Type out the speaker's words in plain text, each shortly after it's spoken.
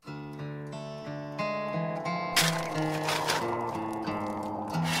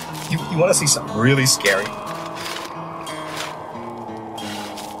You want to see something really scary?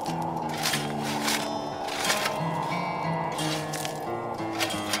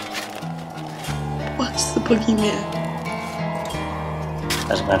 What's the boogeyman?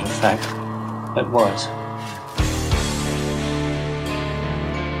 As a matter of fact, it was.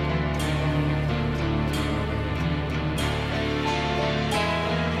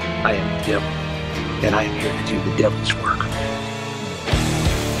 I am the devil, and I am here to do the devil's work.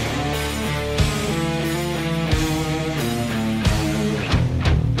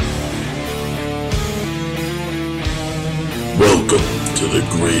 Welcome to the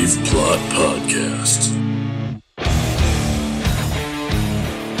Grave Plot Podcast.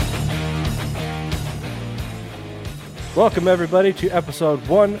 Welcome, everybody, to episode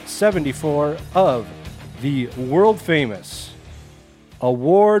 174 of the world-famous,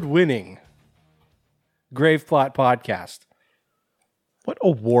 award-winning Grave Plot Podcast. What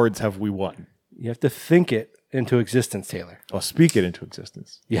awards have we won? You have to think it into existence, Taylor. Oh, speak it into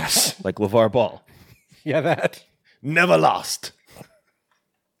existence. Yes. Like LeVar Ball. Yeah, that. Never lost.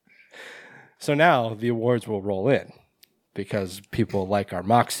 So now the awards will roll in because people like our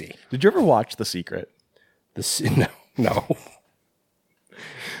moxie. Did you ever watch The Secret? No.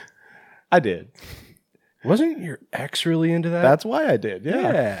 I did. Wasn't your ex really into that? That's why I did.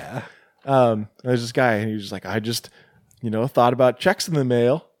 Yeah. There's this guy, and he was just like, I just, thought about checks in the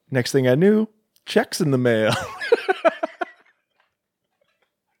mail. Next thing I knew, checks in the mail.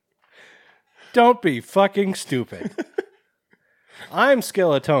 Don't be fucking stupid. I'm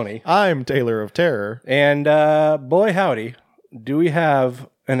Skeletoni. I'm Taylor of Terror. And boy howdy, do we have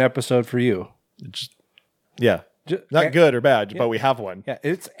an episode for you. Not good or bad, but we have one. Yeah,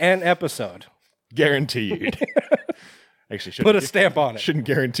 it's an episode. Guaranteed. Actually, put a stamp on it. Shouldn't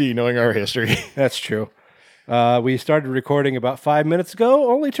guarantee knowing our history. That's true. We started recording about 5 minutes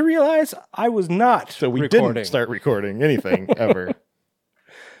ago, only to realize I was not So we recording. didn't start recording anything ever.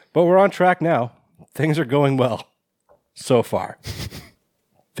 But we're on track now. Things are going well so far.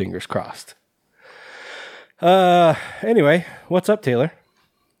 Fingers crossed. Anyway, what's up, Taylor?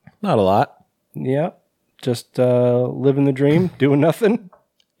 Not a lot. Yeah, just living the dream, doing nothing.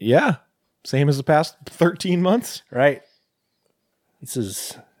 Yeah, same as the past 13 months. Right.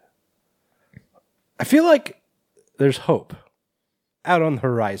 I feel like there's hope out on the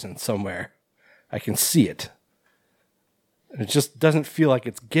horizon somewhere. I can see it. It just doesn't feel like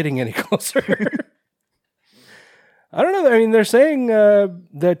it's getting any closer. I don't know. I mean, they're saying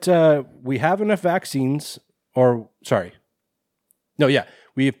that we have enough vaccines, we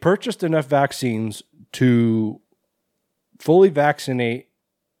have purchased enough vaccines to fully vaccinate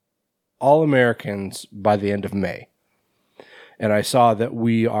all Americans by the end of May. And I saw that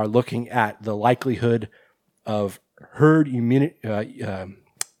we are looking at the likelihood of herd immunity.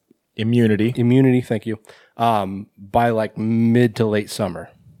 Thank you. By like mid to late summer.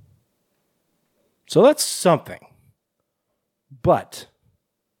 So that's something. But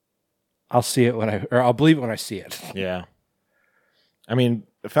I'll see it I'll believe it when I see it. Yeah. I mean,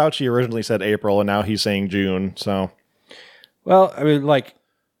 Fauci originally said April, and now he's saying June. So, well, I mean,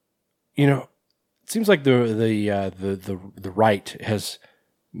 it seems like the right has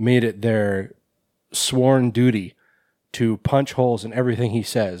made it their sworn duty to punch holes in everything he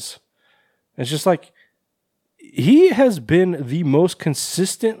says. It's just like he has been the most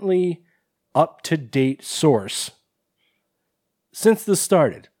consistently up-to-date source since this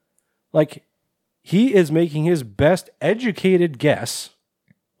started. Like, he is making his best educated guess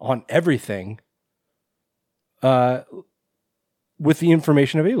on everything with the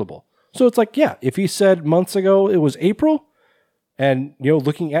information available. So it's like, yeah, if he said months ago it was April, and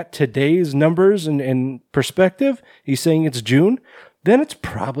looking at today's numbers and perspective, he's saying it's June, then it's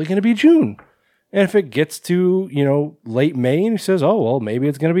probably going to be June. And if it gets to, late May and he says, oh, well, maybe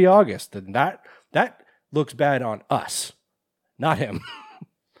it's going to be August, then that looks bad on us, not him.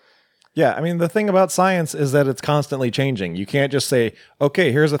 yeah, I mean, the thing about science is that it's constantly changing. You can't just say,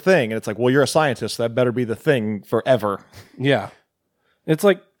 okay, here's a thing. And it's like, well, you're a scientist, so that better be the thing forever. Yeah. It's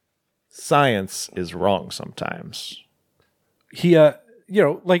like, science is wrong sometimes.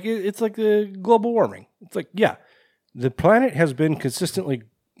 It's like the global warming. It's like, yeah, the planet has been consistently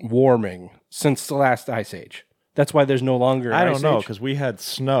warming since the last ice age. That's why there's no longer an I don't ice know, age. because we had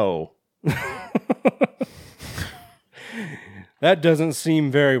snow. That doesn't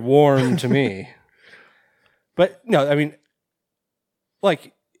seem very warm to me. But no, I mean,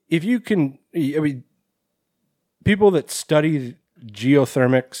 like, if you can, people that study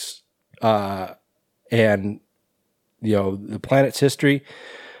geothermics and the planet's history,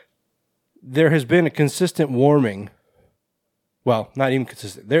 there has been a consistent warming. Well, not even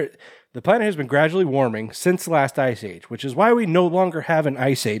consistent. The planet has been gradually warming since the last ice age, which is why we no longer have an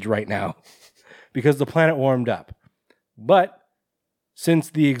ice age right now, because the planet warmed up. But since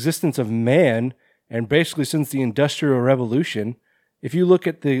the existence of man, and basically since the Industrial Revolution, if you look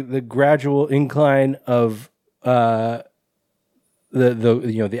at the gradual incline of the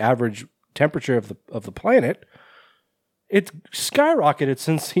average temperature of the planet, it's skyrocketed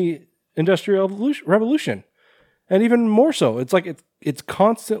since the Industrial Revolution. And even more so, it's like it's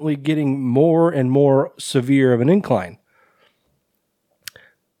constantly getting more and more severe of an incline.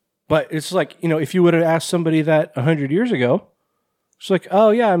 But it's like, if you would have asked somebody that 100 years ago, it's like, oh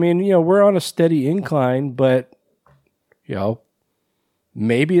yeah, I mean, we're on a steady incline, but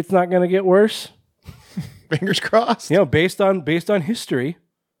maybe it's not going to get worse. Fingers crossed. Based on history,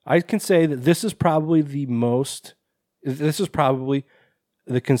 I can say that this is probably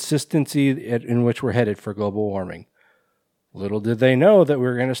the consistency in which we're headed for global warming. Little did they know that we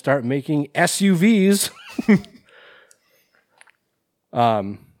were going to start making SUVs.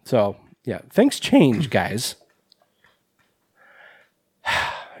 So yeah, things change, guys.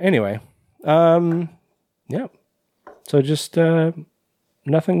 Anyway, yeah. So just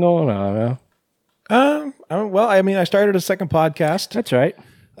nothing going on. Well, I mean, I started a second podcast. That's right.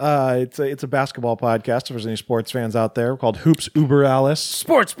 It's a basketball podcast. If there's any sports fans out there, called Hoops Uber Alice.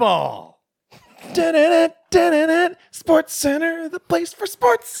 Sports Ball. Sports Center, the place for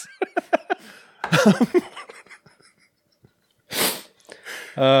sports.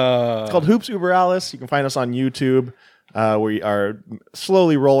 It's called Hoops Uber Alice. You can find us on YouTube. We are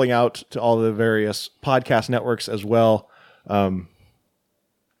slowly rolling out to all the various podcast networks as well. But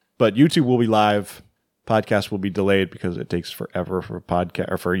YouTube will be live. Podcast will be delayed because it takes forever for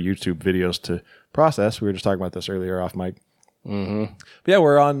YouTube videos to process. We were just talking about this earlier off mic. Mm-hmm. But yeah,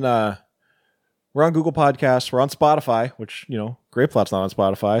 we're on Google Podcasts. We're on Spotify, which Grape Plot's not on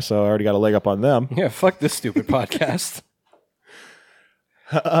Spotify, so I already got a leg up on them. Yeah, fuck this stupid podcast.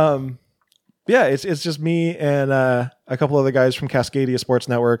 Yeah, it's just me and a couple other guys from Cascadia Sports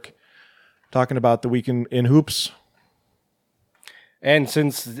Network talking about the week in hoops. And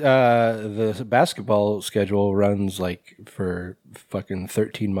since the basketball schedule runs like for fucking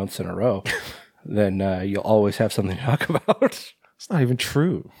 13 months in a row, then you'll always have something to talk about. It's not even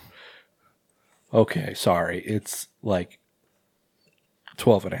true. Okay, sorry. It's like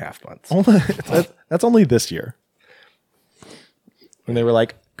 12 and a half months. That's only this year. When they were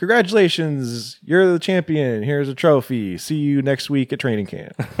like, congratulations, you're the champion. Here's a trophy. See you next week at training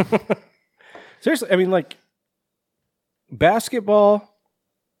camp. Seriously, I mean, like, basketball,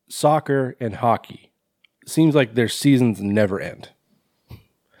 soccer, and hockey seems like their seasons never end.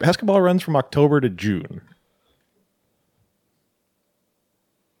 Basketball runs from October to June.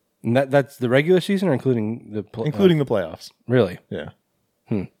 And that's the regular season, or including the including the playoffs? Really? Yeah.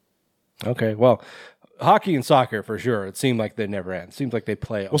 Okay. Well, hockey and soccer for sure. It seemed like they never end. It seems like they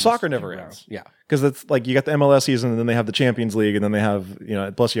play. Well, soccer never ends. Yeah, because it's like you got the MLS season, and then they have the Champions League, and then they have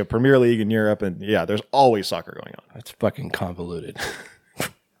plus you have Premier League in Europe, and yeah, there's always soccer going on. That's fucking convoluted.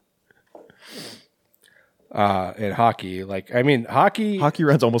 And hockey, like, I mean, hockey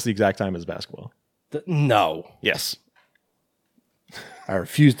runs almost the exact time as basketball. No. Yes. I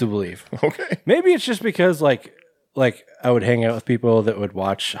refuse to believe. Okay. Maybe it's just because like I would hang out with people that would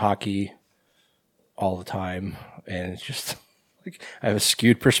watch hockey all the time, and it's just like I have a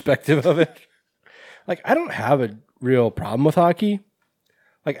skewed perspective of it. Like, I don't have a real problem with hockey.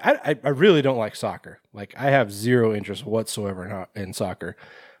 Like, I really don't like soccer. Like, I have zero interest whatsoever in soccer.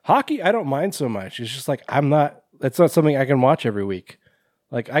 Hockey, I don't mind so much. It's just like that's not something I can watch every week.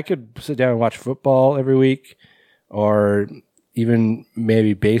 Like, I could sit down and watch football every week, or even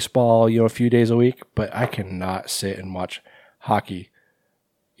maybe baseball, a few days a week, but I cannot sit and watch hockey,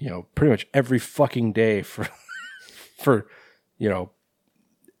 pretty much every fucking day for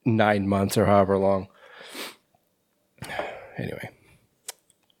 9 months or however long. Anyway,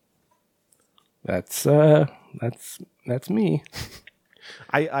 that's me.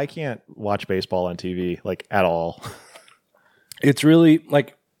 I can't watch baseball on TV like at all. It's really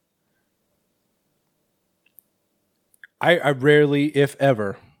like I rarely, if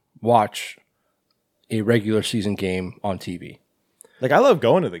ever, watch a regular season game on TV. Like, I love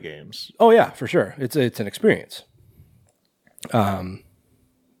going to the games. Oh yeah, for sure. It's an experience. But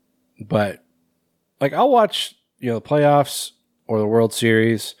like, I'll watch the playoffs or the World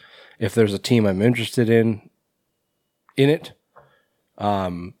Series if there's a team I'm interested in it.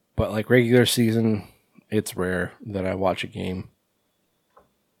 But like regular season, it's rare that I watch a game.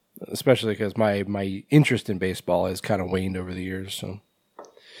 Especially because my interest in baseball has kind of waned over the years. So,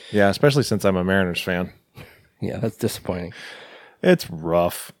 Yeah, especially since I'm a Mariners fan. Yeah, that's disappointing. It's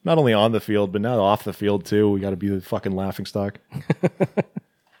rough. Not only on the field, but now off the field too. We got to be the fucking laughingstock.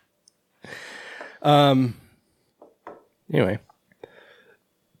 Anyway,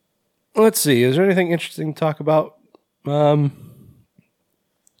 let's see. Is there anything interesting to talk about? If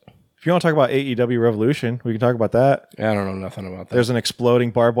you want to talk about AEW Revolution, we can talk about that. I don't know nothing about that. There's an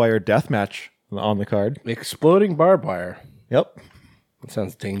exploding barbed wire death match on the card. Exploding barbed wire. Yep. That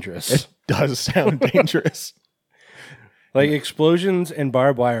sounds dangerous. It does sound dangerous. Like explosions and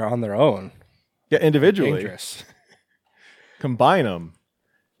barbed wire on their own. Yeah, individually. Dangerous. Combine them.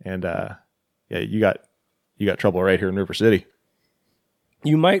 And yeah, you got trouble right here in River City.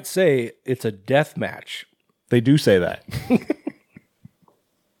 You might say it's a death match. They do say that.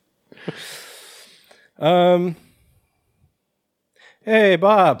 Hey,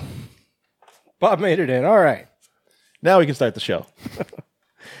 Bob. Bob made it in. All right. Now we can start the show.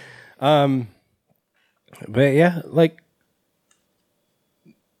 But yeah, like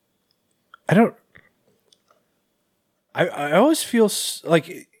I always feel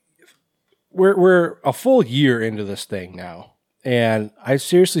like we're a full year into this thing now, and I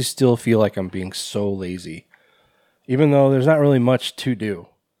seriously still feel like I'm being so lazy, even though there's not really much to do.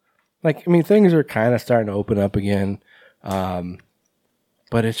 Like, I mean, things are kind of starting to open up again,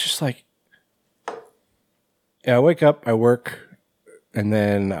 but it's just like, yeah, I wake up, I work, and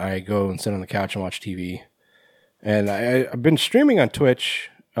then I go and sit on the couch and watch TV. And I've been streaming on Twitch.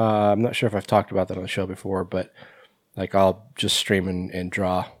 I'm not sure if I've talked about that on the show before, but like I'll just stream and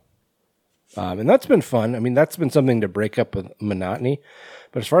draw. And that's been fun. I mean, that's been something to break up with monotony.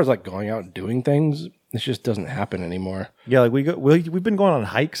 But as far as like going out and doing things, it just doesn't happen anymore. Yeah, like we've been going on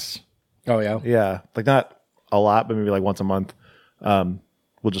hikes. Oh, yeah? Yeah, like not a lot, but maybe like once a month.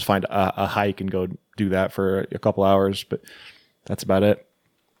 We'll just find a hike and go do that for a couple hours, but that's about it.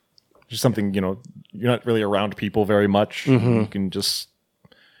 Just something, you're not really around people very much. Mm-hmm. You can just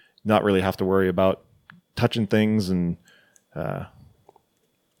not really have to worry about touching things and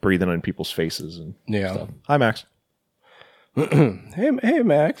breathing on people's faces and stuff. Hi, Max. Hey,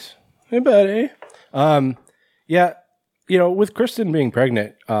 Max. Hey, buddy. Yeah, with Kristen being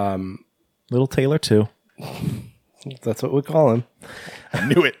pregnant, Little Taylor too. That's what we call him. I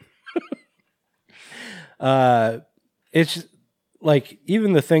knew it. It's just, like,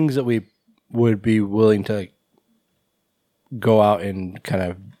 even the things that we would be willing to go out and kind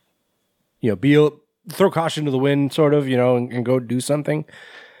of, throw caution to the wind, sort of, and go do something.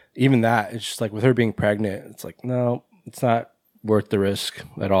 Even that, it's just like with her being pregnant, it's like, no, it's not worth the risk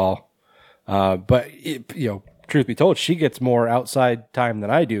at all. But truth be told, she gets more outside time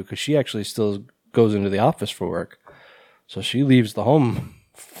than I do because she actually still goes into the office for work. So she leaves the home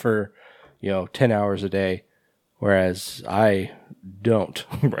for, 10 hours a day, whereas I don't.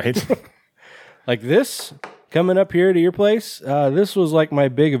 Right. Like this, coming up here to your place, this was like my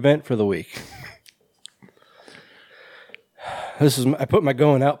big event for the week. I put my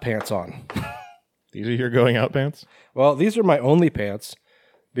going out pants on. These are your going out pants? Well, these are my only pants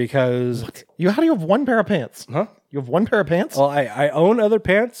because... What? How do you have one pair of pants? Huh? You have one pair of pants? Well, I own other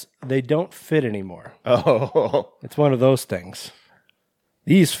pants. They don't fit anymore. Oh. It's one of those things.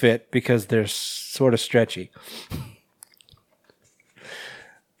 These fit because they're sort of stretchy.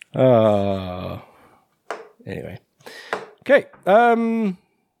 Anyway. Okay. All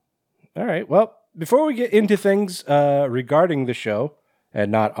right. Well, before we get into things regarding the show and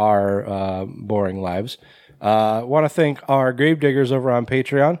not our boring lives, I want to thank our gravediggers over on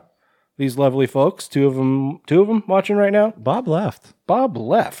Patreon. These lovely folks, two of them watching right now. Bob left. Bob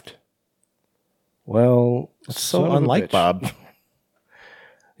left. Well, so unlike Bob.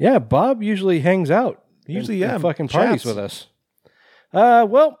 Yeah, Bob usually hangs out. And fucking parties with us.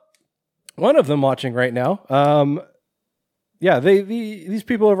 Well, one of them watching right now. These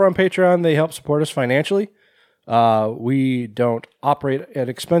people over on Patreon, they help support us financially. We don't operate an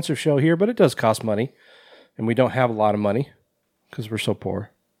expensive show here, but it does cost money, and we don't have a lot of money because we're so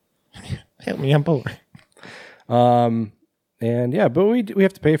poor. Help me, I'm poor. But we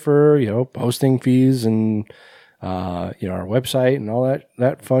have to pay for posting fees and our website and all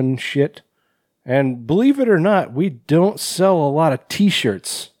that fun shit. And believe it or not, we don't sell a lot of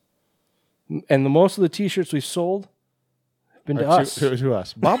T-shirts. And most of the T-shirts we've sold have been to us. To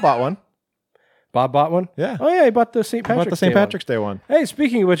us. Bob bought one. Bob bought one? Yeah. Oh, yeah, he bought the St. Patrick's Day one. Hey,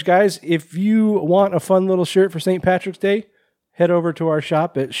 speaking of which, guys, if you want a fun little shirt for St. Patrick's Day, head over to our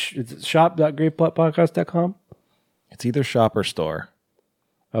shop at shop.graveplotpodcast.com. It's either shop or store.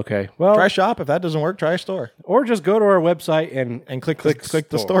 Okay. Well, try shop. If that doesn't work, try store. Or just go to our website and click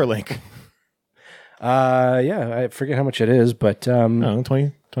the store link. I forget how much it is, but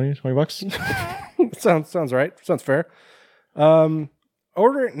 20 20 bucks. sounds right. Sounds fair.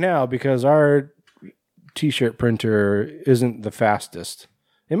 Order it now because our t-shirt printer isn't the fastest.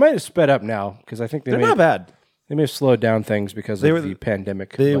 It might have sped up now because I think They're not bad. They may have slowed down things because of the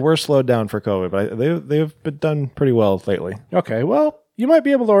pandemic. They were slowed down for COVID, but they've been done pretty well lately. Okay, well, you might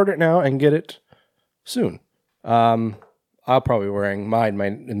be able to order it now and get it soon. I'll probably be wearing mine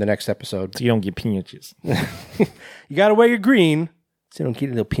in the next episode. So you don't get pinches. You got to wear your green so you don't get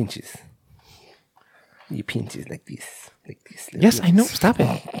little pinches. You pinches like this. Yes, I know. Stop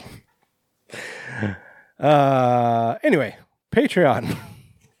it. Anyway, Patreon.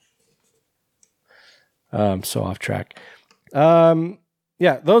 So off track.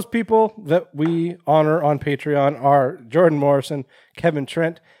 Yeah, those people that we honor on Patreon are Jordan Morrison, Kevin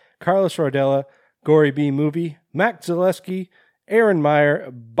Trent, Carlos Rodella, Gory B Movie, Mac Zaleski, Aaron Meyer,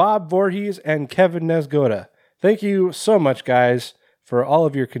 Bob Voorhees, and Kevin Nesgoda. Thank you so much, guys, for all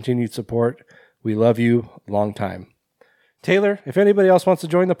of your continued support. We love you long time. Taylor, if anybody else wants to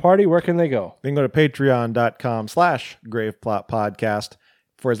join the party, where can they go? They can go to patreon.com/graveplot podcast.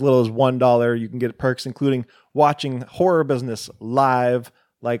 For as little as $1, you can get perks, including watching Horror Business live,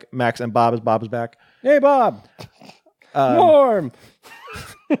 like Max and Bob, as Bob is back. Hey, Bob. Norm.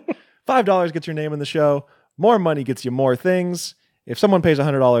 $5 gets your name in the show. More money gets you more things. If someone pays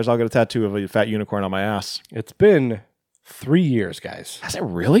 $100, I'll get a tattoo of a fat unicorn on my ass. It's been 3 years, guys. Has it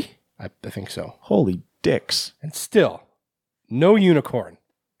really? I think so. Holy dicks. And still, no unicorn.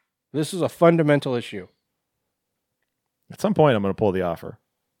 This is a fundamental issue. At some point, I'm going to pull the offer.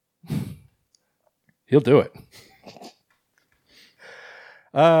 He'll do it.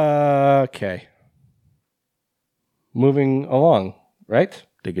 Okay. Moving along, right?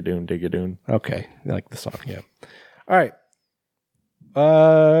 Dig-a-doon, dig-a-doon. Okay. I like the song, yeah. All right.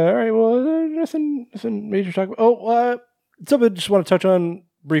 Well, nothing major to talk about. Something I just want to touch on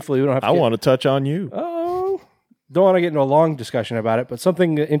briefly. We don't have to. I want to touch on you. Oh. Don't want to get into a long discussion about it, but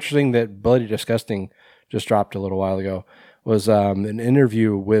something interesting that Bloody Disgusting just dropped a little while ago was an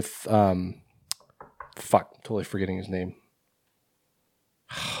interview with totally forgetting his name.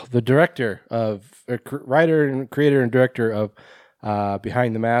 The writer and creator and director of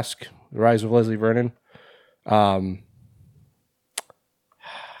Behind the Mask, The Rise of Leslie Vernon.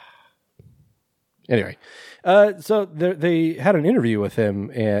 Anyway, so they had an interview with him,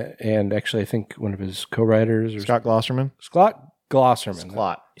 and actually I think one of his co-writers, Scott Glosserman. Scott Glosserman.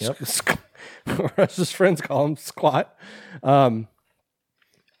 Sklot. Yep. Or as his friends call him, Squat.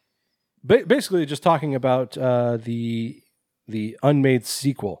 Basically, just talking about the unmade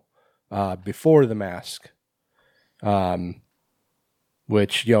sequel, Before the Mask,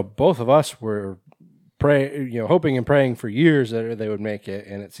 which both of us were hoping and praying for years that they would make it,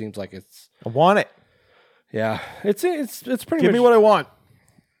 and it seems like I want it. Yeah, it's pretty. Give me what I want.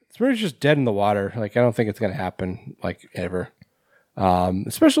 It's pretty much just dead in the water. Like, I don't think it's going to happen ever.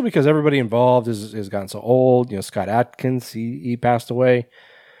 Especially because everybody involved has gotten so old. Scott Adkins, he passed away.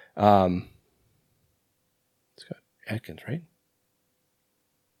 Scott Adkins, right?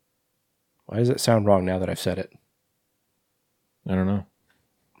 Why does it sound wrong now that I've said it? I don't know.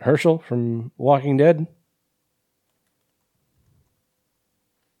 Herschel from Walking Dead.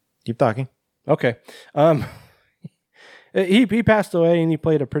 Keep talking. Okay. He passed away, and he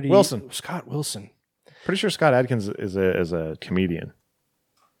played a pretty Scott Wilson. Pretty sure Scott Adkins is a comedian.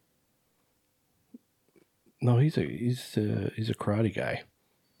 No, he's a karate guy.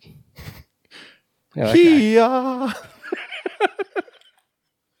 Yeah, Kia.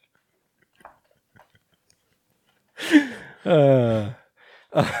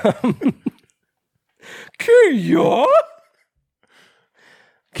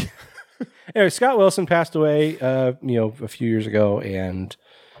 Anyway, Scott Wilson passed away, a few years ago, and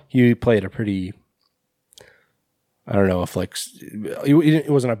he played a pretty. I don't know if it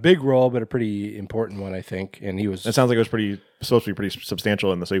wasn't a big role, but a pretty important one, I think. And he was. It sounds like it was supposed to be pretty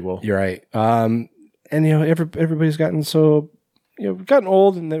substantial in the sequel. You're right. And everybody's gotten gotten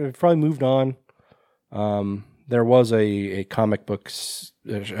old, and they've probably moved on. There was a comic books,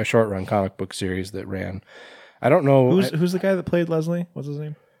 a short run comic book series that ran. I don't know who's the guy that played Leslie. What's his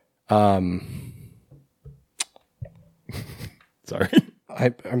name? Sorry,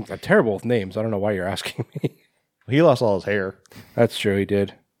 I'm terrible with names. I don't know why you're asking me. He lost all his hair. That's true. He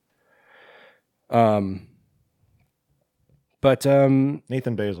did. But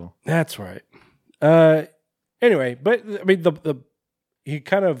Nathan Basil. That's right. Anyway, but I mean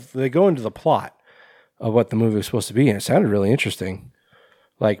they go into the plot of what the movie was supposed to be, and it sounded really interesting.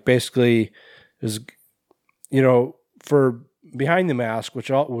 Like, basically, is for Behind the Mask, which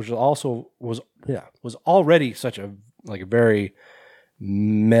was already such a very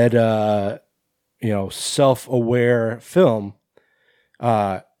meta, self-aware film.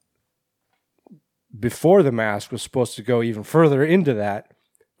 Before The Mask was supposed to go even further into that,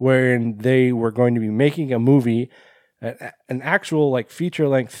 wherein they were going to be making a movie, an actual like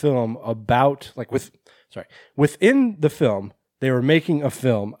feature-length film about within the film, they were making a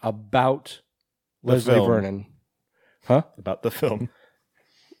film about Leslie Vernon. Huh? About the film.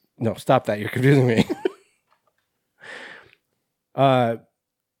 No, stop that. You're confusing me. It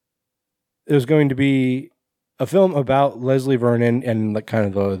was going to be a film about Leslie Vernon and like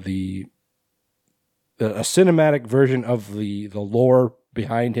kind of a cinematic version of the lore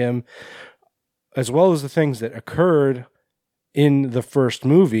behind him, as well as the things that occurred in the first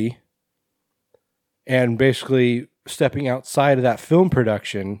movie, and basically stepping outside of that film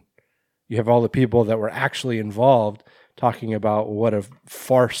production. You have all the people that were actually involved talking about what a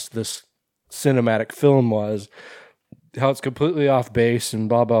farce this cinematic film was, how it's completely off base and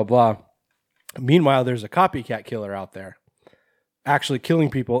blah, blah, blah. Meanwhile, there's a copycat killer out there actually killing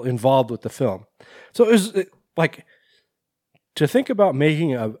people involved with the film. So it was like, to think about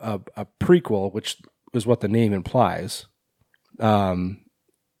making a prequel, which is what the name implies, I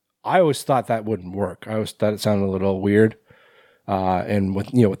always thought that wouldn't work. I always thought it sounded a little weird. And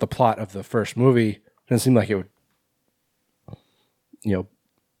with the plot of the first movie, it didn't seem like it would,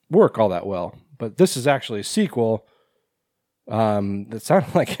 work all that well. But this is actually a sequel that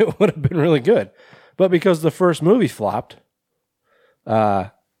sounded like it would have been really good. But because the first movie flopped,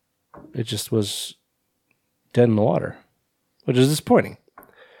 it just was dead in the water, which is disappointing.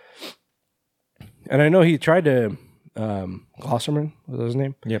 And I know he tried to, Glosserman, was that his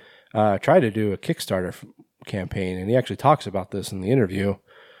name? Yep. Tried to do a Kickstarter campaign, and he actually talks about this in the interview,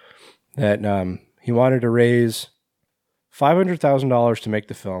 that he wanted to raise $500,000 to make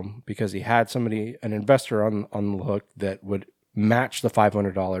the film because he had an investor on the hook that would match the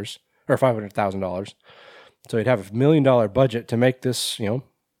 $500 or $500,000. So he'd have $1 million budget to make this,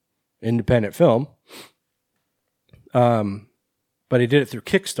 independent film. But he did it through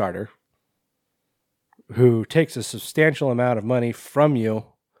Kickstarter, who takes a substantial amount of money from you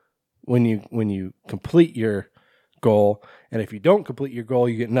when you complete your goal, and if you don't complete your goal,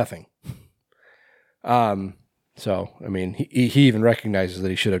 you get nothing. So I mean, he even recognizes that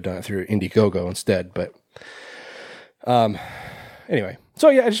he should have done it through Indiegogo instead. But anyway, so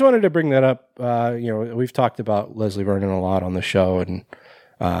yeah, I just wanted to bring that up. We've talked about Leslie Vernon a lot on the show, and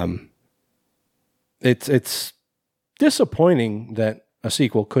it's disappointing that a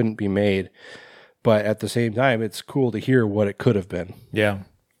sequel couldn't be made, but at the same time, it's cool to hear what it could have been. Yeah.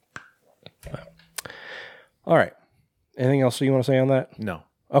 All right. Anything else you want to say on that? No.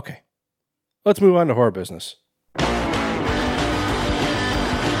 Okay. Let's move on to horror business.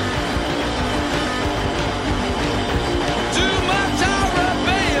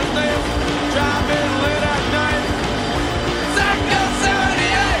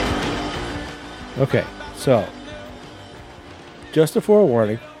 Okay, so just a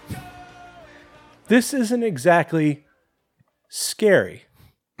forewarning. This isn't exactly scary,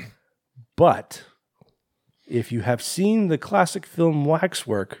 but if you have seen the classic film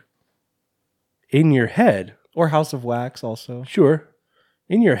Waxwork, in your head, Or House of Wax also. sure,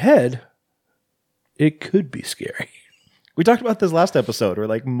 in your head, it could be scary. We talked about this last episode where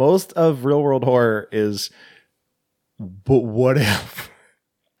like most of real world horror is, but what if?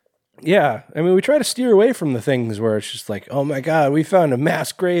 Yeah, I mean, we try to steer away from the things where it's just like, oh my God, we found a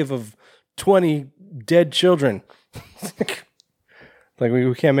mass grave of 20 dead children. Like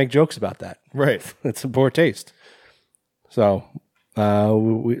we can't make jokes about that. Right. It's a poor taste. So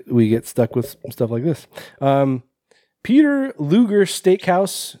we get stuck with stuff like this. Peter Luger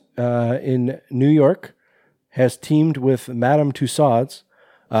Steakhouse in New York has teamed with Madame Tussauds,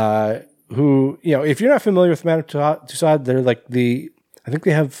 who, if you're not familiar with Madame Tussauds, they're like I think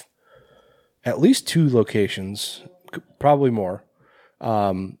they have at least 2 locations, probably more.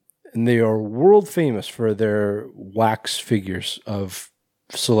 And they are world famous for their wax figures of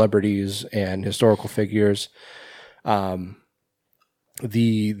celebrities and historical figures. The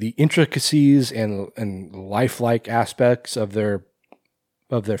intricacies and lifelike aspects of their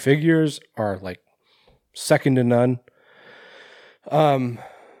figures are like second to none.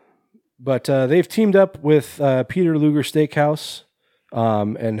 But they've teamed up with Peter Luger Steakhouse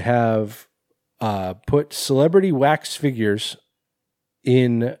and have put celebrity wax figures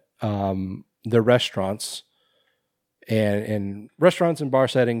in the restaurants and restaurants and bar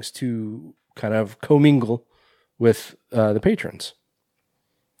settings to kind of commingle with the patrons.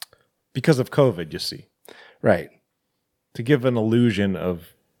 Because of COVID, you see. Right. To give an illusion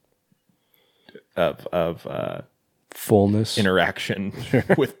of fullness. interaction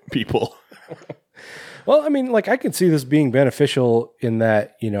with people. Well, I mean, like I can see this being beneficial in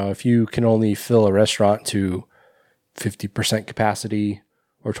that, if you can only fill a restaurant to 50% capacity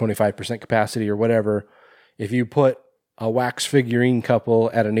or 25% capacity or whatever, if you put a wax figurine couple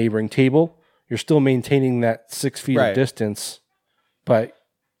at a neighboring table, you're still maintaining that 6 feet of distance, but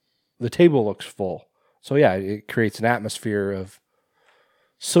the table looks full. So yeah, it creates an atmosphere of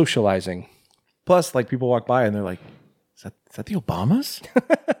socializing. Plus, like people walk by and they're like, is that the Obamas?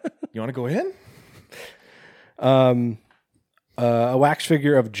 You want to go in? A wax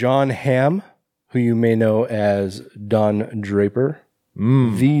figure of John Hamm, who you may know as Don Draper,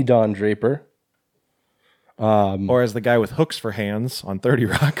 the Don Draper. Or as the guy with hooks for hands on 30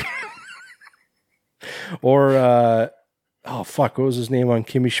 Rock. Or, what was his name on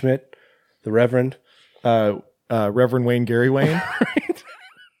Kimmy Schmidt? The Reverend? Reverend Wayne Gary Wayne.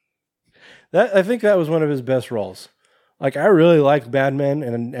 I think that was one of his best roles. Like, I really liked Bad Men,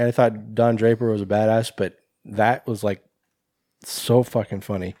 and I thought Don Draper was a badass, but that was, like, so fucking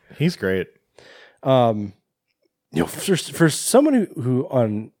funny. He's great. For someone who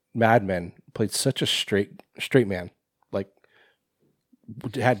on Mad Men played such a straight man, like,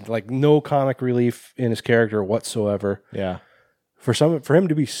 had, like, no comic relief in his character whatsoever. Yeah. For him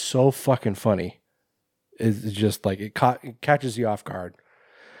to be so fucking funny is just, like, it catches you off guard.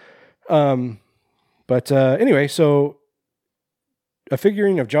 But anyway, so a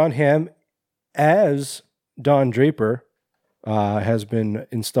figurine of John Hamm as Don Draper has been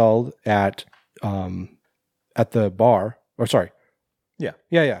installed at the bar. Or sorry, yeah.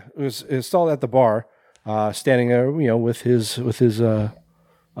 It was installed at the bar, standing there, with his 7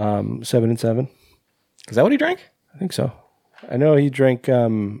 and 7. Is that what he drank? I think so. I know he drank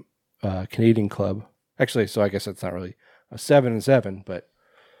Canadian Club. Actually, so I guess that's not really a 7 and 7, but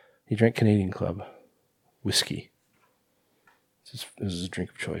he drank Canadian Club whiskey. This is his drink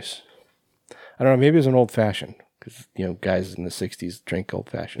of choice. I don't know. Maybe it was an old fashioned because guys in the 60s drink old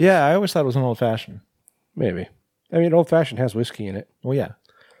fashioned. Yeah, I always thought it was an old fashioned. Maybe. I mean, old fashioned has whiskey in it. Well, yeah.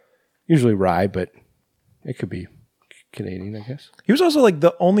 Usually rye, but it could be Canadian, I guess. He was also like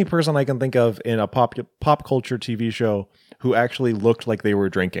the only person I can think of in a pop culture TV show who actually looked like they were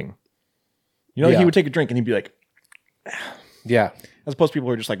drinking. He would take a drink and he'd be like, yeah. As opposed to people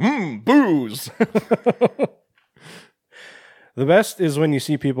who are just like, booze. The best is when you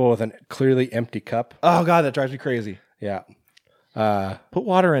see people with a clearly empty cup. Oh, God, that drives me crazy. Yeah. Put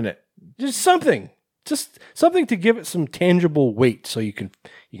water in it. Just something to give it some tangible weight so you can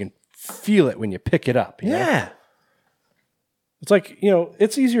feel it when you pick it up. Yeah. It's like,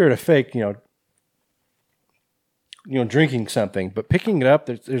 it's easier to fake, drinking something, but picking it up,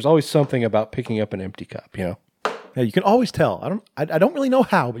 there's always something about picking up an empty cup, Yeah, you can always tell. I don't really know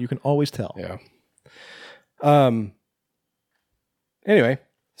how, but you can always tell. Yeah. Anyway,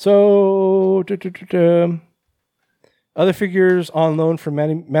 so other figures on loan from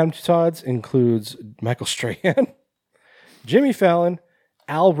Madame Tussauds includes Michael Strahan, Jimmy Fallon,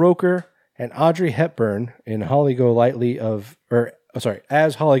 Al Roker, and Audrey Hepburn in as Holly Golightly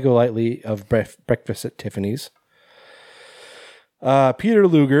of Breakfast at Tiffany's. Peter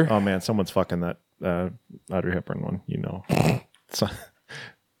Luger. Oh man, someone's fucking that Audrey Hepburn one. So,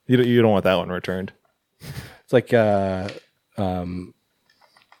 you don't want that one returned. It's like Little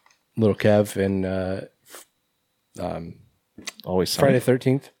Kev and Always Sunny. Friday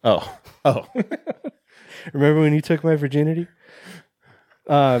 13th. Oh. Remember when you took my virginity?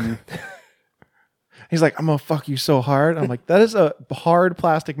 He's like, I'm gonna fuck you so hard. I'm like, that is a hard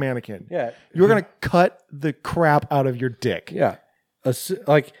plastic mannequin. Yeah, you're gonna cut the crap out of your dick. Yeah,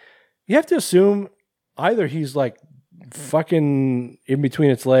 like you have to assume either he's like fucking in between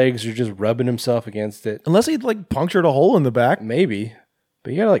its legs or just rubbing himself against it. Unless he like punctured a hole in the back, maybe.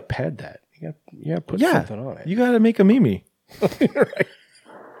 But you gotta like pad that. You gotta put something on it. You gotta make a Mimi.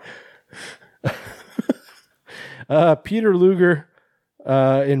 Right. Peter Luger,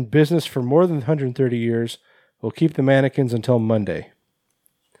 in business for more than 130 years, will keep the mannequins until Monday.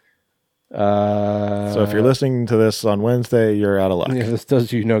 So if you're listening to this on Wednesday, you're out of luck. Yeah, this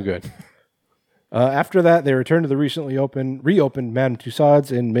does you no good. After that, they returned to the recently reopened Madame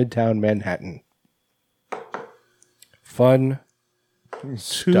Tussauds in Midtown Manhattan. Fun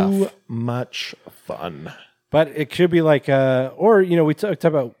stuff. Too much fun. But it should be like, we talked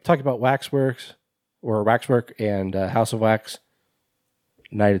about Waxworks or Waxwork and House of Wax.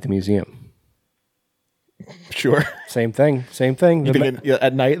 Night at the museum. Sure. Same thing.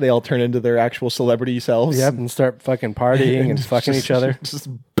 At night, they all turn into their actual celebrity selves. Yep, and start fucking partying and fucking each other. Just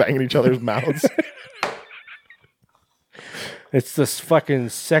banging each other's mouths. It's this fucking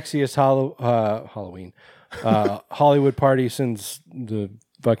sexiest Halloween. Hollywood party since the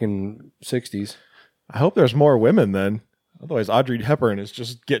fucking 60s. I hope there's more women then. Otherwise, Audrey Hepburn is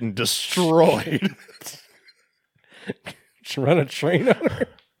just getting destroyed. Just run a train on her.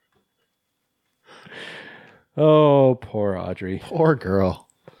 Oh, poor Audrey. Poor girl.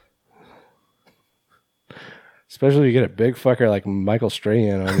 Especially if you get a big fucker like Michael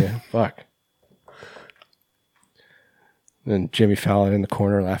Strahan on you. Fuck. And Jimmy Fallon in the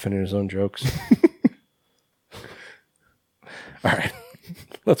corner laughing at his own jokes. All right.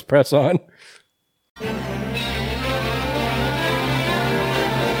 Let's press on.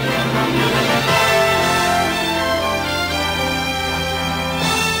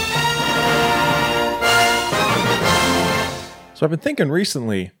 So I've been thinking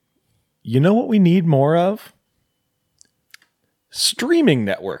recently, you know what we need more of? Streaming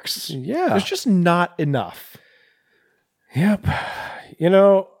networks. Yeah. There's just not enough. Yep. You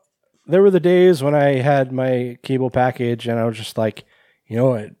know, there were the days when I had my cable package and I was just like, you know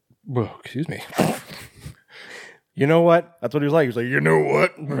what? Whoa, excuse me. You know what? That's what he was like. He was like, you know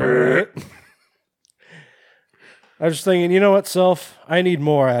what? I was just thinking, you know what, self? I need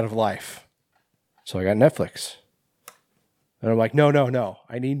more out of life. So I got Netflix. And I'm like, no.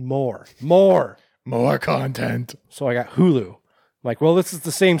 I need more. More content. So I got Hulu. I'm like, well, this is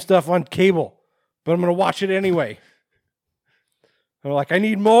the same stuff on cable, but I'm going to watch it anyway. And I'm like, I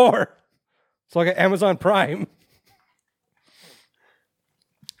need more. So I got Amazon Prime.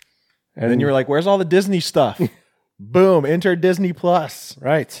 And then you were like, where's all the Disney stuff? Boom, enter Disney Plus.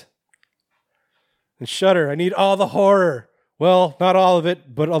 Right. And Shudder, I need all the horror. Well, not all of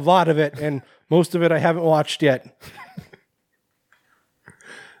it, but a lot of it. And most of it I haven't watched yet.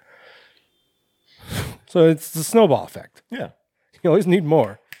 So it's the snowball effect. Yeah. You always need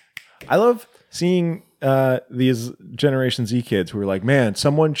more. I love seeing these Generation Z kids who are like, man,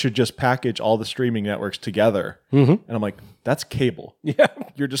 someone should just package all the streaming networks together. Mm-hmm. And I'm like, that's cable. Yeah.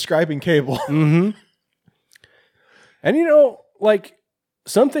 You're describing cable. Mm-hmm. And you know, like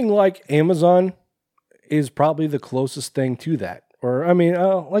something like Amazon is probably the closest thing to that. Or, I mean,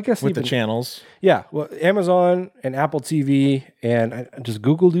 I guess With even, the channels. Yeah. Well, Amazon and Apple TV and does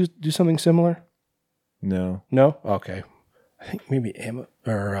Google do something similar? No. No? Okay. I think maybe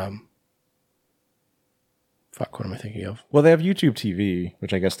fuck, what am I thinking of? Well, they have YouTube TV,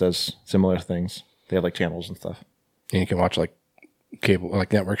 which I guess does similar things. They have like channels and stuff. And you can watch like cable,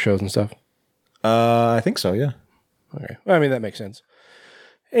 like network shows and stuff? I think so, yeah. Okay. Well, I mean, that makes sense.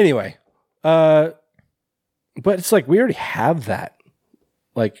 Anyway, but it's like we already have that.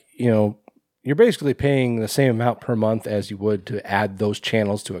 Like, you know, you're basically paying the same amount per month as you would to add those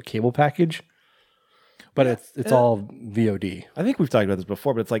channels to a cable package. But it's all VOD. I think we've talked about this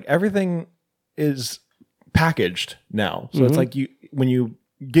before, but it's like everything is packaged now. So it's like when you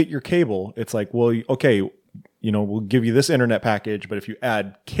get your cable, it's like, well, okay, you know, we'll give you this internet package, but if you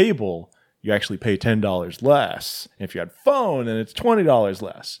add cable, you actually pay $10 less. And if you add phone, then it's $20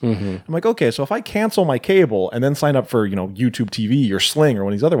 less. Mm-hmm. I'm like, okay, so if I cancel my cable and then sign up for, you know, YouTube TV or Sling or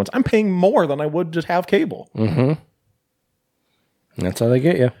one of these other ones, I'm paying more than I would just have cable. Mm-hmm. That's how they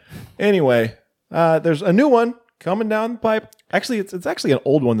get you. Anyway, there's a new one coming down the pipe. Actually, it's actually an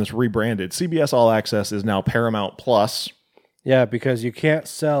old one that's rebranded. CBS All Access is now Paramount Plus. Yeah, because you can't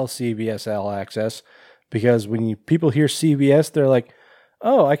sell CBS All Access because when people hear CBS, they're like,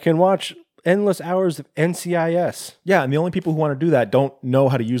 oh, I can watch endless hours of NCIS. Yeah, and the only people who want to do that don't know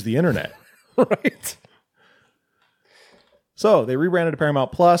how to use the internet. Right. So they rebranded to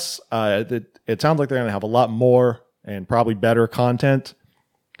Paramount Plus. It sounds like they're going to have a lot more and probably better content,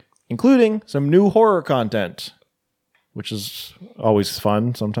 including some new horror content, which is always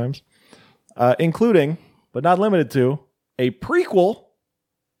fun sometimes, including, but not limited to, a prequel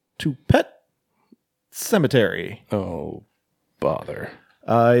to Pet Cemetery. Oh, bother.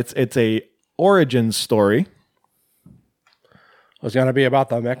 It's a origin story. It's going to be about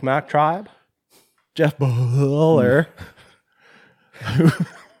the Micmac tribe. Jeff Buller,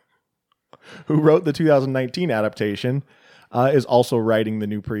 who wrote the 2019 adaptation, is also writing the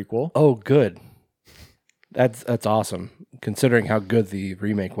new prequel. Oh, good. That's awesome, considering how good the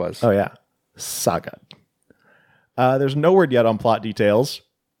remake was. Oh, yeah. Saga. There's no word yet on plot details,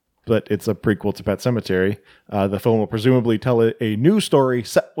 but it's a prequel to Pet Sematary. The film will presumably tell a new story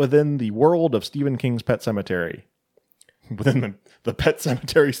set within the world of Stephen King's Pet Sematary. Within the Pet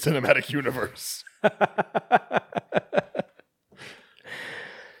Sematary cinematic universe.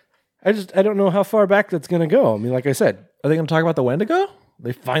 I don't know how far back that's going to go. I mean, like I said, Are they going to talk about the Wendigo? Are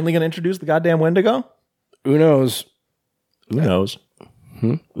they finally going to introduce the goddamn Wendigo? who knows? Who knows?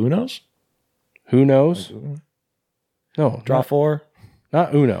 Who knows? Who knows? No, Draw 4.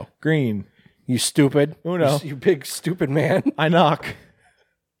 not Uno. Green. You stupid. Uno. You big stupid man. I knock.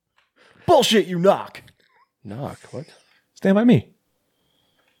 Bullshit, you knock. Knock. What? Stand by me.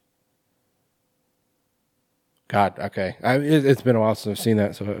 God, okay. It's been a while since I've seen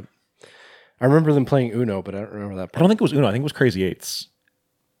that, so I remember them playing Uno, but I don't remember that I part. don't think it was Uno. I think it was Crazy Eights.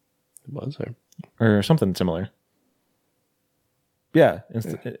 Was there? Or something similar. Yeah.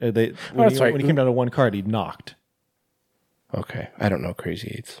 When he came down to one card, he knocked. Okay. I don't know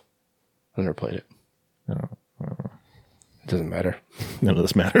Crazy Eights. I never played it. It doesn't matter. None of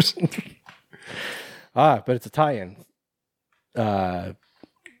this matters. But it's a tie-in.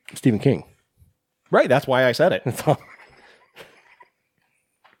 Stephen King. Right, that's why I said it. That's all.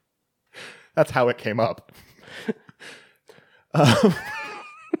 That's how it came up.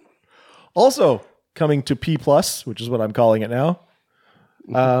 Also, coming to P+, which is what I'm calling it now.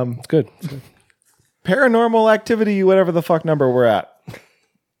 It's good. Paranormal Activity, whatever the fuck number we're at.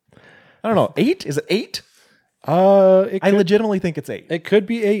 I don't know. 8? Is it 8? I legitimately think it's 8. It could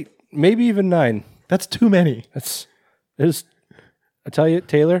be 8, maybe even 9. That's too many. I tell you,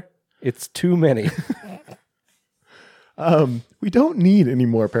 Taylor, it's too many. We don't need any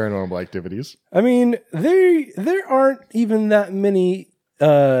more Paranormal Activities. I mean, there aren't even that many.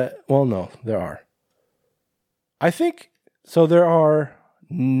 Well, no, there are. I think so. There are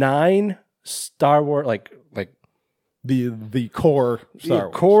 9 Star Wars, like The core Star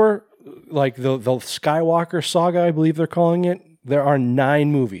Wars. core, like the Skywalker saga, I believe they're calling it. There are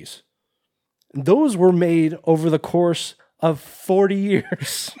 9 movies. Those were made over the course of 40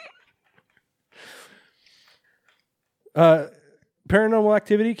 years. Paranormal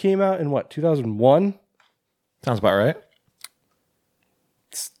Activity came out in what, 2001? Sounds about right.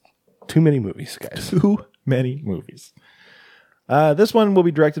 It's too many movies, guys. Too many movies. This one will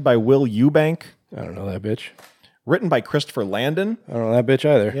be directed by Will Eubank. I don't know that bitch. Written by Christopher Landon. I don't know that bitch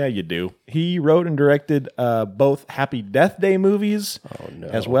either. Yeah, you do. He wrote and directed both Happy Death Day movies,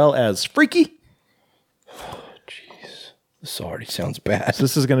 as well as Freaky. Jeez, this already sounds bad. So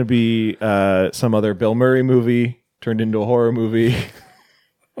this is going to be some other Bill Murray movie turned into a horror movie,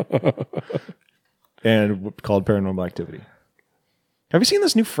 and called Paranormal Activity. Have you seen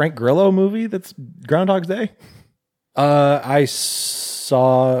this new Frank Grillo movie that's Groundhog's Day? I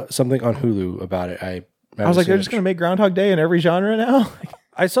saw something on Hulu about it. I was like, they're just going to make Groundhog Day in every genre now?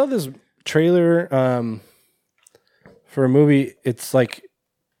 I saw this trailer for a movie. It's like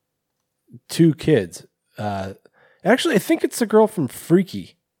 2 kids. Actually, I think it's the girl from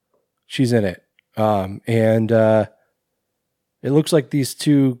Freaky. She's in it. And it looks like these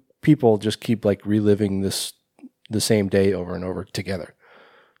 2 people just keep like reliving the same day over and over together.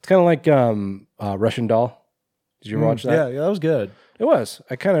 It's kind of like Russian Doll. Did you watch that? Yeah, that was good. It was.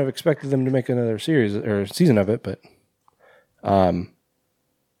 I kind of expected them to make another series or season of it, but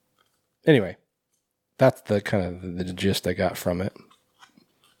anyway, that's the kind of the gist I got from it.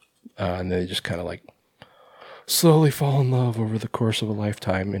 And they just kind of like slowly fall in love over the course of a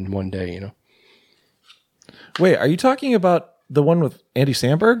lifetime in one day, you know. Wait, are you talking about the one with Andy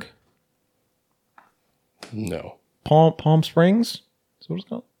Samberg? No. Palm Springs? Is that what it's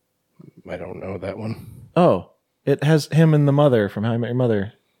called? I don't know that one. Oh, it has him and the mother from How I Met Your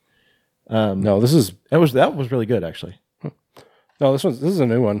Mother. No, that was really good, actually. No, this is a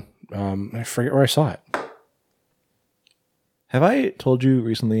new one. I forget where I saw it. Have I told you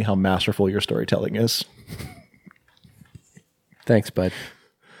recently how masterful your storytelling is? Thanks, bud.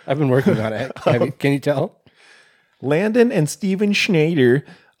 I've been working on it. Can you tell? Landon and Steven Schneider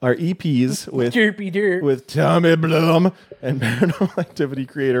are EPs with Tommy Blum and Paranormal Activity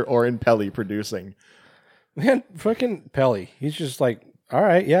creator Oren Pelly producing. Man, fucking Pelly. He's just like, all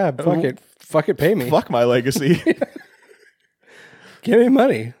right, yeah, fuck it, pay me. Fuck my legacy. Give me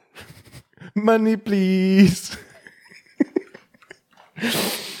money. Money, please.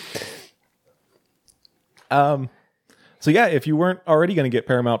 So yeah, if you weren't already going to get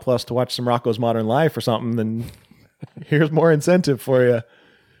Paramount Plus to watch some Rocko's Modern Life or something, then here's more incentive for you.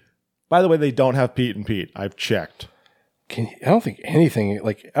 By the way, they don't have Pete and Pete. I've checked. I don't think anything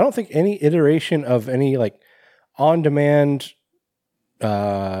I don't think any iteration of any like on-demand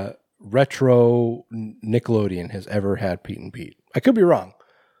retro Nickelodeon has ever had Pete and Pete. I could be wrong,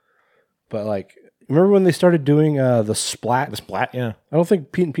 but like, remember when they started doing the Splat? The Splat, yeah. I don't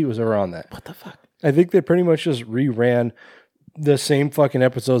think Pete and Pete was ever on that. What the fuck? I think they pretty much just reran the same fucking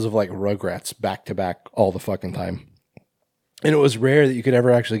episodes of like Rugrats back to back all the fucking time. And it was rare that you could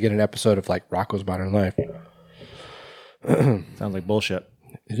ever actually get an episode of like Rocko's Modern Life. Sounds like bullshit.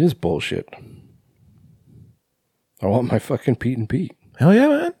 It is bullshit. I want my fucking Pete and Pete. Hell yeah,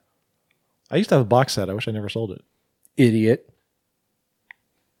 man. I used to have a box set. I wish I never sold it. Idiot.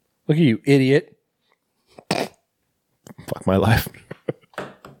 Look at you, idiot. Fuck my life.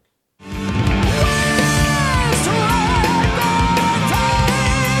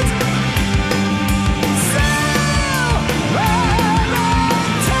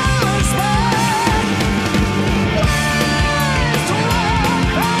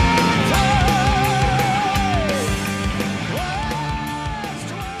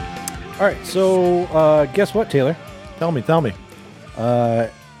 All right, so guess what, Taylor? Tell me.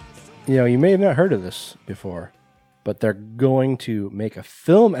 You may have not heard of this before, but they're going to make a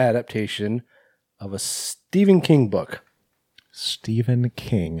film adaptation of a Stephen King book. Stephen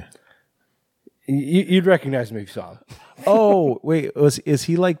King. You'd recognize him if you saw him. Oh, wait, is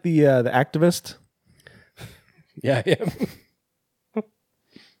he like the activist? Yeah, yeah.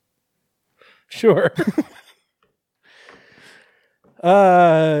 Sure.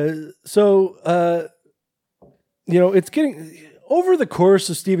 It's getting over the course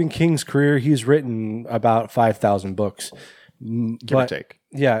of Stephen King's career, he's written about 5,000 books. Give or take.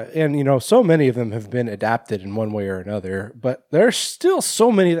 Yeah. And, so many of them have been adapted in one way or another, but there's still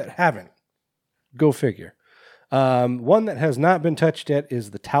so many that haven't. Go figure. One that has not been touched yet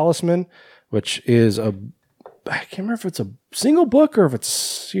is The Talisman, which is I can't remember if it's a single book or if it's a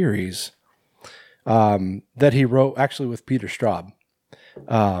series that he wrote actually with Peter Straub.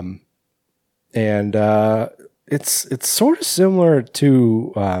 It's sort of similar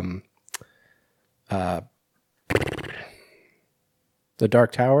to The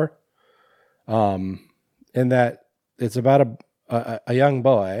Dark Tower, in that it's about a young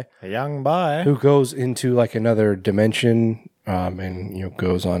boy, who goes into like another dimension, and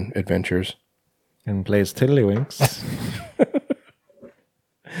goes on adventures and plays tiddlywinks.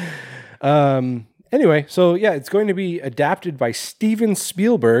 Anyway, so yeah, it's going to be adapted by Steven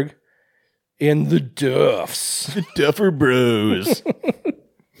Spielberg and the Duffs. The Duffer Bros.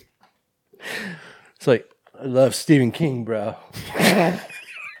 It's like, I love Stephen King, bro.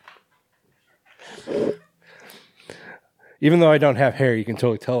 Even though I don't have hair, you can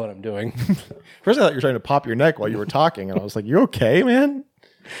totally tell what I'm doing. First, I thought you were trying to pop your neck while you were talking, and I was like, "You okay, man?"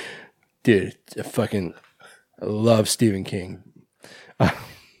 Dude, I love Stephen King.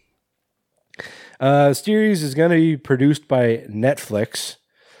 Series is going to be produced by Netflix.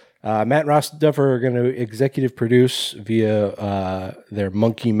 Matt Ross Duffer are going to executive produce via their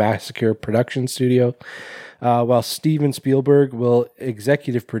Monkey Massacre production studio, while Steven Spielberg will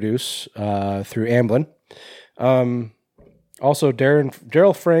executive produce through Amblin. Also,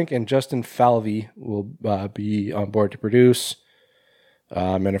 Daryl Frank and Justin Falvey will be on board to produce.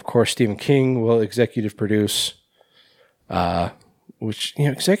 And of course, Stephen King will executive produce, which,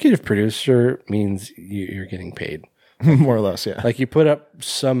 executive producer means you're getting paid. More or less, yeah. Like you put up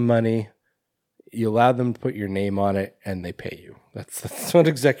some money, you allow them to put your name on it, and they pay you. That's what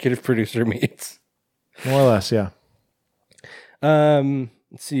executive producer means. More or less, yeah. Let's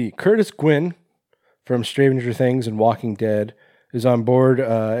see. Curtis Gwynn from Stranger Things and Walking Dead is on board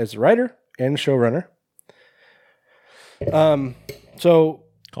as a writer and showrunner. So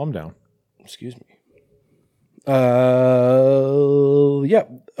calm down. Excuse me. So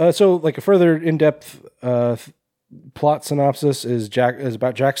like a further in-depth plot synopsis is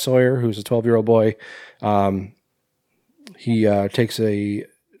about Jack Sawyer, who's a 12-year-old boy. He takes a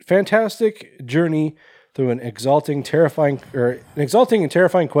fantastic journey through an exalting and terrifying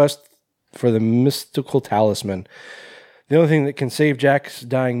quest for the mystical talisman, the only thing that can save Jack's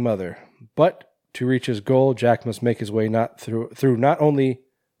dying mother. But to reach his goal, Jack must make his way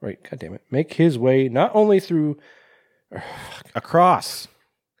across.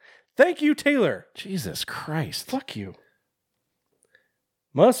 Thank you, Taylor. Jesus Christ. Fuck you.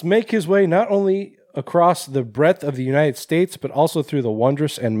 Must make his way not only across the breadth of the United States, but also through the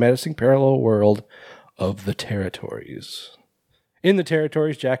wondrous and menacing parallel world of the Territories. In the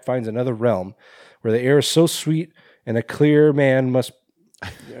Territories, Jack finds another realm where the air is so sweet and a clear man must...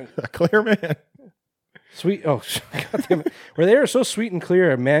 A clear man? Sweet... Oh, God damn it. Where the air is so sweet and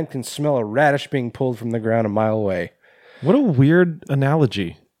clear, a man can smell a radish being pulled from the ground a mile away. What a weird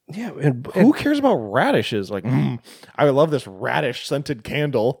analogy. Yeah. Who cares about radishes? Like, I love this radish-scented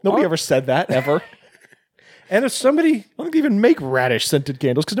candle. Nobody ever said that, ever. And if somebody... I don't think they even make radish-scented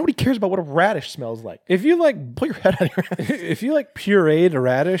candles because nobody cares about what a radish smells like. If you like... Put your head on your head. If you like pureed a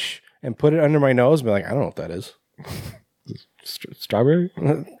radish and put it under my nose, be like, I don't know what that is. Strawberry?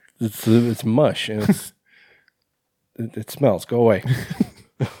 It's mush and it smells. Go away.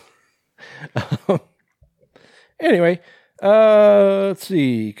 Anyway, let's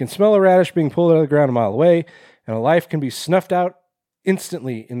see. You can smell a radish being pulled out of the ground a mile away, and a life can be snuffed out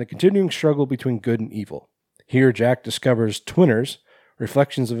instantly in the continuing struggle between good and evil. Here, Jack discovers twinners,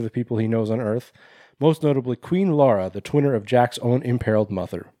 reflections of the people he knows on Earth, most notably Queen Laura, the twinner of Jack's own imperiled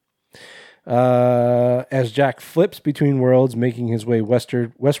mother. As Jack flips between worlds, making his way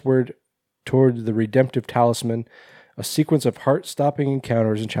westward toward the redemptive talisman, a sequence of heart-stopping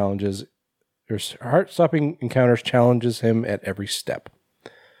encounters challenges him at every step.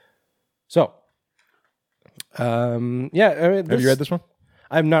 So, I mean, Have you read this one?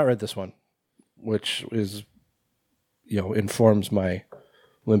 I have not read this one, which is, informs my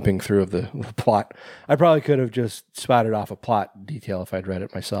limping through of the plot. I probably could have just spotted off a plot detail if I'd read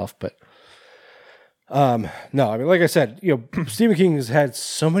it myself, but no, I mean, like I said, Stephen King has had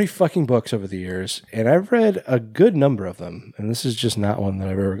so many fucking books over the years, and I've read a good number of them, and this is just not one that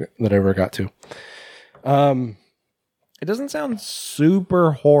I ever got to. It doesn't sound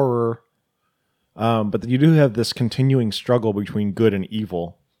super horror, but you do have this continuing struggle between good and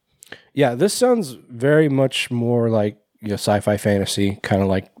evil. Yeah, this sounds very much more like sci-fi fantasy, kind of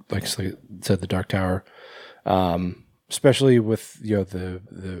like I said, The Dark Tower, especially with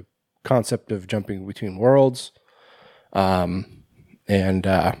the concept of jumping between worlds, yeah.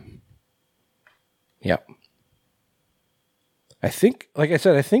 I think, like I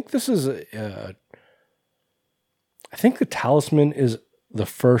said, I think this is I think The Talisman is the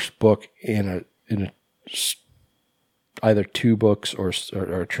first book in a either two books or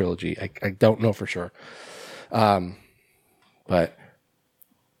a trilogy. I don't know for sure, but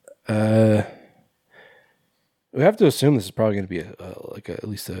we have to assume this is probably going to be at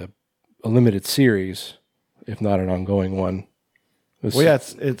least a limited series, if not an ongoing one. Well, yeah,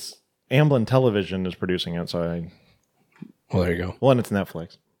 it's Amblin Television is producing it, so well, there you go. Well, and it's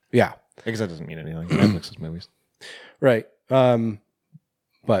Netflix. Yeah, I guess that doesn't mean anything. Netflix's movies, right?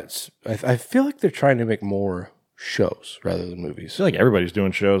 But I feel like they're trying to make more shows rather than movies. I feel like everybody's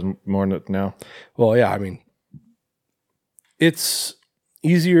doing shows more now. Well, yeah, I mean, it's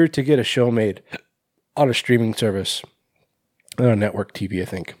easier to get a show made on a streaming service than on network TV, I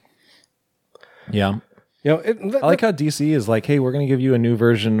think. Yeah. I like how DC is like, hey, we're going to give you a new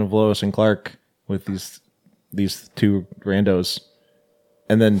version of Lois and Clark with these two randos.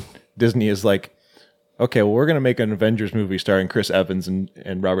 And then Disney is like, okay, well, we're going to make an Avengers movie starring Chris Evans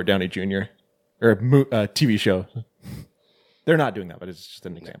and Robert Downey Jr. Or a TV show. They're not doing that, but it's just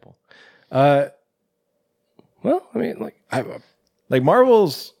an example. Well, I mean, like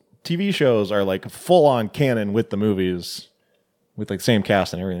Marvel's TV shows are like full on canon with the movies, with like same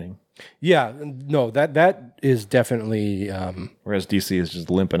cast and everything. Yeah, no, that is definitely. Whereas DC is just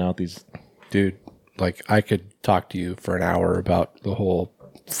limping out these. Dude, like I could talk to you for an hour about the whole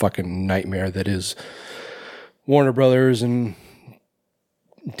fucking nightmare that is Warner Brothers and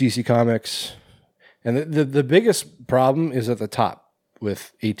DC Comics, and the biggest problem is at the top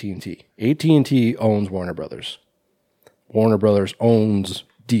with AT&T. AT&T owns Warner Brothers. Warner Brothers owns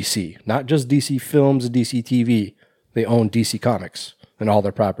DC, not just DC Films and DC TV. They own DC Comics and all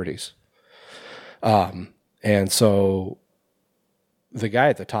their properties. And so the guy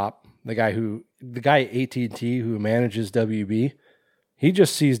at the top, the guy at AT&T who manages WB, he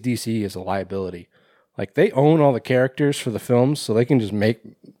just sees DC as a liability. Like they own all the characters for the films, so they can just make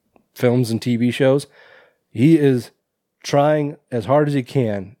films and TV shows. He is trying as hard as he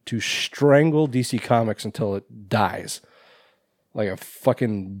can to strangle DC Comics until it dies. Like a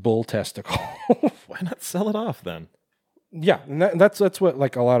fucking bull testicle. Why not sell it off then? Yeah, and that's what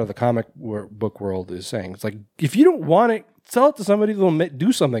like a lot of the comic book world is saying. It's like, if you don't want it, sell it to somebody that'll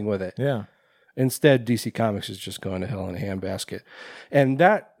do something with it. Yeah. Instead, DC Comics is just going to hell in a handbasket. And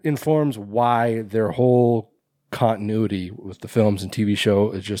that informs why their whole continuity with the films and TV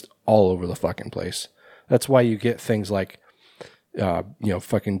show is just all over the fucking place. That's why you get things like,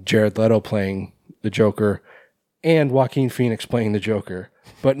 fucking Jared Leto playing the Joker and Joaquin Phoenix playing the Joker.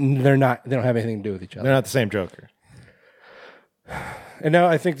 But they don't have anything to do with each other. They're not the same Joker. And now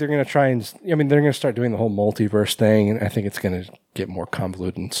I think they're going to try and, they're going to start doing the whole multiverse thing, and I think it's going to get more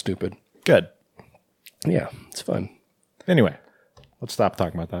convoluted and stupid. Good. Yeah, it's fun. Anyway, let's stop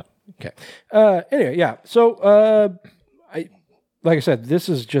talking about that. Okay. Anyway, yeah. So, like I said, this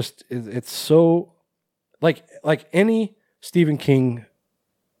is just, it's so, like any Stephen King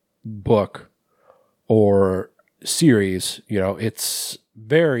book or series, it's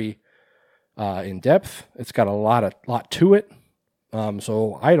very in depth. It's got a lot to it.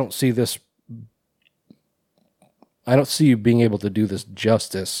 So I don't see you being able to do this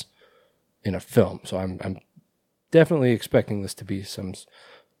justice in a film. So I'm definitely expecting this to be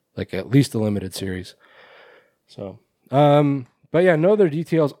at least a limited series. So, but yeah, no other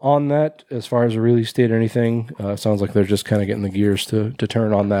details on that as far as a release date or anything. Sounds like they're just kind of getting the gears to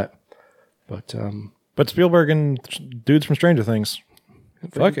turn on that. But Spielberg and dudes from Stranger Things.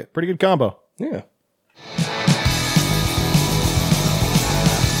 Fuck it. Pretty good combo. Yeah.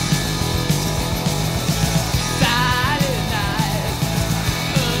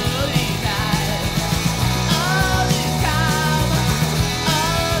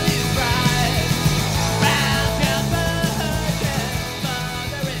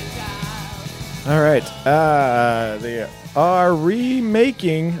 All right. They are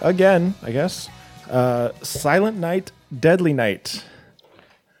remaking again, I guess. Silent Night, Deadly Night.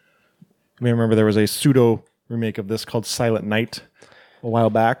 You may remember there was a pseudo remake of this called Silent Night a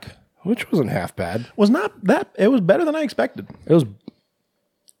while back. Which wasn't half bad. Was not that. It was better than I expected. It was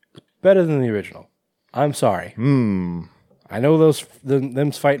better than the original. I'm sorry. I know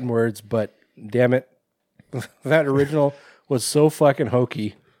them's fighting words, but damn it. That original was so fucking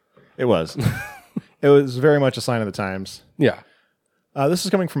hokey. It was. It was very much a sign of the times. Yeah. This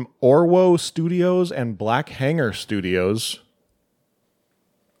is coming from Orwo Studios and Black Hanger Studios.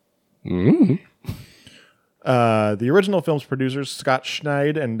 The original film's producers, Scott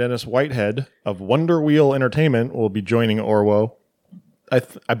Schneid and Dennis Whitehead of Wonder Wheel Entertainment, will be joining Orwo.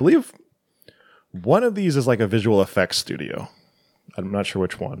 I believe one of these is like a visual effects studio. I'm not sure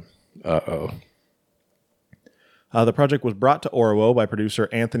which one. Uh-oh. The project was brought to Orwo by producer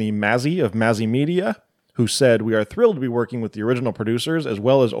Anthony Mazzi of Mazzi Media, who said, "We are thrilled to be working with the original producers as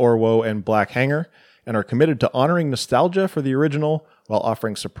well as Orwo and Black Hanger, and are committed to honoring nostalgia for the original while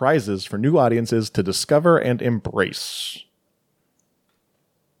offering surprises for new audiences to discover and embrace."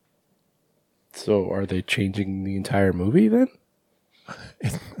 So are they changing the entire movie then?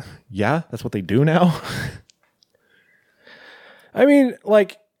 Yeah, that's what they do now. I mean,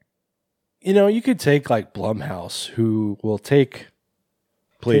 like, you know, you could take like Blumhouse, who will take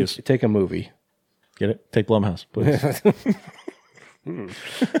a movie. Get it? Take Blumhouse, please.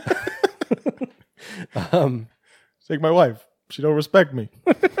 Take my wife. She don't respect me.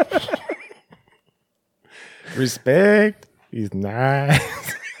 Respect. He's nice.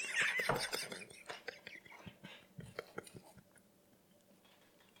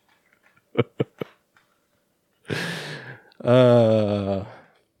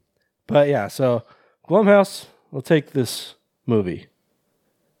 But yeah, so Blumhouse will take this movie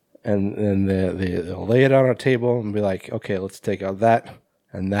and then they'll lay it on a table and be like, okay, let's take out that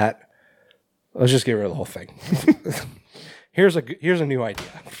and that. Let's just get rid of the whole thing. Here's a new idea.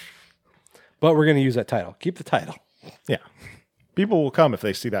 But we're going to use that title. Keep the title. Yeah. People will come if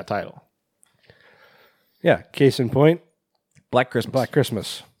they see that title. Yeah, case in point, Black Christmas. Black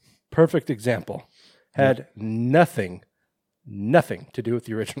Christmas. Perfect example. Had nothing to do with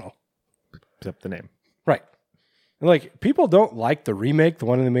the original. Except the name. Right. And like, people don't like the remake, the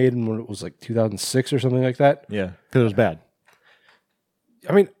one they made in when it was like 2006 or something like that. Yeah, because it was bad.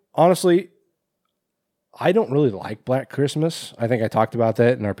 I mean, honestly, I don't really like Black Christmas. I think I talked about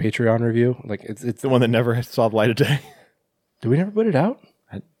that in our Patreon review. Like, it's The one that never saw the light of day. Did we never put it out?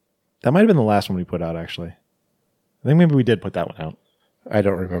 That might have been the last one we put out, actually. I think maybe we did put that one out. I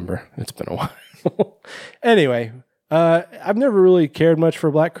don't remember. It's been a while. Anyway, I've never really cared much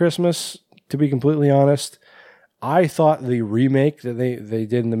for Black Christmas, to be completely honest. I thought the remake that they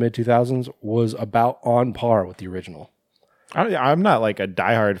did in the mid-2000s was about on par with the original. I'm not like a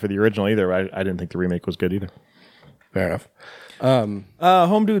diehard for the original either. I didn't think the remake was good either. Fair enough.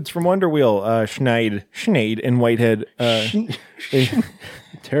 Home dudes from Wonder Wheel, Schneid and Whitehead.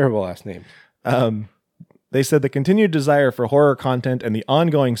 Terrible last name. They said the continued desire for horror content and the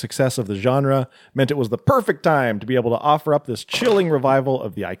ongoing success of the genre meant it was the perfect time to be able to offer up this chilling revival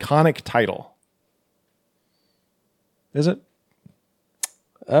of the iconic title. Is it?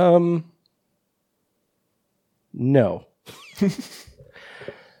 No.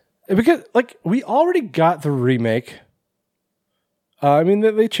 Because, like, we already got the remake. I mean,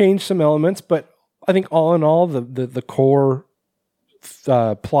 they changed some elements, but I think all in all, the core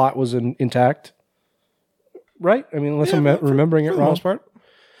plot was intact. Right? I mean, unless I'm remembering it wrong. For the most part.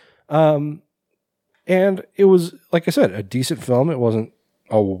 And it was, like I said, a decent film. It wasn't,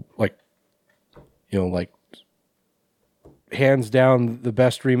 hands down the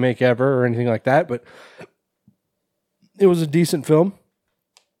best remake ever or anything like that, but it was a decent film.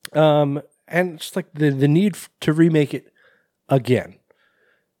 And just like the need to remake it again,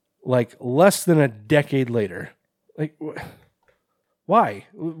 like less than a decade later. Like, why?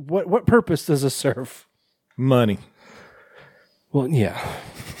 What purpose does this serve? Money. Well, yeah.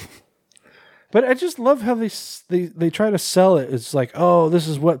 But I just love how they try to sell it. It's like, oh, this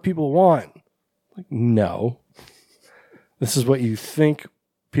is what people want. Like, no. This is what you think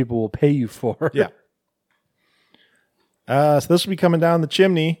people will pay you for. Yeah. So this will be coming down the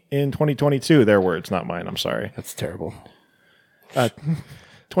chimney in 2022. Their words, not mine. I'm sorry. That's terrible.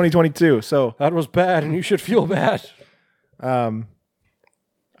 2022. So That was bad, and you should feel bad. I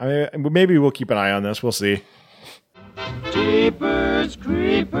mean, maybe we'll keep an eye on this. We'll see. Jeepers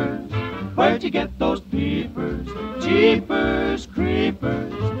creepers, where'd you get those peepers? Jeepers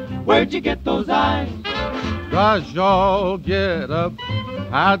creepers, where'd you get those eyes? Gosh, y'all get up.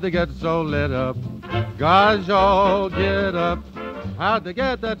 How'd they get so lit up? Gosh, y'all get up. How'd they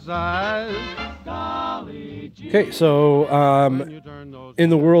get that size? Golly gee. Okay, so in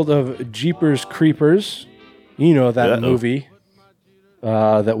the world of Jeepers Creepers, you know that movie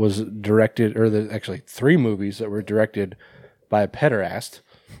that was directed, or there's actually 3 movies that were directed by a pederast.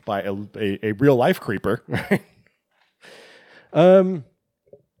 By a real life creeper. Right.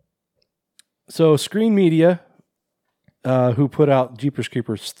 So Screen Media, who put out Jeepers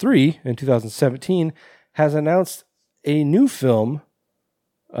Creepers 3 in 2017, has announced a new film,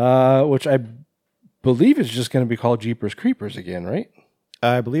 which I believe is just going to be called Jeepers Creepers again, right?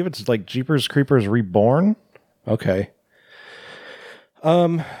 I believe it's like Jeepers Creepers Reborn. Okay.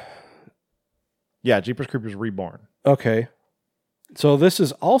 Yeah, Jeepers Creepers Reborn. Okay. So this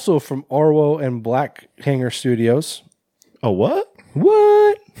is also from Orwo and Black Hanger Studios. Oh, what?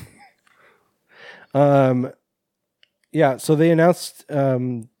 What? Yeah, so they announced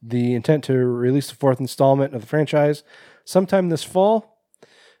the intent to release the 4th installment of the franchise sometime this fall.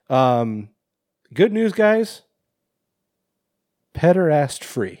 Good news, guys. Pederast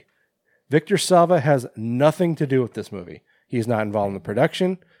free. Victor Salva has nothing to do with this movie. He's not involved in the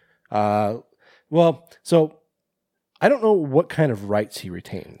production. So I don't know what kind of rights he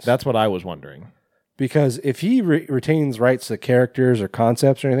retains. That's what I was wondering. Because if he retains rights to characters or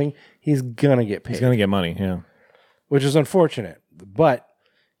concepts or anything, he's going to get paid. He's going to get money, yeah. Which is unfortunate. But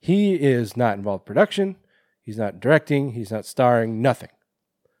he is not involved in production. He's not directing. He's not starring. Nothing.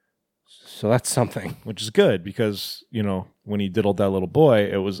 So that's something. Which is good because, you know, when he diddled that little boy,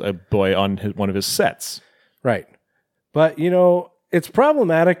 it was a boy on one of his sets. Right. But, you know, it's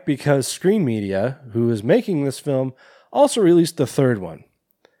problematic because Screen Media, who is making this film, also released the 3rd one.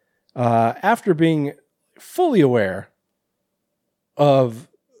 After being fully aware of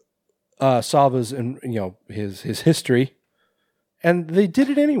Salva's and his history, and they did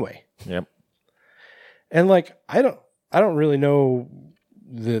it anyway. Yep. And like I don't really know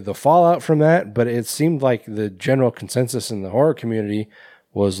the fallout from that, but it seemed like the general consensus in the horror community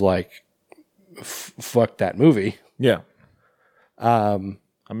was like, "Fuck that movie." Yeah. I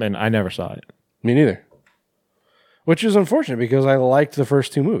mean, I never saw it. Me neither. Which is unfortunate because I liked the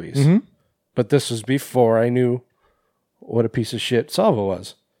first 2 movies. Mm-hmm. But this was before I knew what a piece of shit Salva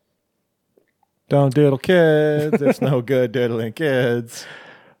was. Don't diddle kids. It's no good diddling kids.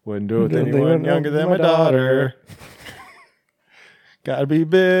 Wouldn't do it with anyone younger than my daughter. Gotta be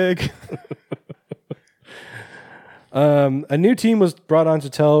big. A new team was brought on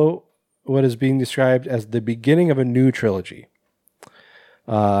to tell what is being described as the beginning of a new trilogy.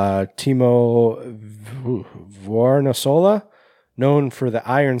 Timo Vuornasola, known for the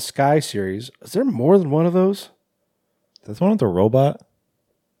Iron Sky series. Is there more than one of those? That's one with the robot?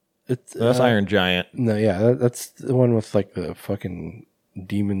 That's Iron Giant. No, yeah, that's the one with like the fucking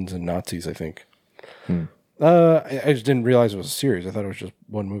demons and Nazis, I think. I just didn't realize it was a series. I thought it was just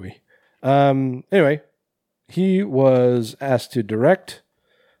one movie. Anyway, he was asked to direct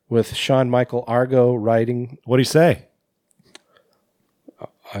with Sean Michael Argo writing. What'd he say?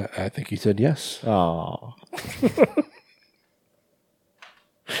 I think he said yes. Oh.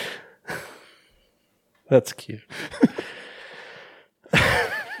 That's cute.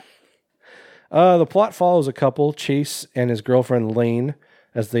 The plot follows a couple, Chase and his girlfriend Lane,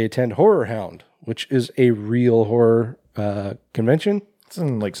 as they attend Horror Hound, which is a real horror convention. It's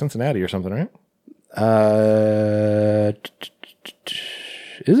in like Cincinnati or something, right?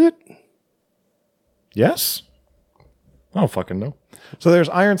 Is it? Yes. I don't fucking know. So there's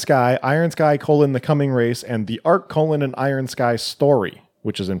Iron Sky, The Coming Race, and The Ark, an Iron Sky Story,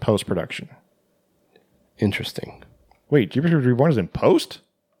 which is in post-production. Interesting. Wait, Jeepers Creepers Reborn is in post?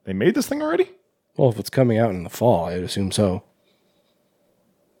 They made this thing already? Well, if it's coming out in the fall, I'd assume so.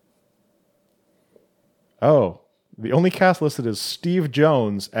 Oh, the only cast listed is Steve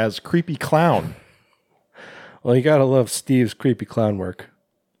Jones as Creepy Clown. Well, you gotta love Steve's creepy clown work.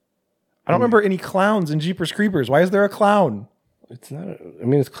 I don't remember any clowns in Jeepers Creepers. Why is there a clown? It's not.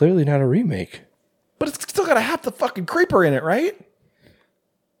 It's clearly not a remake. But it's still got to have the fucking creeper in it, right?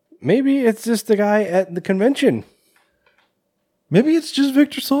 Maybe it's just the guy at the convention. Maybe it's just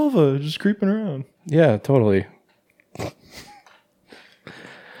Victor Salva just creeping around. Yeah, totally.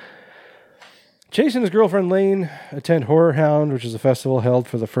 Chase and his girlfriend Lane attend Horror Hound, which is a festival held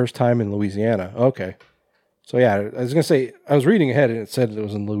for the first time in Louisiana. Okay. So yeah, I was gonna say I was reading ahead and it said it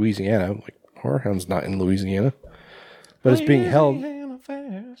was in Louisiana. I'm like, Horror Hound's not in Louisiana, but it's being held.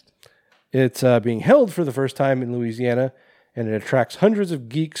 It's being held for the first time in Louisiana, and it attracts hundreds of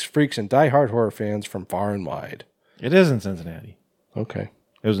geeks, freaks, and diehard horror fans from far and wide. It is in Cincinnati. Okay.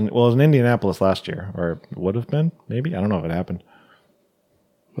 It was in Indianapolis last year, or it would have been, maybe. I don't know if it happened.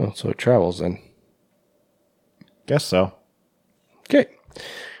 Well, so it travels then. Guess so. Okay.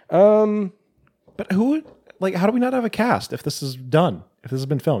 But who would, like, how do we not have a cast if this is done? If this has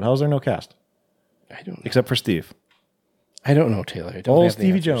been filmed? How is there no cast? I don't know. Except for Steve. I don't know, Taylor. I don't Old have the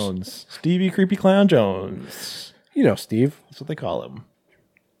Stevie answers. Jones. Stevie Creepy Clown Jones. You know Steve. That's what they call him.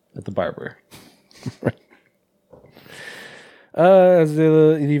 At the barber. As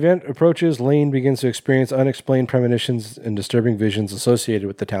the event approaches, Lane begins to experience unexplained premonitions and disturbing visions associated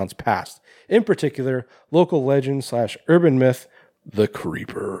with the town's past. In particular, local legend / urban myth, the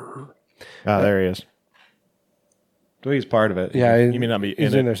Creeper. Ah, there he is. So he's part of it. Yeah, he may not be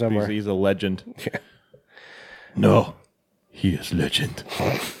he's in in it, there somewhere. He's a legend. Yeah. No, he is legend.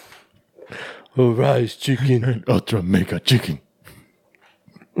 Oh, rise, chicken. Ultra mega chicken.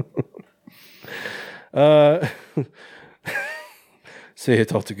 Say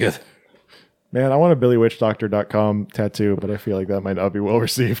it all together. Man, I want a BillyWitchDoctor.com tattoo, but I feel like that might not be well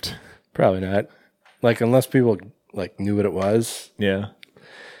received. Probably not. Like, unless people like knew what it was. Yeah.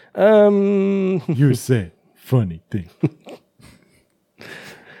 You say funny thing.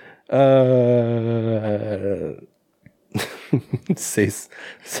 Say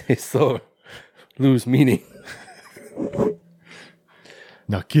so. Lose meaning.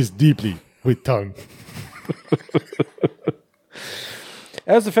 Now kiss deeply with tongue.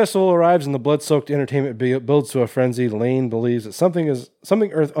 As the festival arrives and the blood-soaked entertainment builds to a frenzy, Lane believes that something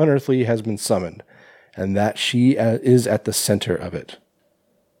unearthly has been summoned, and that she is at the center of it.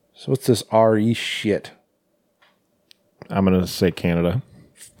 So what's this RE shit? I'm going to say Canada.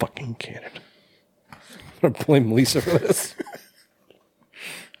 Fucking Canada. I'm going to blame Lisa for this.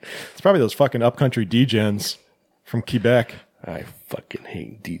 It's probably those fucking upcountry degens from Quebec. I fucking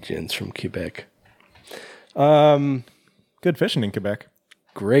hate degens from Quebec. Good fishing in Quebec.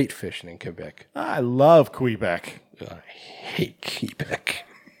 Great fishing in Quebec. I love Quebec. I hate Quebec.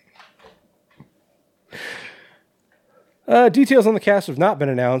 Details on the cast have not been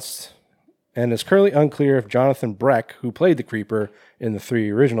announced, and it's currently unclear if Jonathan Breck, who played the Creeper in the 3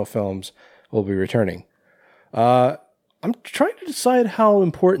 original films, will be returning. I'm trying to decide how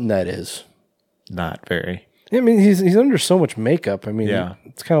important that is. Not very. I mean, he's under so much makeup. I mean, Yeah.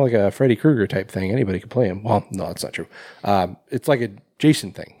 It's kind of like a Freddy Krueger type thing. Anybody could play him. Well, no, that's not true. It's like a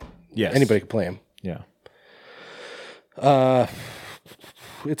Jason thing. Yes. Anybody could play him. Yeah.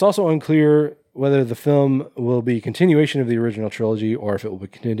 It's also unclear whether the film will be a continuation of the original trilogy or if it will be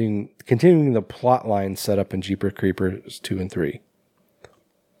continuing the plot line set up in Jeepers Creepers 2 and 3.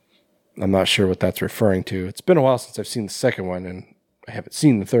 I'm not sure what that's referring to. It's been a while since I've seen the second one, and I haven't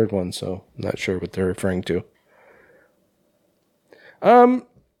seen the third one, so I'm not sure what they're referring to.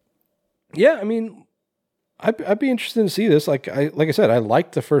 Yeah, I mean, I'd be interested to see this. Like I said, I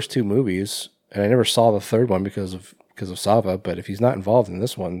liked the first 2 movies, and I never saw the third one because of Sava. But if he's not involved in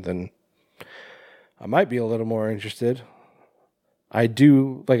this one, then I might be a little more interested. I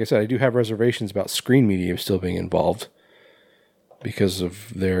do, like I said, I do have reservations about Screen Media still being involved because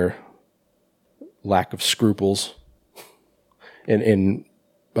of their lack of scruples in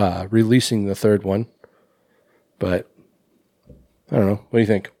releasing the third one. But I don't know. What do you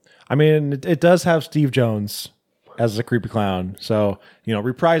think? I mean, it does have Steve Jones as a creepy clown. So,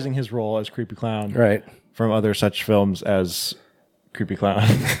 reprising his role as creepy clown Right. from other such films as Creepy Clown.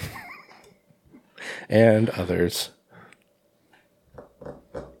 And others.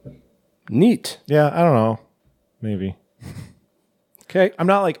 Neat. Yeah, I don't know. Maybe. Okay. I'm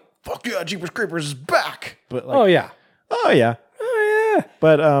not like, fuck yeah, Jeepers Creepers is back. But like, Oh, yeah. oh yeah. Oh, yeah.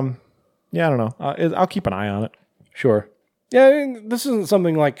 But yeah, I don't know. I'll keep an eye on it. Sure. Yeah, I mean, this isn't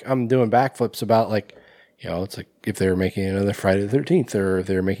something like I'm doing backflips about, like, it's like if they were making another Friday the 13th or if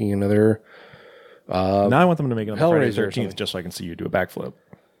they're making another... now I want them to make it on Friday Hellraiser the or 13th something. just so I can see you do a backflip.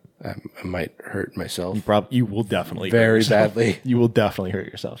 I might hurt myself You will definitely hurt very yourself. badly. You will definitely hurt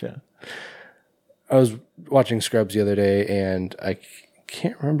yourself, yeah. I was watching Scrubs the other day, and I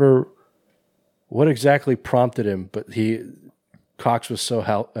can't remember what exactly prompted him, but Cox was so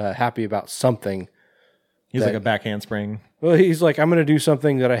happy about something. He's like a back handspring. Well, he's like, I'm going to do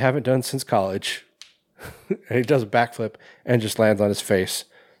something that I haven't done since college. And he does a backflip and just lands on his face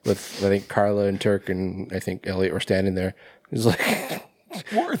with, I think, Carla and Turk and I think Elliot were standing there. He's like,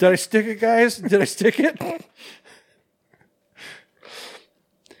 did I stick it, guys? Did I stick it?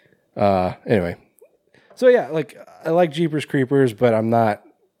 Anyway. So yeah, like I like Jeepers Creepers, but I'm not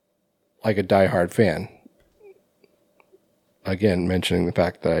like a diehard fan. Again, mentioning the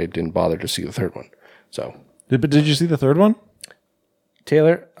fact that I didn't bother to see the third one. So, Did you see the third one?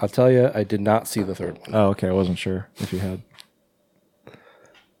 Taylor, I'll tell you, I did not see the third one. Oh, okay. I wasn't sure if you had.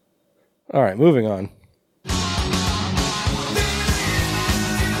 All right, moving on.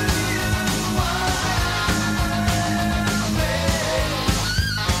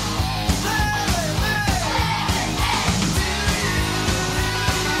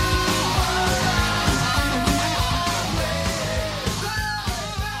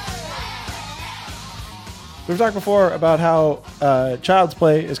 We've talked before about how Child's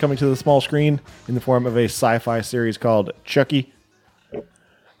Play is coming to the small screen in the form of a sci-fi series called Chucky.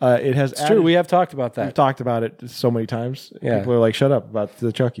 It has It's true, we have talked about We've that. talked about it so many times. Yeah. People are like, shut up about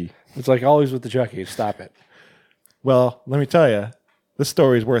the Chucky. It's like always with the Chucky. Stop it. Well, let me tell you, this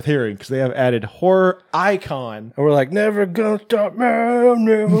story is worth hearing because they have added horror icon. And we're like, never gonna stop, man,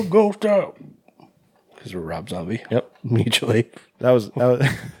 never gonna stop. Because we're Rob Zombie. Yep. Mutually. That was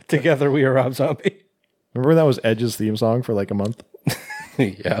Together we are Rob Zombie. remember when that was Edge's theme song for like a month?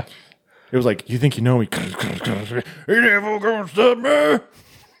 Yeah. It was like, you think you know me? You never gonna stop me.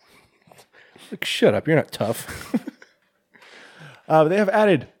 Like, shut up. You're not tough. They have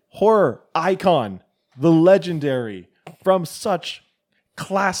added horror icon, the legendary, from such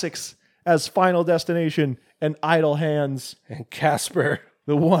classics as Final Destination and Idle Hands, And Casper.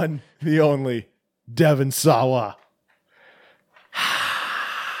 the one, the only, Devon Sawa.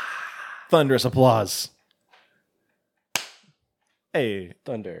 Thunderous applause. Hey.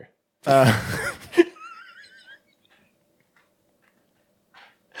 Thunder.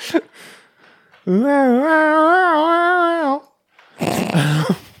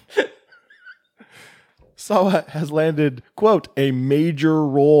 Sawa has landed, quote, a major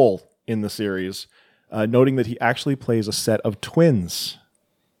role in the series, noting that he actually plays a set of twins.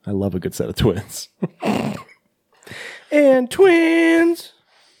 I love a good set of twins. And twins.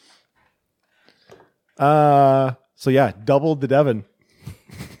 So yeah, doubled the Devon.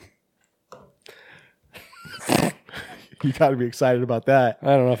 You got to be excited about that. I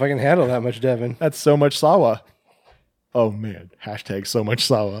don't know if I can handle that much, Devin. That's so much Sawa. Oh man, hashtag so much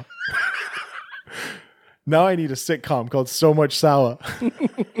Sawa. Now I need a sitcom called So Much Sawa.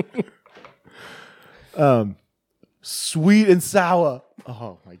 Sweet and sour.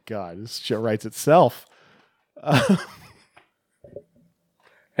 Oh my god, this shit writes itself. I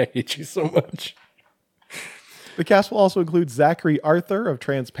hate you so much. The cast will also include Zachary Arthur of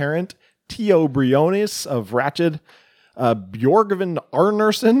Transparent, Tio Briones of Ratched, Bjorgvin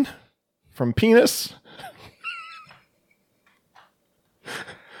Arnerson from Penis.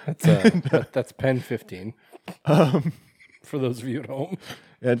 That's Pen 15. For those of you at home.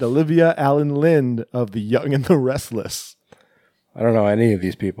 And Olivia Allen Lind of The Young and the Restless. I don't know any of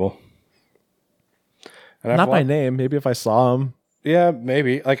these people. And Not by name. Maybe if I saw them. Yeah,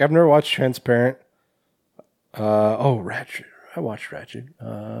 maybe. Like, I've never watched Transparent. Ratched. I watched Ratched.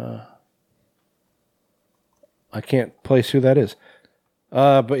 I can't place who that is.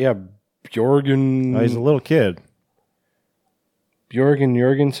 But yeah, Bjorgen. He's a little kid. Bjorgen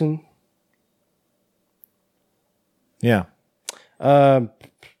Jorgensen. Yeah. I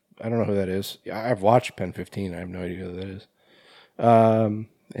don't know who that is. Yeah, I've watched Pen 15. I have no idea who that is. And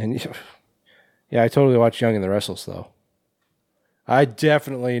yeah, I totally watched Young and the Restless though. I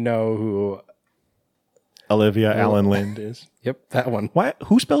definitely know who Olivia Allen Lind is. Yep, that one. Why?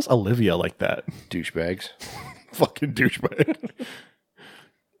 Who spells Olivia like that? Douchebags. Fucking douchebag.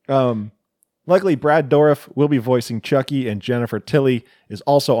 Luckily, Brad Dourif will be voicing Chucky, and Jennifer Tilly is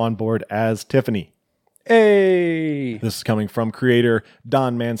also on board as Tiffany. Hey! This is coming from creator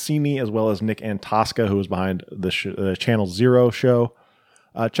Don Mancini, as well as Nick Antosca, who was behind the Channel Zero show.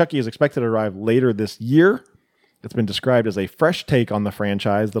 Chucky is expected to arrive later this year. It's been described as a fresh take on the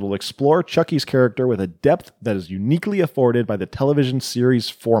franchise that will explore Chucky's character with a depth that is uniquely afforded by the television series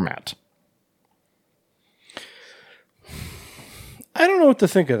format. I don't know what to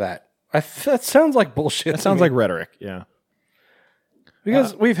think of that. That sounds like bullshit. That sounds like rhetoric, yeah.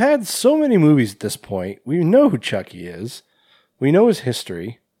 Because we've had so many movies at this point. We know who Chucky is. We know his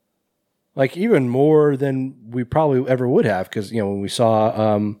history. Like, even more than we probably ever would have. Because, when we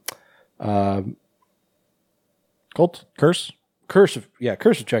saw Curse of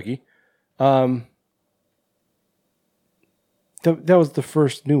Chucky. That was the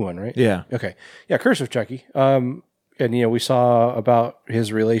first new one, right? Yeah. Okay. Yeah, Curse of Chucky. And we saw about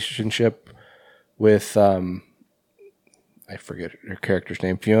his relationship with I forget her character's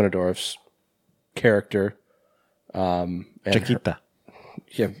name, Fiona Dorff's character. And Chiquita.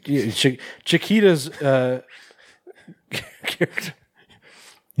 Chiquita's character.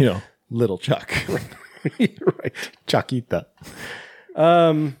 You know, little Chuck. Right. Chuckita.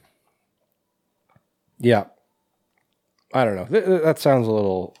 Yeah. I don't know. That sounds a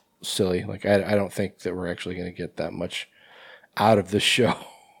little silly. Like, I don't think that we're actually going to get that much out of this show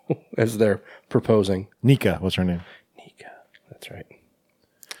as they're proposing. Nika, what's her name? Nika. That's right.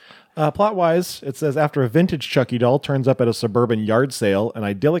 Plot-wise, it says, after a vintage Chucky doll turns up at a suburban yard sale, an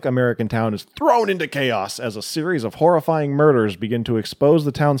idyllic American town is thrown into chaos as a series of horrifying murders begin to expose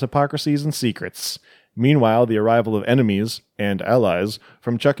the town's hypocrisies and secrets. Meanwhile, the arrival of enemies and allies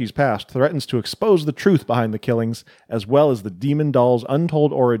from Chucky's past threatens to expose the truth behind the killings, as well as the demon doll's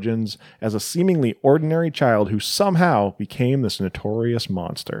untold origins as a seemingly ordinary child who somehow became this notorious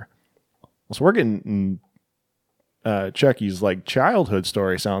monster. So we're getting Chucky's like childhood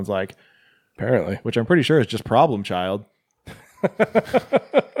story, sounds like, Apparently. which I'm pretty sure is just Problem Child.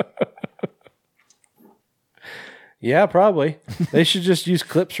 Yeah, probably. They should just use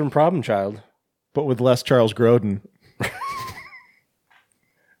clips from Problem Child. But with less Charles Grodin.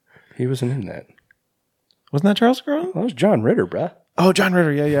 He wasn't in that. Wasn't that Charles Grodin? That was John Ritter, bruh. Oh, John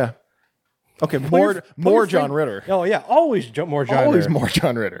Ritter. Yeah. Okay, more John Ritter. Oh, yeah. Always more John Always Ritter. more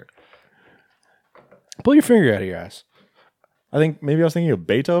John Ritter. Pull your finger out of your ass. I think maybe I was thinking of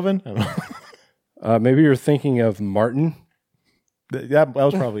Beethoven. I don't know. Maybe you're thinking of Martin. That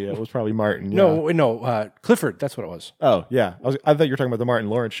was probably it. It was probably Martin. Yeah. No, Clifford. That's what it was. Oh, yeah. I thought you were talking about the Martin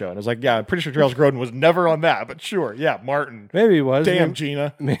Lawrence show. And I was like, yeah, I'm pretty sure Charles Grodin was never on that. But sure. Yeah, Martin. Maybe he was. Damn,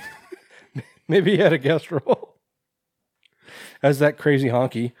 Gina. Maybe he had a guest role as that crazy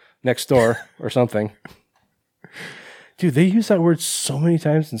honky next door or something. Dude, they use that word so many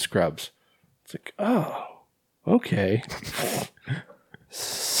times in Scrubs. It's like, oh, okay.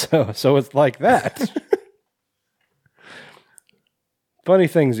 So it's like that. Funny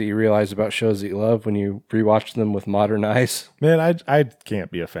things that you realize about shows that you love when you rewatch them with modern eyes. Man, I can't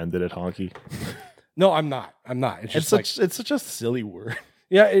be offended at honky. No, I'm not. It's just it's such a silly word.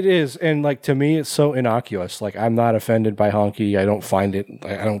 Yeah, it is. And like, to me, it's so innocuous. Like, I'm not offended by honky. I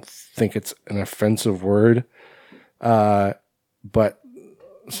don't think it's an offensive word. But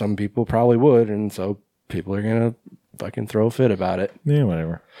some people probably would. And so people are going to fucking throw a fit about it. Yeah,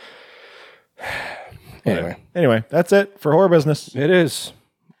 whatever. Anyway, that's it for horror business. it is.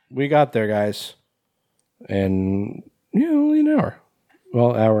 We got there, guys. And, only an hour.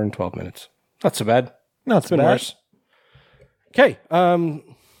 Well, hour and 12 minutes. Not so bad. No, it's It's been worse. Okay.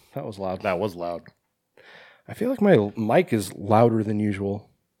 That was loud. That was loud. I feel like my mic is louder than usual.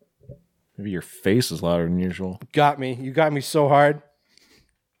 Maybe your face is louder than usual. Got me. You got me so hard.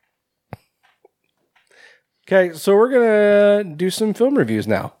 Okay, so we're going to do some film reviews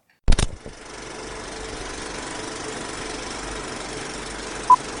now.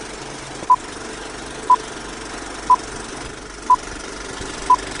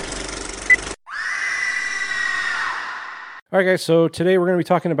 All right, guys, so today we're going to be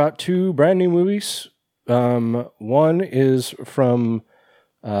talking about two brand new movies. One is from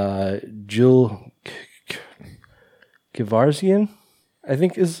Jill Gervagizian, I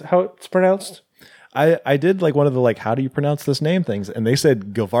think is how it's pronounced. I did like one of the how do you pronounce this name things, and they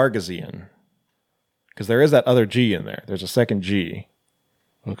said Gervagizian. Because there is that other G in there. There's a second G.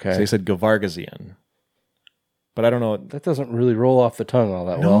 Okay. So they said Gervagizian. But I don't know. That doesn't really roll off the tongue all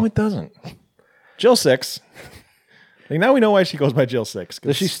that well. No, it doesn't. Jill 6. Now we know why she goes by Jill 6.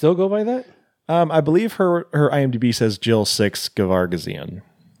 Does she still go by that? I believe her IMDb says Jill 6 Gervagizian.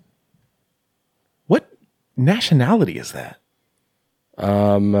 What nationality is that?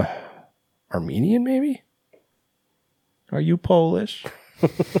 Armenian, maybe? Are you Polish?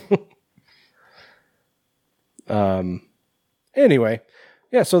 Anyway,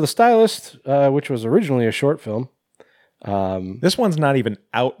 yeah, so The Stylist, which was originally a short film. This one's not even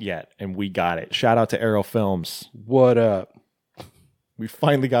out yet, and we got it. Shout out to Arrow Films. What up? We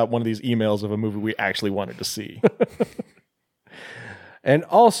finally got one of these emails of a movie we actually wanted to see. And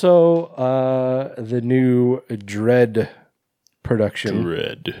also the new Dread production.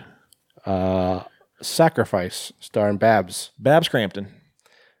 Dread. Sacrifice, starring Babs. Babs Crampton.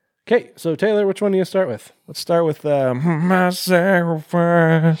 Okay, so Taylor, which one do you start with? Let's start with My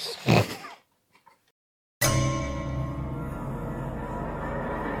Sacrifice.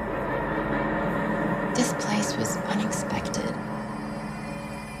 This place was unexpected.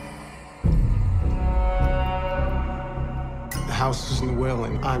 The house is in the will,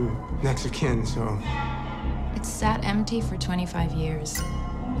 and I'm next of kin, so... It sat empty for 25 years.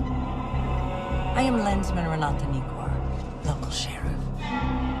 I am Lensman Renata Nikor, local sheriff.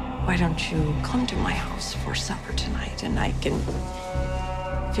 Why don't you come to my house for supper tonight and I can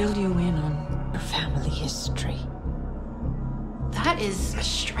fill you in on your family history. That is a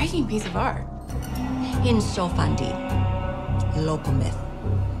striking piece of art. In Sofandi, local myth.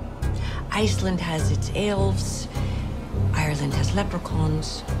 Iceland has its elves, Ireland has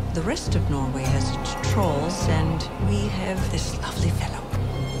leprechauns, the rest of Norway has its trolls, and we have this lovely fellow.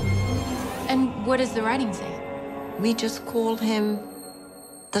 And what does the writing say? We just call him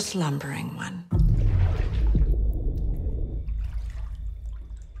the slumbering one.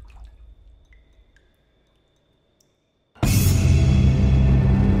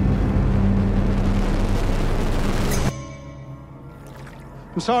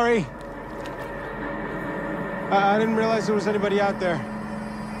 I'm sorry. I didn't realize there was anybody out there.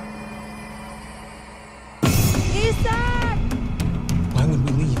 Isaac! Why would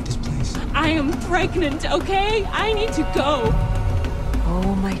we leave this place? I am pregnant, okay? I need to go.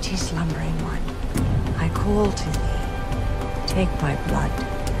 O mighty slumbering one, I call to thee. Take my blood,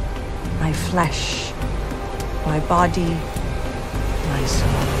 my flesh, my body, my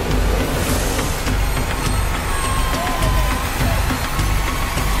soul.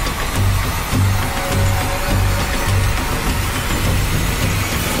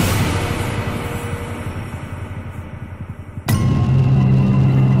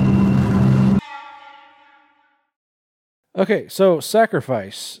 Okay, so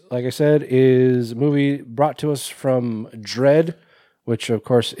Sacrifice, like I said, is a movie brought to us from Dread, which of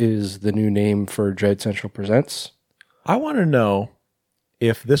course is the new name for Dread Central Presents. I want to know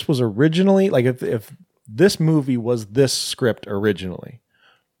if this was originally, like if this movie was this script originally,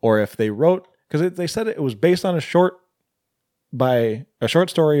 or if they wrote, because they said it was based on a short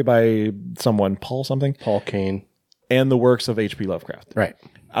story by someone, Paul Kane, and the works of H.P. Lovecraft. Right.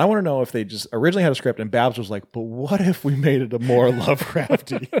 I want to know if they just originally had a script and Babs was like, but what if we made it a more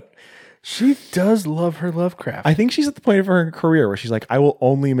Lovecrafty? She does love her Lovecraft. I think she's at the point of her career where she's like, I will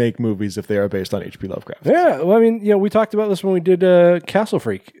only make movies if they are based on H.P. Lovecraft. Yeah, well, I mean, we talked about this when we did Castle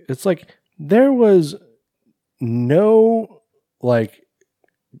Freak. It's like there was no like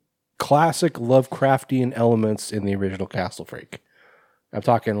classic Lovecraftian elements in the original Castle Freak. I'm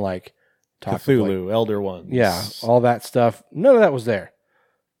talking like Cthulhu, Elder Ones. Yeah, all that stuff. None of that was there.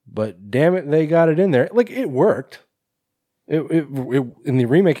 But damn it, they got it in there. Like, it worked. It in the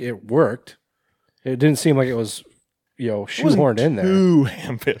remake, it worked. It didn't seem like it was, shoehorned in there. Too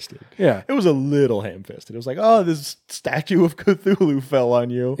ham-fisted. Yeah. It was a little ham-fisted. It was like, oh, this statue of Cthulhu fell on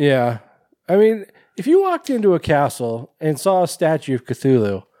you. Yeah. I mean, if you walked into a castle and saw a statue of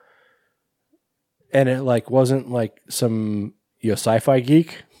Cthulhu and it like wasn't like some sci-fi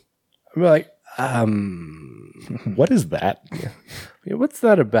geek, I'd be like, what is that? Yeah, what's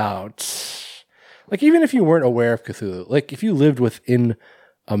that about? Like, even if you weren't aware of Cthulhu, like if you lived within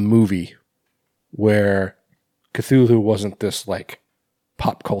a movie where Cthulhu wasn't this like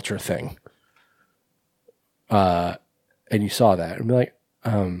pop culture thing, and you saw that, and be like,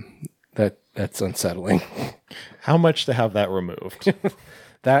 that's unsettling. How much to have that removed?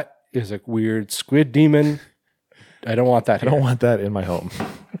 That is a weird squid demon. I don't want that. I don't want that in my home.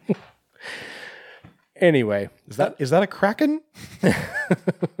 Anyway, is that a kraken?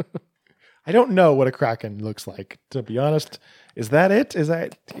 I don't know what a kraken looks like, to be honest. Is that it?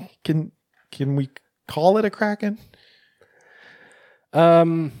 Can we call it a kraken?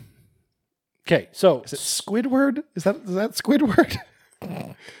 Okay, so is it Squidward? Is that Squidward?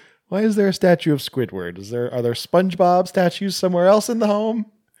 Why is there a statue of Squidward? Are there SpongeBob statues somewhere else in the home?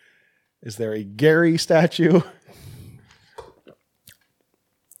 Is there a Gary statue?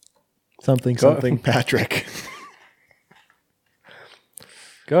 Something Patrick.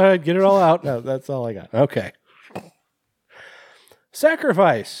 Go ahead, get it all out. No, that's all I got. Okay.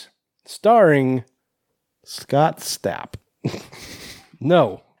 Sacrifice, starring Scott Stapp.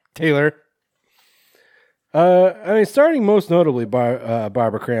 No, Taylor. Starting most notably by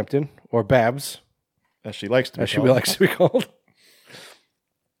Barbara Crampton, or Babs, as she likes to be called.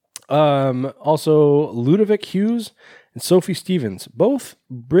 Also, Ludovic Hughes and Sophie Stevens, both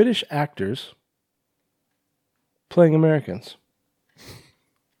British actors playing Americans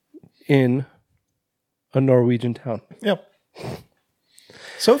in a Norwegian town. Yep.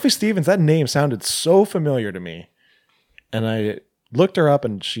 Sophie Stevens, that name sounded so familiar to me. And I looked her up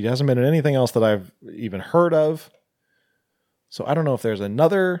and she hasn't been in anything else that I've even heard of. So I don't know if there's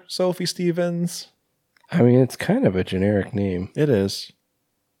another Sophie Stevens. I mean, it's kind of a generic name. It is.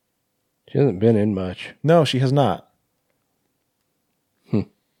 She hasn't been in much. No, she has not.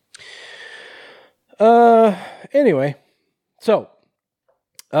 Anyway, so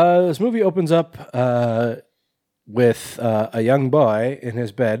this movie opens up with a young boy in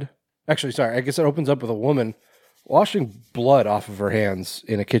his bed. Actually, sorry, I guess it opens up with a woman washing blood off of her hands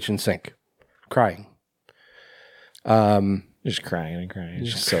in a kitchen sink, crying. Just crying and crying.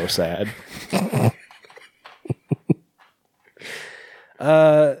 It's just so sad.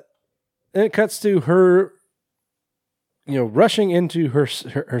 And it cuts to her, rushing into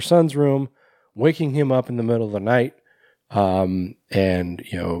her son's room, waking him up in the middle of the night, and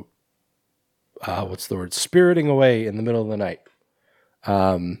what's the word? Spiriting away in the middle of the night.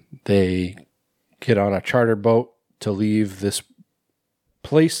 They get on a charter boat to leave this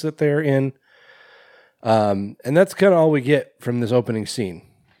place that they're in. And that's kind of all we get from this opening scene.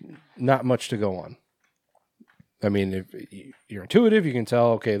 Not much to go on. I mean, if you're intuitive, you can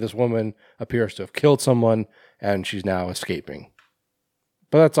tell, okay, this woman appears to have killed someone and she's now escaping.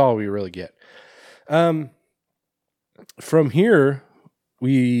 But that's all we really get. From here,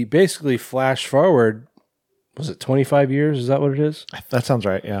 we basically flash forward. Was it 25 years? Is that what it is? That sounds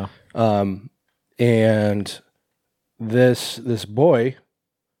right, yeah. And this boy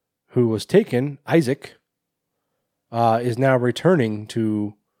who was taken, Isaac, is now returning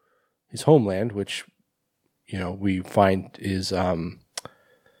to his homeland, which, we find is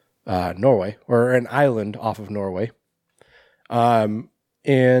Norway, or an island off of Norway. And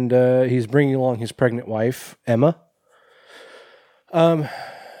he's bringing along his pregnant wife, Emma.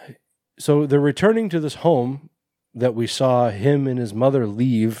 So they're returning to this home that we saw him and his mother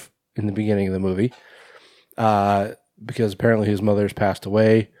leave in the beginning of the movie, because apparently his mother's passed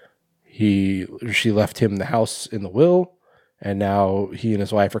away. She left him the house in the will, and now he and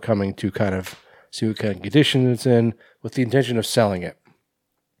his wife are coming to kind of see what kind of condition it's in, with the intention of selling it.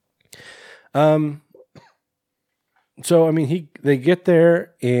 So I mean, they get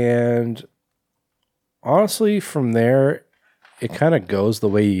there, and honestly, from there, it kind of goes the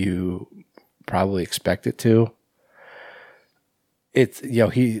way you probably expect it to. It's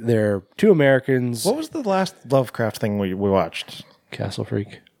they're two Americans. What was the last Lovecraft thing we watched? Castle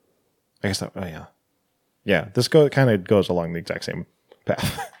Freak. I guess that. Oh yeah, yeah. This kind of goes along the exact same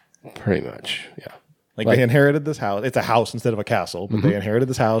path. Pretty much, yeah. Like they inherited this house. It's a house instead of a castle, but they inherited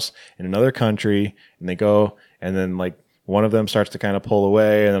this house in another country, and they go, and then like one of them starts to kind of pull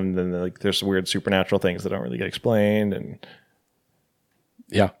away, and then like there's weird supernatural things that don't really get explained, and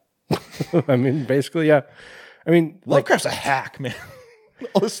yeah. I mean, basically, yeah. I mean, Lovecraft's a hack, man.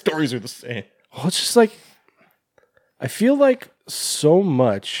 All the stories are the same. Well, it's just like, I feel like so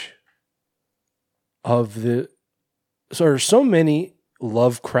much of so many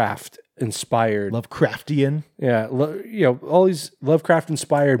Lovecraft-inspired... Lovecraftian? Yeah, all these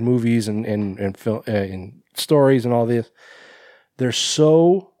Lovecraft-inspired movies and film and stories and all this, they're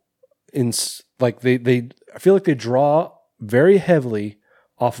so... I feel like they draw very heavily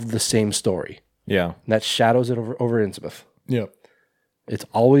off of the same story. Yeah. And that shadows it over Innsmouth. Yeah. It's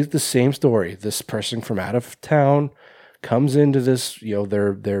always the same story. This person from out of town comes into this,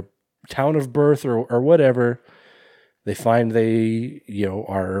 their town of birth or whatever. They find they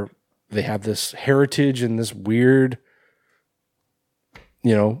have this heritage and this weird,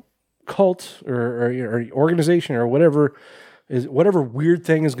 cult or organization or whatever weird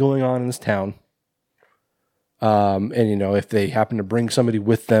thing is going on in this town. And if they happen to bring somebody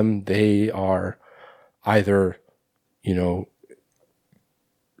with them, they are either,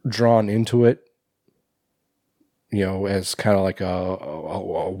 drawn into it, as kind of like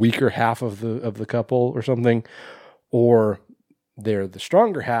a weaker half of the couple or something, or they're the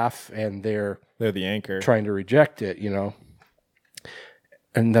stronger half and they're the anchor trying to reject it,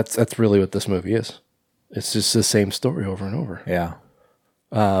 and that's really what this movie is. It's just the same story over and over. Yeah.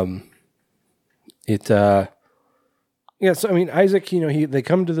 Yeah, so I mean, Isaac, they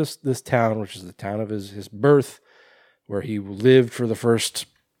come to this town, which is the town of his birth, where he lived for the first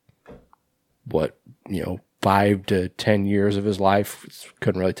 5 to 10 years of his life.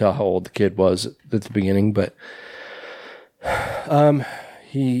 Couldn't really tell how old the kid was at the beginning, but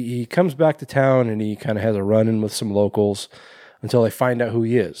he comes back to town and he kind of has a run-in with some locals until they find out who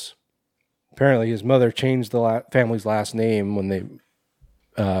he is. Apparently, his mother changed the family's last name when they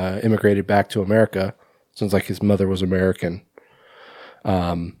immigrated back to America. Sounds like his mother was American.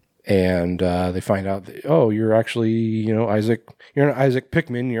 And they find out that, you're actually, Isaac. You're not Isaac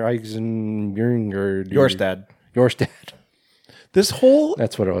Pickman. You're Yorstad. That's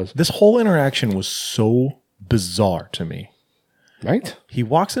what it was. This whole interaction was so bizarre to me. Right? He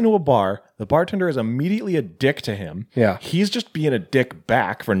walks into a bar. The bartender is immediately a dick to him. Yeah. He's just being a dick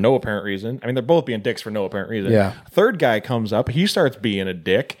back for no apparent reason. I mean, they're both being dicks for no apparent reason. Yeah. Third guy comes up. He starts being a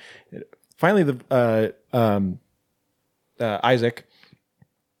dick. Finally, Isaac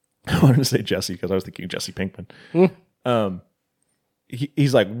I wanted to say Jesse because I was thinking Jesse Pinkman.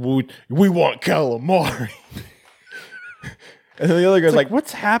 He's like, we want calamari. And then the other guy's like,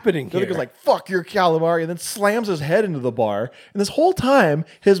 what's happening the here? other guy's like, fuck your calamari, and then slams his head into the bar. And this whole time,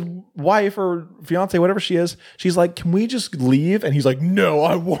 his wife or fiance, whatever she is, she's like, can we just leave? And he's like, no,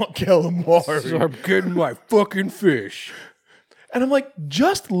 I want calamari. So I'm getting my fucking fish. And I'm like,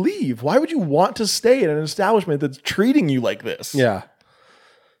 just leave. Why would you want to stay in an establishment that's treating you like this? Yeah.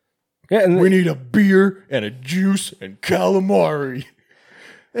 Yeah, and we need a beer and a juice and calamari.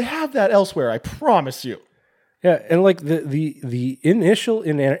 They have that elsewhere, I promise you. Yeah, and like the initial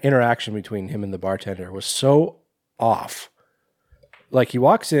interaction between him and the bartender was so off. Like he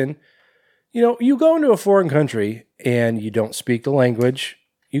walks in, you go into a foreign country and you don't speak the language.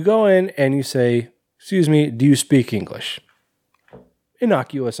 You go in and you say, "Excuse me, do you speak English?"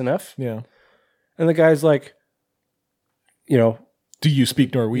 Innocuous enough. Yeah. And the guy's like, do you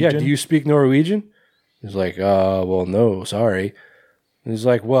speak Norwegian? Yeah, do you speak Norwegian? He's like, well, no, sorry. And he's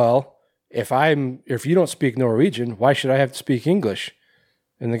like, well, if you don't speak Norwegian, why should I have to speak English?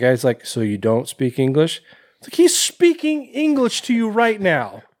 And the guy's like, so you don't speak English? It's like, he's speaking English to you right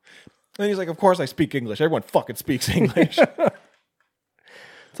now. And he's like, of course I speak English. Everyone fucking speaks English.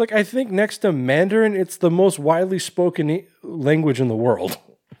 It's like, I think next to Mandarin, it's the most widely spoken language in the world.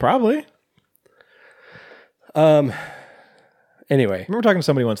 Probably. Anyway. I remember talking to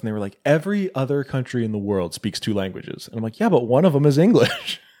somebody once and they were like, every other country in the world speaks 2 languages. And I'm like, yeah, but one of them is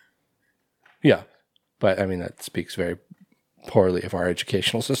English. Yeah. But I mean, that speaks very poorly of our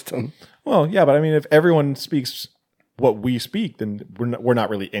educational system. Well, yeah, but I mean, if everyone speaks what we speak, then we're not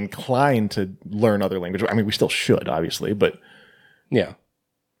really inclined to learn other languages. I mean, we still should, obviously, but yeah.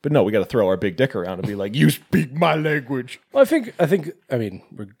 But no, we got to throw our big dick around and be like, you speak my language. Well, I mean,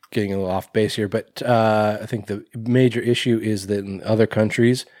 we're getting a little off base here, but I think the major issue is that in other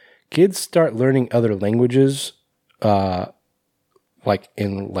countries, kids start learning other languages like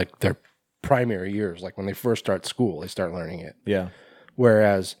in like their primary years. Like when they first start school, they start learning it. Yeah.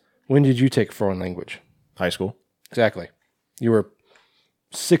 Whereas, when did you take a foreign language? High school. Exactly. You were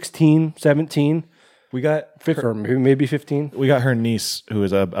 16, 17. We got or maybe 15. We got her niece who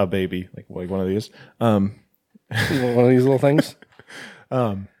is a baby, like one of these. One of these little things.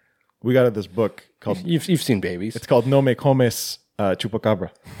 We got this book called. You've seen babies. It's called No Me Comes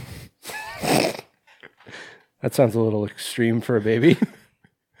Chupacabra. That sounds a little extreme for a baby.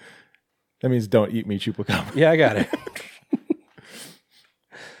 That means don't eat me, chupacabra. Yeah, I got it.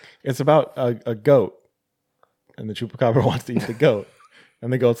 It's about a goat, and the chupacabra wants to eat the goat.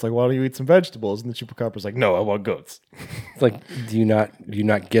 And the goat's like, why don't you eat some vegetables? And the chupacabra's like, no, I want goats. It's like, do you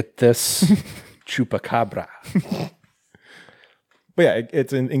not get this? Chupacabra. But yeah,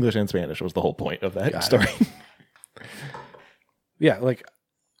 it's in English and Spanish was the whole point of that story. Yeah, like,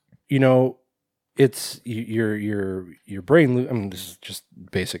 it's your brain. I mean, this is just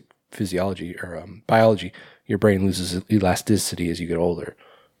basic physiology or biology. Your brain loses elasticity as you get older,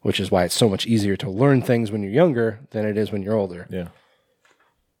 which is why it's so much easier to learn things when you're younger than it is when you're older. Yeah.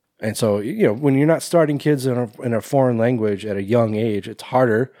 And so, when you're not starting kids in a foreign language at a young age, it's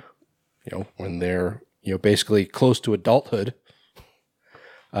harder, when they're, basically close to adulthood,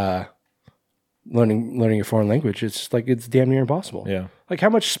 learning a foreign language. It's like, it's damn near impossible. Yeah. Like, how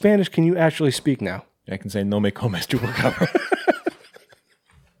much Spanish can you actually speak now? I can say, no me comes chupacabra.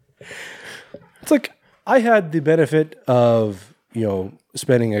 It's like, I had the benefit of,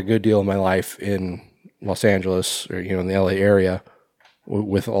 spending a good deal of my life in Los Angeles or, in the LA area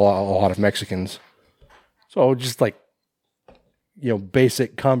with a lot of Mexicans. So just like,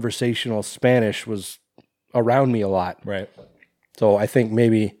 basic conversational Spanish was around me a lot. Right. So I think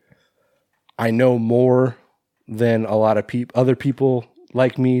maybe I know more than a lot of other people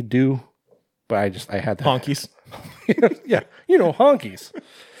like me do, but I had that. Honkies. Yeah. Honkies.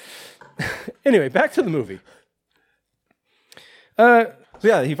 Anyway, back to the movie. So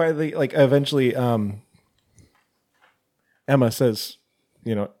yeah, he finally, eventually, Emma says,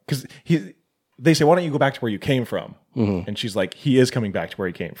 because they say, why don't you go back to where you came from? Mm-hmm. And she's like, he is coming back to where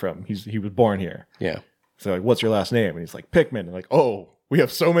he came from. He was born here. Yeah. So like, what's your last name? And he's like, Pickman. And like, oh, we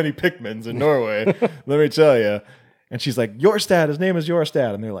have so many Pickmans in Norway. Let me tell you. And she's like, Jorstad, his name is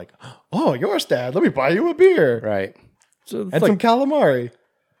Jorstad. And they're like, oh, Jorstad, let me buy you a beer. Right. So and some calamari.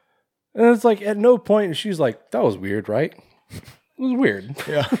 And it's like, at no point, she's like, that was weird, right? It was weird.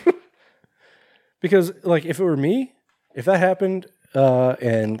 Yeah. Because, like, if it were me, if that happened,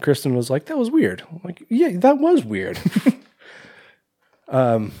 and Kristen was like, that was weird. I'm like, yeah, that was weird.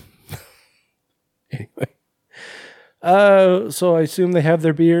 Anyway. So I assume they have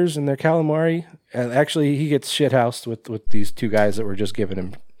their beers and their calamari. And actually, he gets shithoused with these 2 guys that were just giving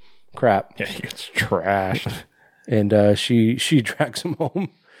him crap. Yeah, he gets trashed. And she drags him home.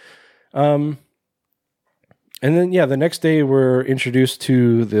 And then, the next day we're introduced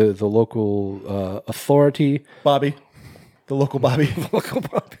to the local authority. Bobby. The local Bobby. Local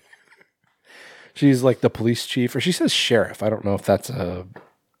Bobby. She's like the police chief, or she says sheriff. I don't know if that's the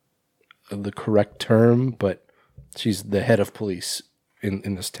correct term, but she's the head of police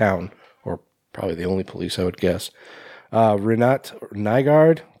in this town, or probably the only police, I would guess. Renat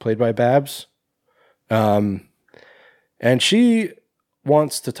Nygaard, played by Babs. And she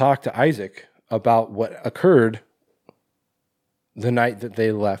wants to talk to Isaac about what occurred the night that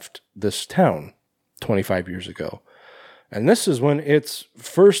they left this town 25 years ago. And this is when it's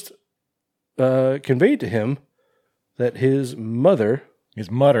first conveyed to him that his mother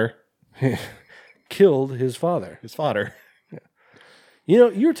killed his father. His father. Yeah. You know,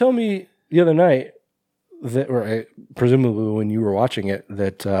 you were telling me the other night that, or presumably when you were watching it,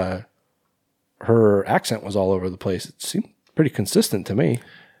 that her accent was all over the place. It seemed pretty consistent to me.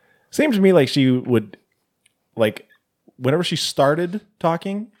 Seemed to me like she would, like, whenever she started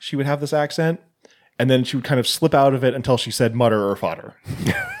talking, she would have this accent, and then she would kind of slip out of it until she said mutter or fodder.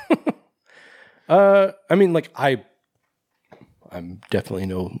 I mean, like, I'm definitely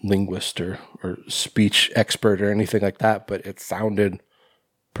no linguist or speech expert or anything like that, but it sounded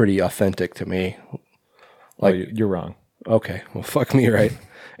pretty authentic to me. Like, you're wrong. Okay, well, fuck me, right?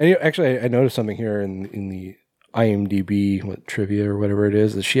 And actually, I noticed something here in the IMDb trivia or whatever it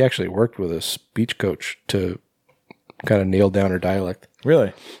is, that she actually worked with a speech coach to kind of nail down her dialect.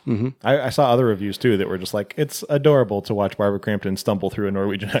 Really? Mm-hmm. I saw other reviews too that were just like, it's adorable to watch Barbara Crampton stumble through a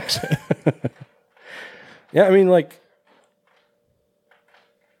Norwegian accent. Yeah, I mean, like,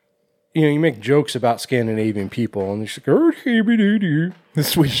 you know, you make jokes about Scandinavian people, and they're like, the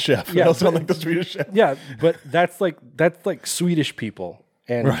Swedish chef. Yeah, That'll sound like the Swedish chef. Yeah, but that's like Swedish people,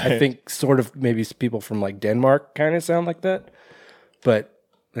 and right. I think sort of maybe people from like Denmark kind of sound like that, but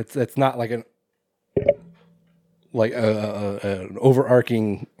that's not like an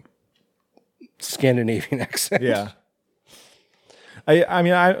overarching Scandinavian accent. Yeah. I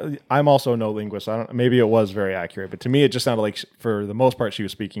mean, I'm also no linguist. Maybe it was very accurate, but to me, it just sounded like, for the most part, she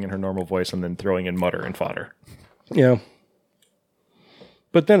was speaking in her normal voice and then throwing in mutter and fodder. Yeah.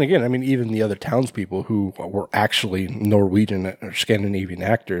 But then again, I mean, even the other townspeople who were actually Norwegian or Scandinavian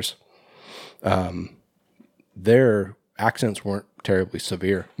actors, their accents weren't terribly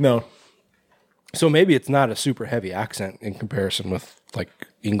severe. No. So maybe it's not a super heavy accent in comparison with like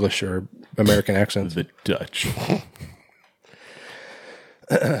English or American accents. The Dutch.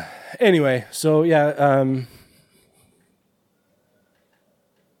 Anyway, so yeah,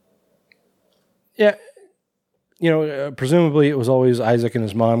 you know, presumably it was always Isaac and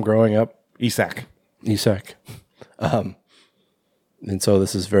his mom growing up. Isak. And so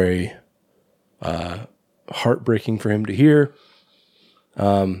this is very heartbreaking for him to hear.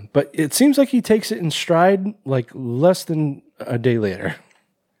 But it seems like he takes it in stride like less than a day later.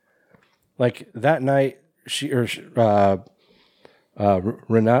 Like that night,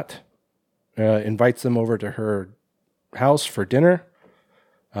 Renat invites them over to her house for dinner.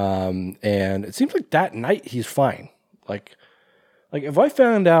 And it seems like that night he's fine. Like if I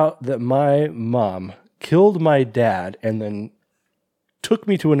found out that my mom killed my dad and then took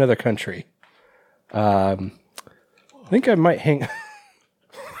me to another country, I think I might hang...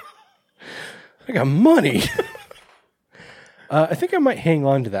 I got money. I think I might hang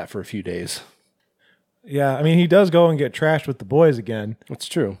on to that for a few days. Yeah, I mean, he does go and get trashed with the boys again. That's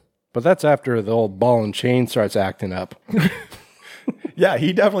true. But that's after the old ball and chain starts acting up. Yeah,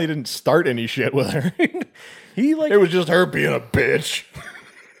 he definitely didn't start any shit with her. It was just her being a bitch.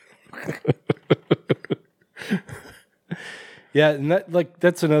 Yeah, and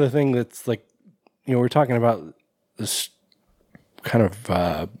that's another thing that's like, you know, we're talking about this kind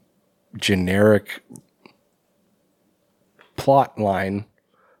of generic plot line.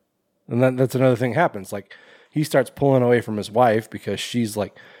 And that's another thing happens. Like, he starts pulling away from his wife because she's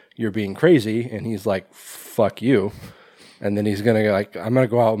like, you're being crazy. And he's like, fuck you. And then he's going to like, I'm going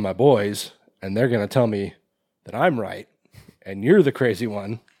to go out with my boys and they're going to tell me that I'm right and you're the crazy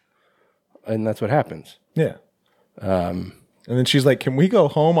one. And that's what happens. Yeah. And then she's like, can we go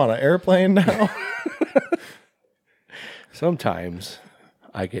home on an airplane now? Sometimes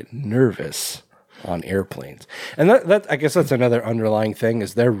I get nervous on airplanes. And that I guess that's another underlying thing,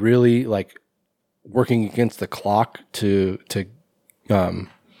 is they're really like working against the clock to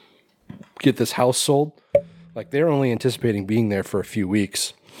get this house sold. Like, they're only anticipating being there for a few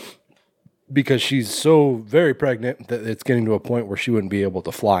weeks because she's so very pregnant that it's getting to a point where she wouldn't be able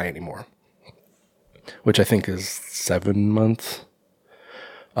to fly anymore, which I think is 7 months.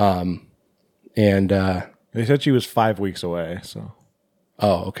 And they said she was 5 weeks away. So,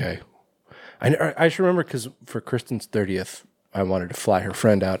 oh, okay. I just remember because for Kristen's 30th, I wanted to fly her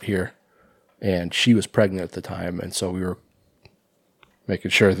friend out here, and she was pregnant at the time, and so we were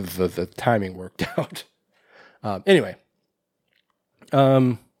making sure that the timing worked out. Anyway,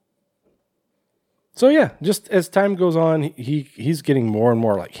 so yeah, just as time goes on, he's getting more and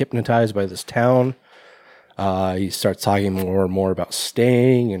more like hypnotized by this town. He starts talking more and more about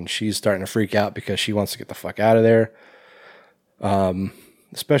staying, and she's starting to freak out because she wants to get the fuck out of there.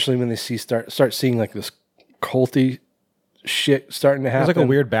 Especially when they start seeing like this culty shit starting to happen. It's like a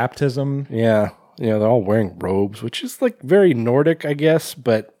weird baptism. Yeah. They're all wearing robes, which is like very Nordic, I guess,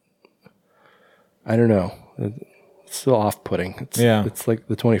 but I don't know. It's still off-putting. It's like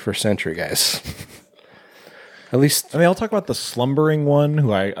the 21st century, guys. At least. And they all talk about the slumbering one,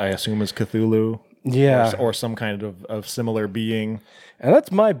 who I assume is Cthulhu. Yeah. Or some kind of similar being. And that's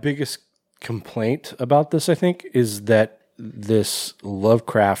my biggest complaint about this, I think, is that this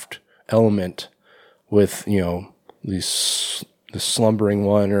Lovecraft element with, this slumbering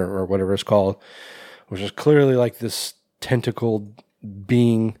one or whatever it's called, which is clearly like this tentacled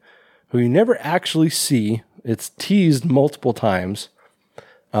being who you never actually see. It's teased multiple times.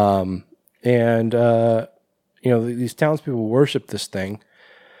 And these townspeople worship this thing.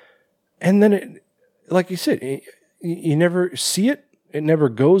 And then it, like you said, you never see it. It never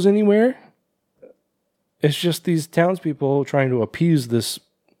goes anywhere. It's just these townspeople trying to appease this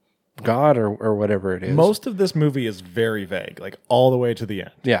god or whatever it is. Most of this movie is very vague, like all the way to the end.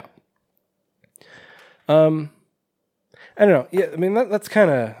 Yeah. I don't know. Yeah, I mean that's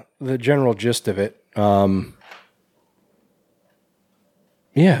kind of the general gist of it. Yeah,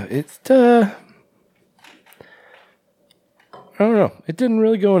 it's I don't know. It didn't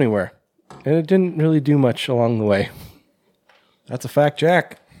really go anywhere, and it didn't really do much along the way. That's a fact,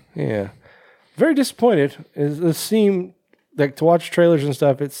 Jack. Yeah. Very disappointed. It seemed like, to watch trailers and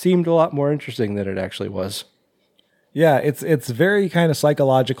stuff, it seemed a lot more interesting than it actually was. Yeah, it's very kind of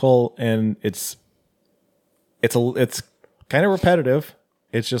psychological, and it's kind of repetitive.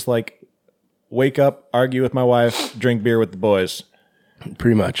 It's just like wake up, argue with my wife, drink beer with the boys,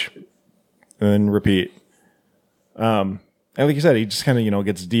 pretty much, and then repeat. And like you said, he just kind of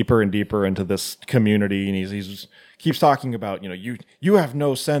gets deeper and deeper into this community, and he's keeps talking about you have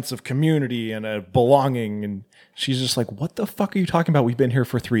no sense of community and belonging, and she's just like, what the fuck are you talking about? We've been here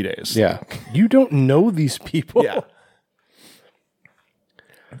for 3 days. Yeah, you don't know these people. Yeah.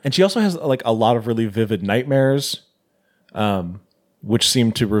 And she also has like a lot of really vivid nightmares, which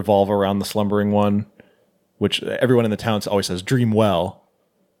seem to revolve around the slumbering one, which everyone in the town always says, dream well.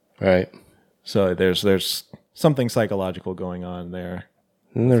 Right. So there's something psychological going on there.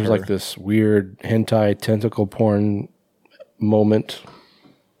 And there's like this weird hentai tentacle porn moment.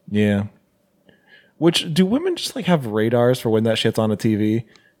 Yeah. Which, do women just like have radars for when that shit's on a TV?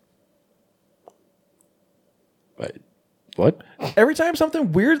 What? Every time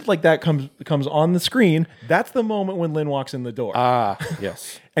something weird like that comes on the screen, that's the moment when Lynn walks in the door. Ah,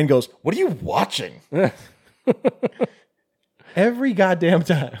 yes. And goes, what are you watching? Every goddamn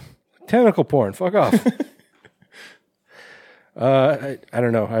time. Tentacle porn, fuck off. I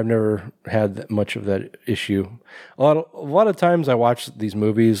don't know. I've never had that much of that issue. A lot of times I watch these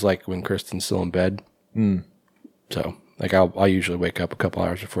movies like when Kristen's still in bed. So like I'll usually wake up a couple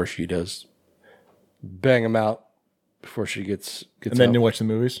hours before she does, bang them out before she gets and then out. you watch the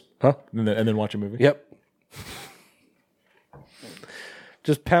movies, huh? And then watch a movie. Yep.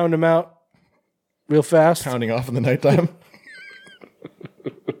 Just pound them out real fast. Pounding off in the nighttime.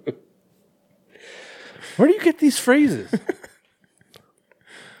 Where do you get these phrases?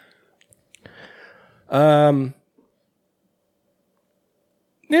 Yeah,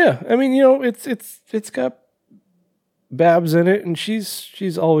 I mean, it's got Babs in it, and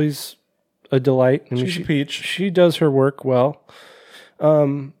she's always a delight. I mean, she's a peach. She does her work well.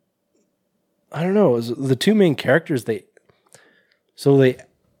 I don't know. The two main characters, I feel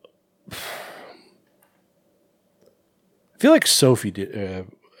like Sophie did.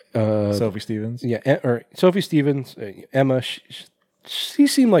 Sophie Stevens. Yeah, or Sophie Stevens, Emma. She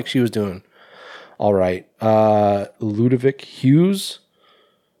seemed like she was doing all right. Ludovic Hughes,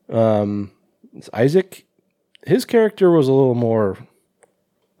 Isaac. His character was a little more,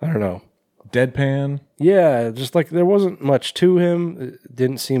 I don't know, deadpan. Yeah, just like there wasn't much to him. It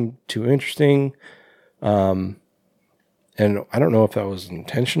didn't seem too interesting. And I don't know if that was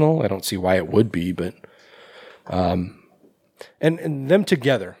intentional. I don't see why it would be, but and them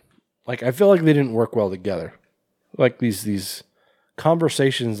together, like I feel like they didn't work well together. Like these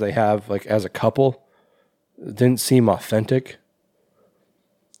conversations they have like as a couple didn't seem authentic.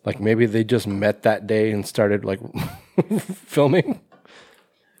 Like maybe they just met that day and started like filming.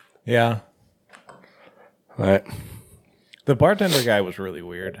 Yeah. All right. The bartender guy was really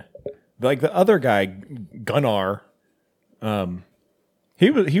weird. Like the other guy, Gunnar, he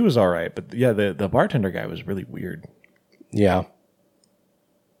was all right, but yeah, the bartender guy was really weird. Yeah.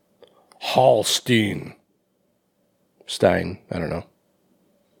 Hallstein. Stein. I don't know.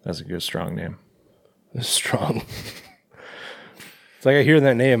 That's a good, strong name. It's strong. It's like I hear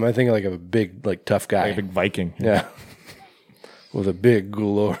that name, I think like of a big, like tough guy. Like a big Viking. Yeah. With a big,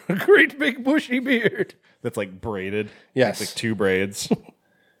 great big bushy beard. That's like braided. Yes. It's like 2 braids.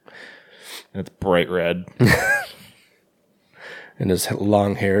 And it's bright red. And his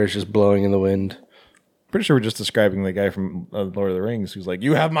long hair is just blowing in the wind. Pretty sure we're just describing the guy from Lord of the Rings who's like,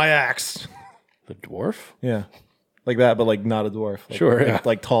 "You have my axe." The dwarf? Yeah. Like that, but like not a dwarf. Like, Sure, yeah.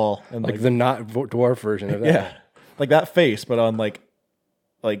 Like tall. And Like the not dwarf version of that. Yeah. Like that face, but on like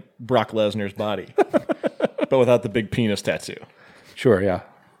Brock Lesnar's body. But without the big penis tattoo. Sure, yeah.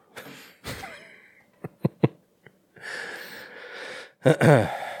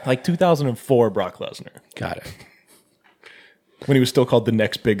 Like 2004 Brock Lesnar. Got it. When he was still called the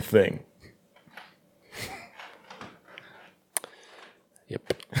next big thing.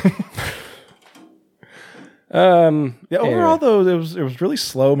 Yep. Yeah, overall though, it was really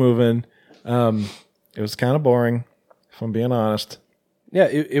slow moving. It was kind of boring, if I'm being honest. Yeah,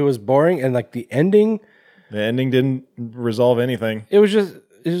 it was boring, and like the ending didn't resolve anything. It was just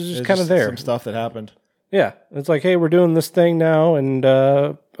kind of there. Some stuff that happened. Yeah, it's like, hey, we're doing this thing now, and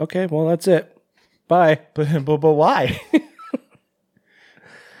okay, well that's it. Bye. But why?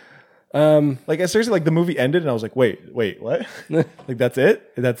 Like I seriously, like the movie ended, and I was like, wait, what? Like that's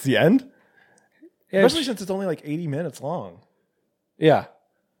it? That's the end? Yeah, especially since it's only like 80 minutes long. Yeah,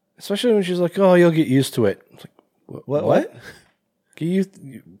 especially when she's like, "Oh, you'll get used to it." It's like, what?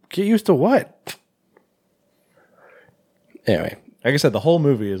 Get used to what? Anyway, like I said, the whole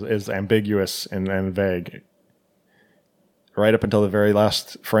movie is ambiguous and vague, right up until the very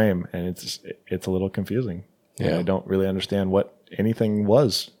last frame, and it's a little confusing. Yeah, I don't really understand what anything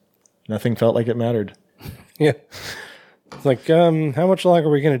was. Nothing felt like it mattered. Yeah, it's like, how much longer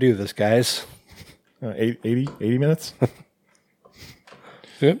are we going to do this, guys? 80 minutes.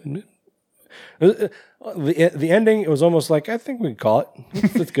 The ending, it was almost like, I think we can call it.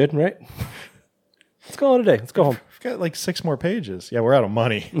 That's good, right? Let's call it a day. Let's go home. We've got like 6 more pages. Yeah, we're out of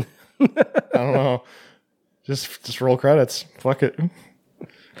money. I don't know. Just roll credits. Fuck it.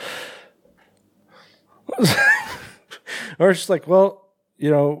 Or it's just like, well,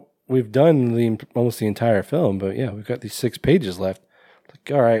 we've done almost the entire film, but yeah, we've got these 6 pages left.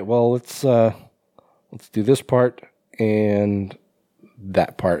 Like, all right, well, let's do this part and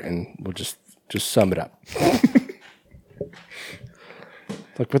that part, and we'll just sum it up.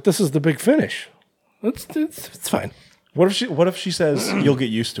 Like, but this is the big finish. It's fine. What if she says you'll get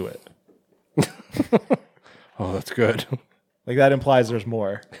used to it? Oh, that's good. Like that implies there's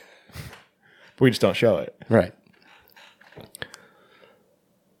more. But we just don't show it. Right.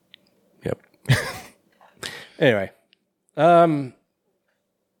 Yep. Anyway.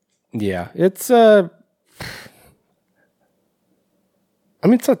 Yeah, it's I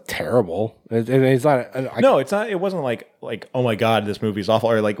mean, it's not terrible. It's not. No, it's not. It wasn't like oh my god, this movie's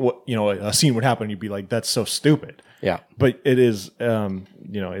awful, or like what a scene would happen, and you'd be like, that's so stupid. Yeah, but it is.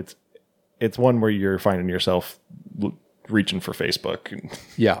 It's one where you're finding yourself reaching for Facebook.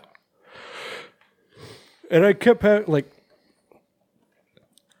 Yeah, and I kept like,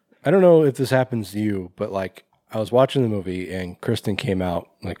 I don't know if this happens to you, but like I was watching the movie and Kristen came out,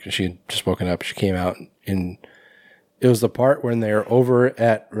 like she had just woken up. She came out and. It was the part when they're over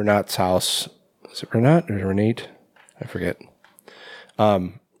at Renat's house. Is it Renat or Renate? I forget.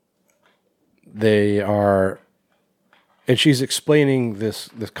 They are, and she's explaining this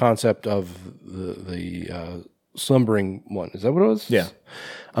concept of the slumbering one. Is that what it was? Yeah.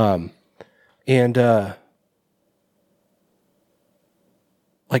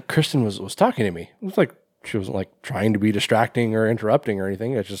 Like Kristen was talking to me. It was like she wasn't like trying to be distracting or interrupting or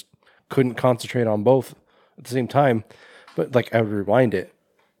anything. I just couldn't concentrate on both at the same time, but like I would rewind it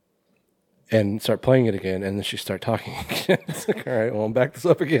and start playing it again, and then she start talking again. It's like, all right, well, I'm back this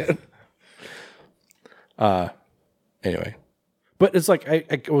up again. Anyway, but it's like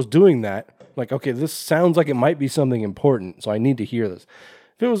I was doing that. Like, okay, this sounds like it might be something important, so I need to hear this.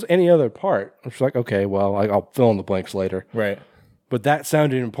 If it was any other part, I'm just like, okay, well, I'll fill in the blanks later. Right. But that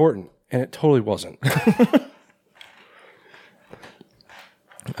sounded important, and it totally wasn't.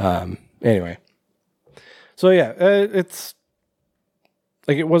 Anyway. So yeah, it's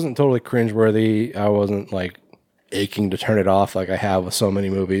like it wasn't totally cringeworthy. I wasn't like aching to turn it off like I have with so many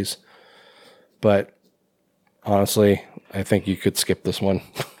movies. But honestly, I think you could skip this one.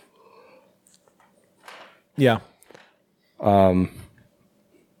 Yeah.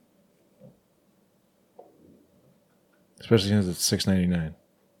 Especially since it's $6.99.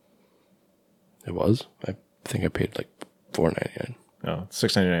 It was? I think I paid like $4.99. No, it's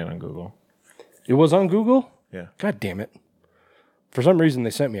 $6.99 on Google. It was on Google? Yeah. God damn it. For some reason,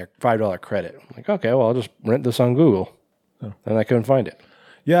 they sent me a $5 credit. I'm like, okay, well, I'll just rent this on Google. Oh. And I couldn't find it.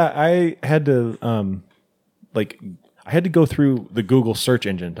 Yeah, I had to I had to go through the Google search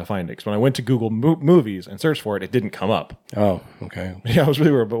engine to find it. Because when I went to Google Movies and searched for it, it didn't come up. Oh, okay. Yeah, it was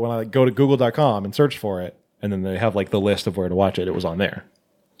really weird. But when I go to google.com and search for it, and then they have like the list of where to watch it, it was on there.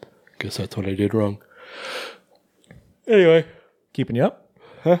 Guess that's what I did wrong. Anyway, keeping you up?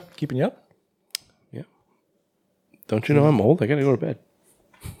 Huh? Keeping you up? Yeah. Don't you know I'm old? I gotta go to bed.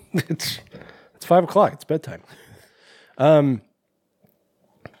 It's 5 o'clock. It's bedtime. I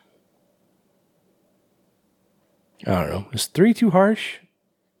don't know. Is 3 too harsh?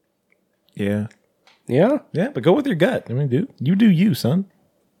 Yeah. Yeah? Yeah, but go with your gut. I mean, dude, you do you, son.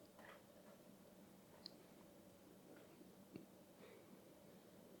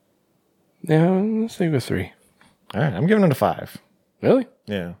 Yeah, let's stay with 3. All right, I'm giving it a 5. Really?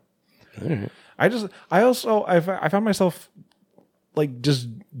 Yeah. All right. I found myself like just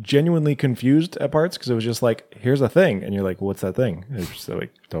genuinely confused at parts because it was just like, here's a thing, and you're like, what's that thing? And it's just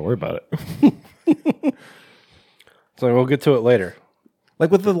like, don't worry about it. So we'll get to it later. Like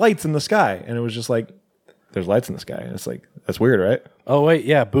with the lights in the sky, and it was just like, there's lights in the sky, and it's like, that's weird, right? Oh wait,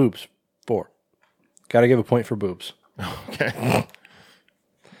 yeah, boobs. 4. Got to give a point for boobs. Okay.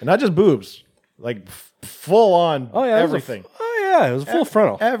 And not just boobs, like full on. Oh yeah, everything. It was a full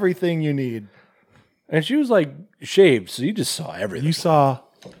frontal. Everything you need. And she was like shaved, so you just saw everything. You saw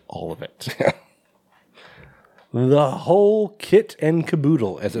all of it. The whole kit and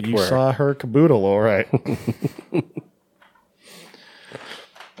caboodle, as it were. You saw her caboodle, all right.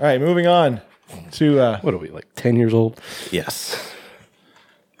 All right, moving on to... what are we, like 10 years old? Yes.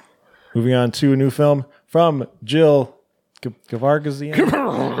 Moving on to a new film from Jill Gervagizian.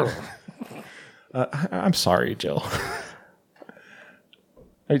 I'm sorry, Jill.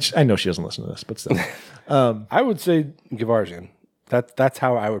 I know she doesn't listen to this, but still. I would say Gervagizian. That's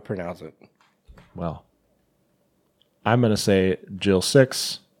how I would pronounce it. Well, I'm going to say Jill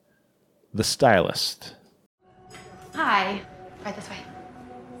 6, The Stylist. Hi. Right this way.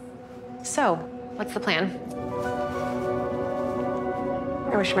 So, what's the plan?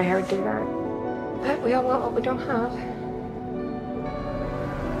 I wish my hair would do that. But we all want what we don't have.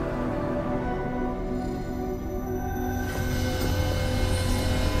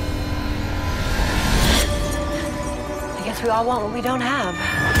 I guess we all want what we don't have.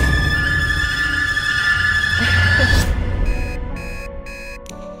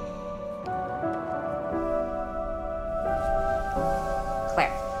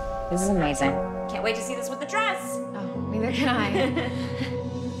 Claire, this is amazing. Can't wait to see this with the dress. Oh, neither can I.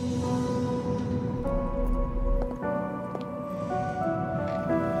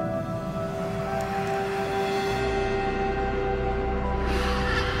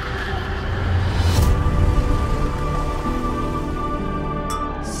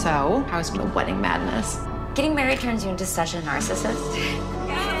 So, how's the wedding madness? Getting married turns you into such a narcissist.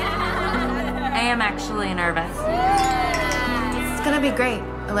 I am actually nervous. It's gonna be great.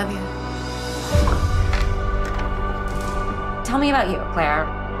 I love you. Tell me about you, Claire.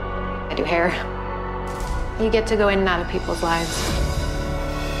 I do hair. You get to go in and out of people's lives.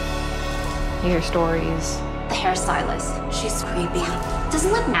 You hear stories. The hairstylist. She's creepy.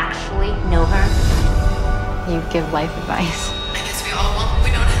 Doesn't Lynn actually know her? You give life advice. I guess we all want what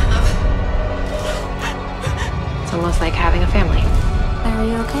we don't have. It's almost like having a family. Claire, are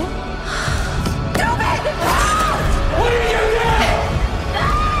you okay? What are you doing?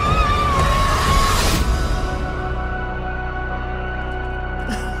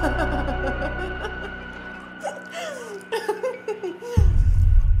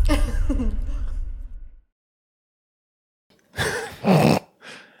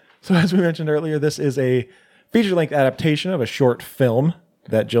 So as we mentioned earlier, this is a feature-length adaptation of a short film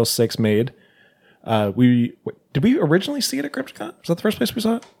that Jill 6 made. Did we originally see it at CryptoCon? Was that the first place we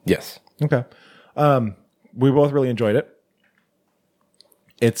saw it? Yes. Okay. We both really enjoyed it.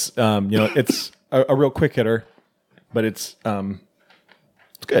 It's it's a real quick hitter, but it's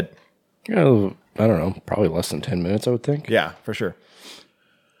good. Yeah, I don't know, probably less than 10 minutes, I would think. Yeah, for sure.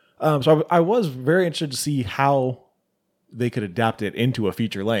 So I was very interested to see how they could adapt it into a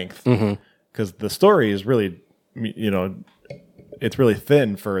feature length, because the story is really, it's really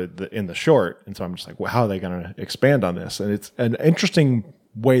thin for in the short. And so I'm just like, well, how are they going to expand on this? And it's an interesting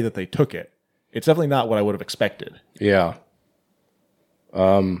way that they took it. It's definitely not what I would have expected. Yeah.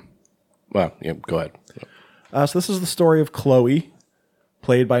 Well, yeah, go ahead. So this is the story of Chloe,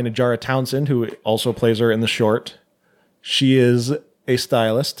 played by Najara Townsend, who also plays her in the short. She is a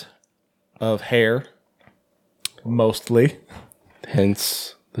stylist of hair, mostly.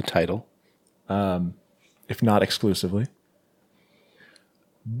 Hence the title. If not exclusively.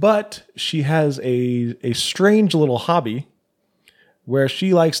 But she has a strange little hobby where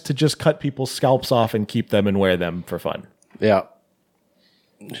she likes to just cut people's scalps off and keep them and wear them for fun. Yeah.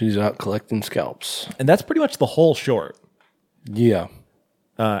 She's out collecting scalps. And that's pretty much the whole short. Yeah.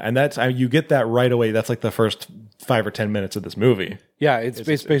 And that's you get that right away. That's like the first 5 or 10 minutes of this movie. Yeah, it's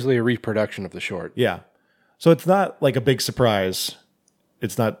basically a reproduction of the short. Yeah. So it's not like a big surprise.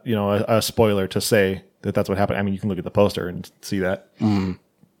 It's not, a spoiler to say that that's what happened. I mean, you can look at the poster and see that. Mm.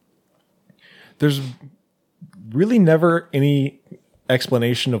 There's really never any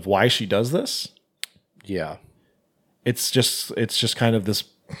explanation of why she does this. Yeah. It's just kind of this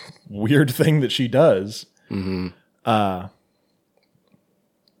weird thing that she does. Mm-hmm.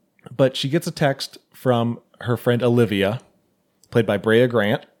 But she gets a text from her friend Olivia, played by Brea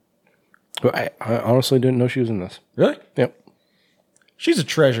Grant. I honestly didn't know she was in this. Really? Yep. She's a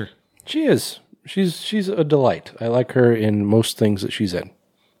treasure. She is. She's a delight. I like her in most things that she's in.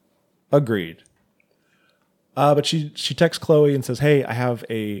 Agreed. But she texts Chloe and says, "Hey, I have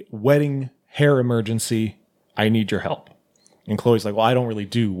a wedding hair emergency. I need your help." And Chloe's like, "Well, I don't really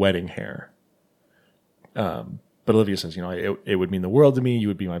do wedding hair." But Olivia says, it would mean the world to me. You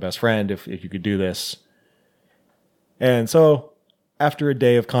would be my best friend if you could do this. And so after a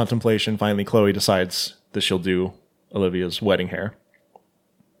day of contemplation, finally Chloe decides that she'll do Olivia's wedding hair.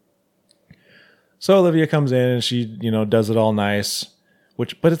 So Olivia comes in and she, does it all nice,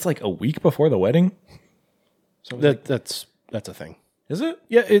 but it's like a week before the wedding. So that's a thing. Is it?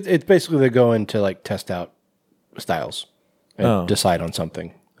 Yeah, it's basically they go in to like test out styles and decide on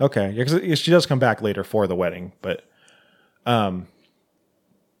something. Okay, yeah, because she does come back later for the wedding, but so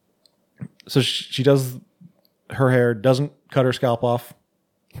she does her hair, doesn't cut her scalp off,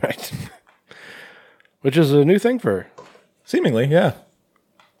 right? Which is a new thing for her, seemingly, yeah.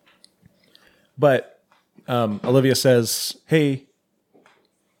 But Olivia says, "Hey,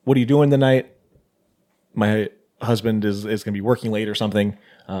 what are you doing tonight? My husband is going to be working late or something,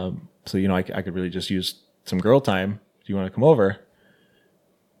 so I could really just use some girl time. Do you want to come over?"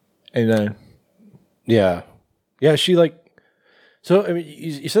 And yeah, she like. So I mean,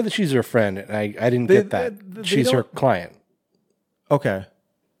 you said that she's her friend, and I didn't get that. She's her client. Okay,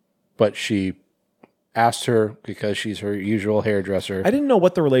 but she asked her because she's her usual hairdresser. I didn't know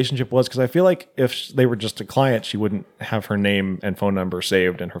what the relationship was because I feel like if they were just a client, she wouldn't have her name and phone number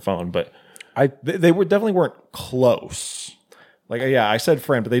saved in her phone. But they definitely weren't close. Like, yeah, I said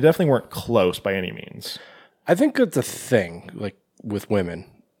friend, but they definitely weren't close by any means. I think that's a thing, like with women.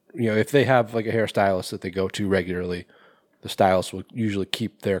 If they have like a hairstylist that they go to regularly, the stylist will usually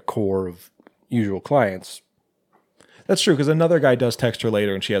keep their core of usual clients. That's true, because another guy does text her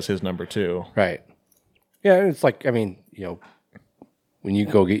later and she has his number too. Right. Yeah, it's like, I mean, when you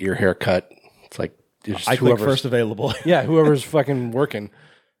go get your hair cut, it's like... I click first available. Yeah, whoever's fucking working.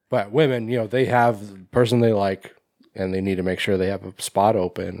 But women, they have the person they like, and they need to make sure they have a spot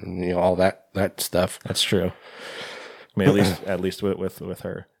open, and all that stuff. That's true. I mean, at least with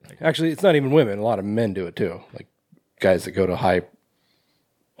her. Actually, it's not even women. A lot of men do it too. Like guys that go to high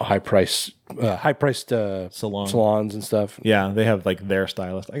priced salons and stuff. Yeah, they have like their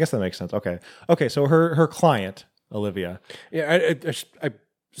stylist. I guess that makes sense. Okay. So her client Olivia. Yeah,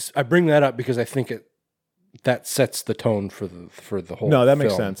 I bring that up because I think that sets the tone for the whole. No, that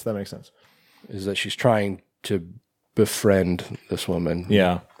makes film, sense. That makes sense. Is that she's trying to befriend this woman?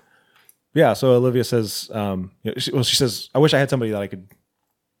 Yeah. Yeah. So Olivia says, she says, "I wish I had somebody that I could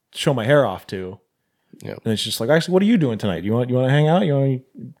show my hair off to." Yeah. And she's just like, "Actually, what are you doing tonight? You want to hang out? You want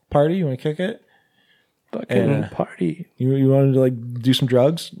to party? You want to kick it? Fucking party? You wanted to like do some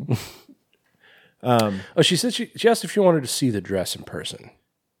drugs?" She said she asked if she wanted to see the dress in person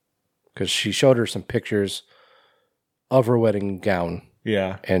because she showed her some pictures of her wedding gown.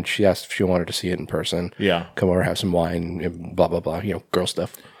 Yeah. And she asked if she wanted to see it in person. Yeah. Come over, have some wine, and blah, blah, blah. Girl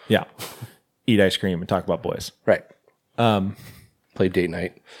stuff. Yeah. Eat ice cream and talk about boys. Right. Play date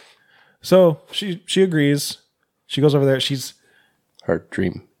night. So she agrees. She goes over there. She's her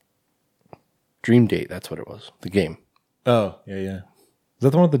dream date. That's what it was. The game. Oh, yeah. Is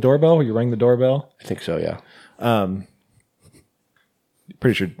that the one with the doorbell where you rang the doorbell? I think so, yeah.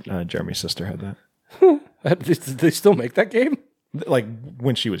 Pretty sure Jeremy's sister had that. Did they still make that game? Like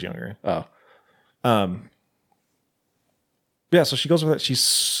when she was younger. Oh. Yeah, so she goes with it.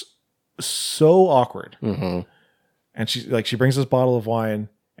 She's so awkward. Mm-hmm. And she brings this bottle of wine,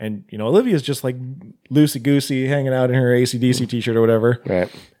 and Olivia's just like loosey goosey, hanging out in her AC/DC t-shirt or whatever. Right.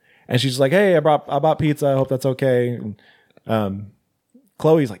 And she's like, "Hey, I bought pizza. I hope that's okay." And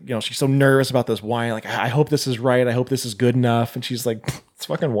Chloe's like, she's so nervous about this wine. Like, I hope this is right. I hope this is good enough. And she's like, "It's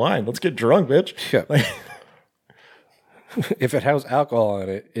fucking wine. Let's get drunk, bitch." Yeah. Like, if it has alcohol in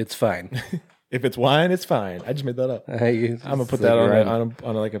it, it's fine. If it's wine, it's fine. I just made that up. I'm gonna put that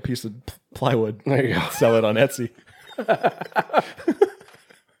on like a piece of plywood. There you go. Sell it on Etsy.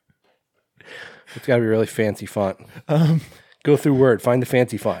 It's got to be really fancy font. Go through Word, find the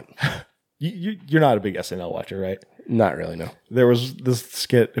fancy font. You're not a big SNL watcher, right? Not really, no. There was this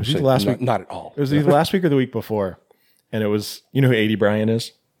skit. It was either last week. Not at all. It was either last week or the week before, and it was who 80 Bryan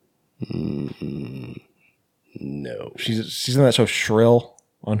is? No. She's in that show Shrill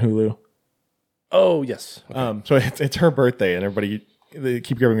on Hulu. Oh yes. Okay. So it's her birthday, and they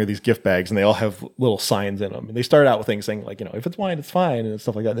keep giving her these gift bags, and they all have little signs in them. And they start out with things saying like, if it's wine, it's fine, and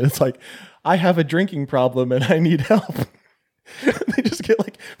stuff like that. And it's like, I have a drinking problem and I need help. They just get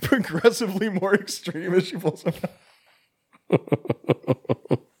like progressively more extreme as she pulls them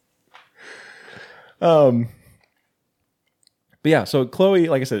out. But yeah, so Chloe,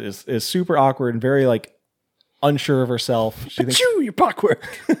 like I said, is super awkward and very like unsure of herself. She thinks you're awkward.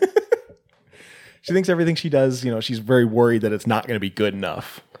 She thinks everything she does, she's very worried that it's not going to be good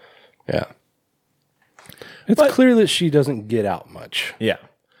enough. Yeah. It's clear that she doesn't get out much. Yeah.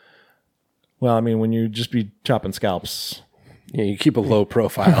 Well, I mean, when you just be chopping scalps. Yeah, you keep a low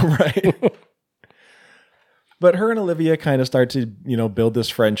profile. Right. But her and Olivia kind of start to, build this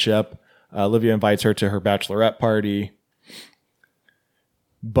friendship. Olivia invites her to her bachelorette party.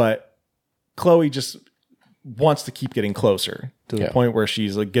 But Chloe just wants to keep getting closer to the point where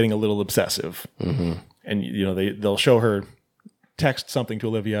she's like getting a little obsessive. Mm-hmm. And they'll show her text something to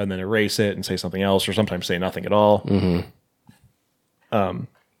Olivia and then erase it and say something else, or sometimes say nothing at all. Mm-hmm.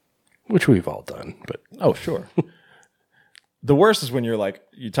 Which we've all done, but oh sure. The worst is when you're like,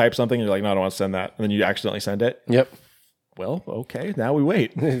 you type something and you're like, no, I don't want to send that, and then you accidentally send it. Yep. Well, okay, now we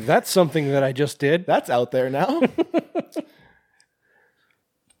wait. That's something that I just did. That's out there now.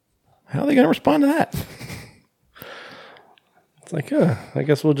 How are they going to respond to that? It's like, I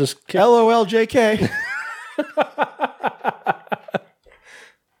guess we'll just LOL JK.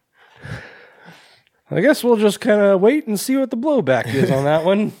 I guess we'll just kind of wait and see what the blowback is on that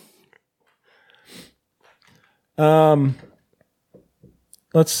one.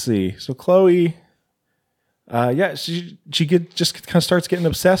 Let's see. So Chloe, she just kind of starts getting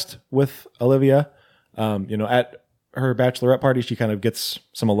obsessed with Olivia. At her bachelorette party, she kind of gets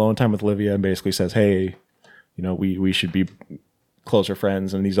some alone time with Olivia and basically says, "Hey, we should be closer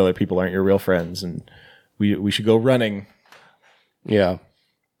friends, and these other people aren't your real friends, and we should go running." Yeah.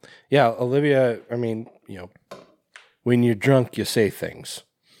 Yeah, Olivia, I mean, when you're drunk, you say things.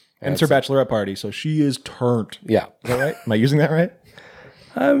 And it's her bachelorette party, so she is turned. Yeah. Is that right? Am I using that right?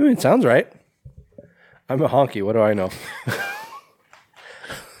 I mean, it sounds right. I'm a honky. What do I know? We're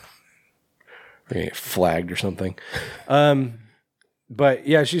gonna get flagged or something. But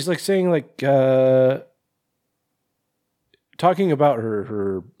yeah, she's like saying like talking about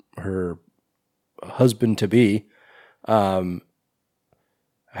her husband to be,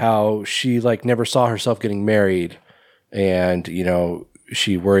 how she like never saw herself getting married, and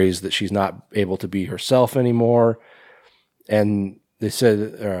she worries that she's not able to be herself anymore. And they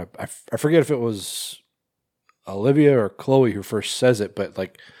said, I forget if it was Olivia or Chloe who first says it, but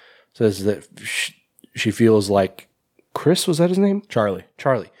like says that she feels like Chris, was that his name? Charlie.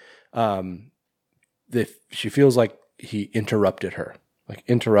 That she feels like he interrupted her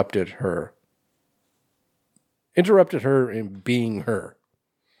in being her.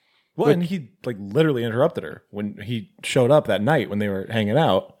 Well, and he like literally interrupted her when he showed up that night when they were hanging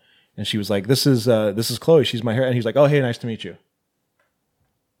out, and she was like, "This is Chloe. She's my hair." And he's like, "Oh, hey, nice to meet you."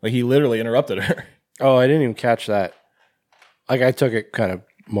 Like he literally interrupted her. Oh, I didn't even catch that. Like I took it kind of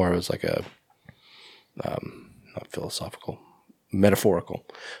more as like a, not philosophical, metaphorical,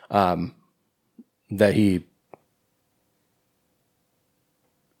 that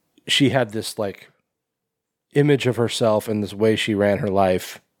she had this like image of herself and this way she ran her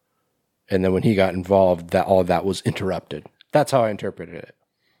life. And then when he got involved, that all of that was interrupted. That's how I interpreted it.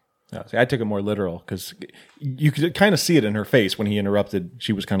 No, see, I took it more literal because you could kind of see it in her face when he interrupted.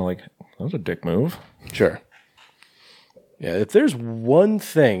 She was kind of like, "That was a dick move." Sure. Yeah, if there's one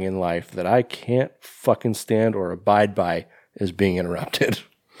thing in life that I can't fucking stand or abide by is being interrupted.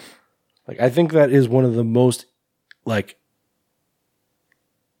 Like, I think that is one of the most, like,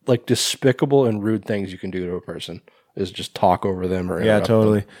 like despicable and rude things you can do to a person is just talk over them or interrupt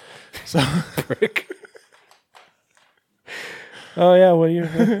totally. them. So prick. Oh yeah, well you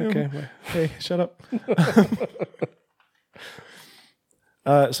okay? Hey, shut up.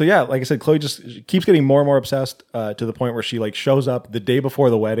 So yeah, like I said, Chloe just keeps getting more and more obsessed to the point where she like shows up the day before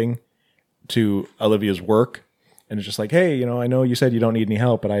the wedding to Olivia's work, and it's just like, hey, you know, I know you said you don't need any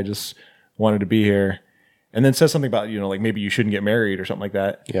help, but I just wanted to be here, and then says something about, you know, like maybe you shouldn't get married or something like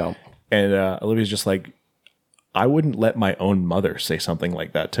that. Yeah, and Olivia's just like, I wouldn't let my own mother say something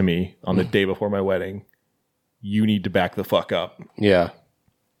like that to me on the day before my wedding. You need to back the fuck up. Yeah,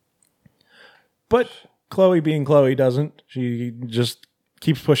 but Chloe, being Chloe, doesn't. She just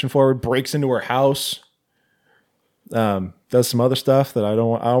keeps pushing forward, breaks into her house, does some other stuff that I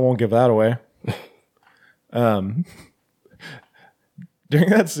won't give that away. During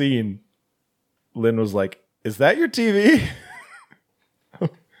that scene, Lynn was like, "Is that your TV?" Do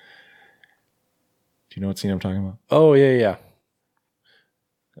you know what scene I'm talking about? Oh yeah.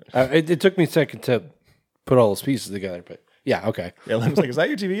 It took me a second to put all those pieces together, but yeah, okay. Yeah, Lynn was like, "Is that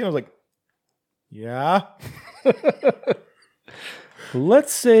your TV?" And I was like, "Yeah."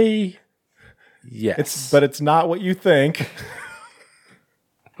 Let's say yes. But it's not what you think.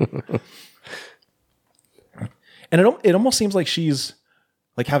 And it almost seems like she's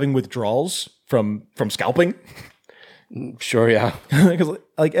like having withdrawals from scalping. Sure, yeah. Because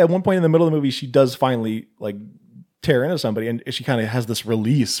like at one point in the middle of the movie, she does finally like tear into somebody, and she kind of has this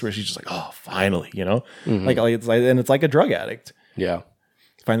release where she's just like, "Oh, finally," you know, like it's like, and it's like a drug addict. Yeah,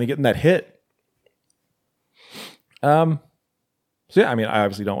 finally getting that hit. So yeah, I mean, I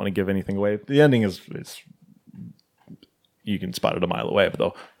obviously don't want to give anything away. The ending is you can spot it a mile away,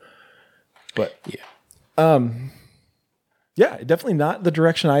 but yeah, definitely not the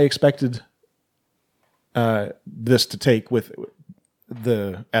direction I expected this to take with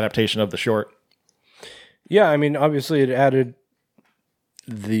the adaptation of the short. Yeah, I mean, obviously it added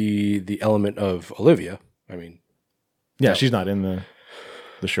the element of Olivia. I mean, yeah, she's not in the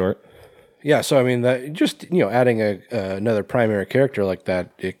short. Yeah, so I mean, that just, you know, adding another primary character like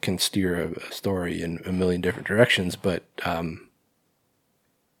that, it can steer a story in a million different directions. But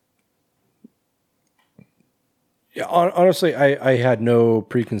yeah, honestly, I had no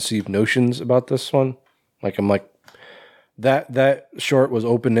preconceived notions about this one. Like, I'm like, that short was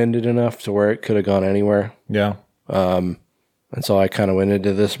open ended enough to where it could have gone anywhere. Yeah. And so I kind of went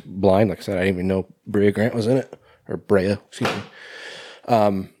into this blind. Like I said, I didn't even know Brea Grant was in it, or Brea, excuse me.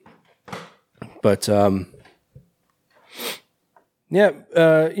 But, yeah,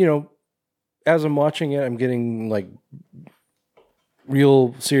 you know, as I'm watching it, I'm getting like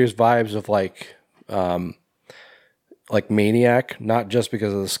real serious vibes of like Maniac, not just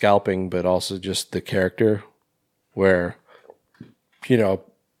because of the scalping, but also just the character where, you know,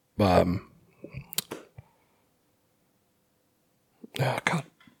 God,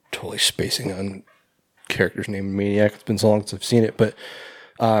 totally spacing on character's name in Maniac. It's been so long since I've seen it, but,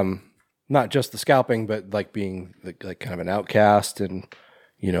 not just the scalping, but like being like kind of an outcast and,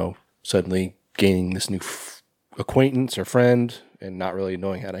 you know, suddenly gaining this new acquaintance or friend and not really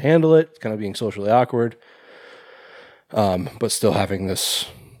knowing how to handle it, kind of being socially awkward, but still having this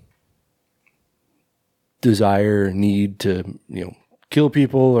desire, need to, you know, kill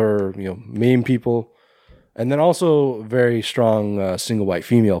people or, you know, maim people. And then also very strong single white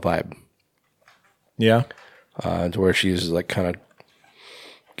female vibe. Yeah. To where she's like kind of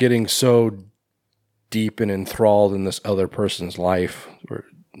getting so deep and enthralled in this other person's life, or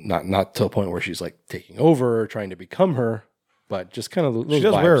not to the point where she's like taking over or trying to become her, but just kind of those she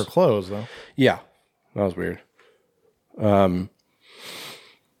does vibes. Wear her clothes though. Yeah, that was weird.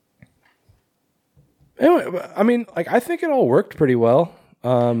 Anyway, I mean, like I think it all worked pretty well.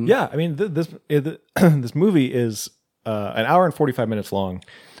 Yeah, I mean this movie is an hour and 45 minutes long,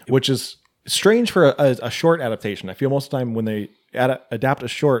 which is strange for a short adaptation. I feel most of the time when they adapt a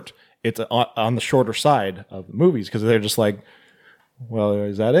short, it's on the shorter side of movies because they're just like, well,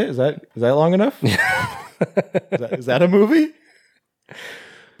 is that it? Is that long enough? is that a movie?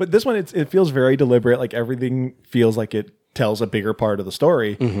 But this one, it feels very deliberate. Like everything feels like it tells a bigger part of the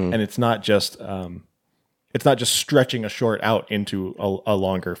story, and it's not just stretching a short out into a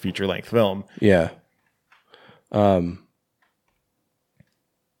longer feature length film. Yeah. Yeah,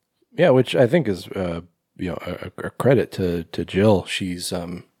 which I think is you know, a credit to Jill. She's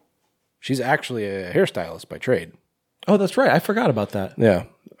actually a hairstylist by trade. Oh, that's right. I forgot about that. Yeah,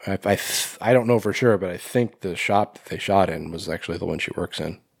 I don't know for sure, but I think the shop that they shot in was actually the one she works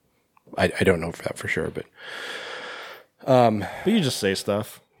in. I don't know that for sure, but you just say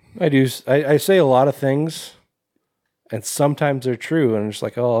stuff. I do. I say a lot of things, and sometimes they're true, and I'm just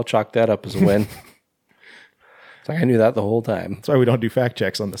like, oh, I'll chalk that up as a win. It's like I knew that the whole time. That's why we don't do fact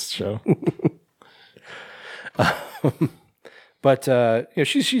checks on this show. But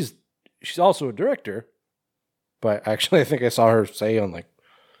she's also a director. But actually, I think I saw her say on like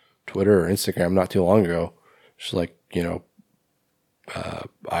Twitter or Instagram not too long ago, she's like,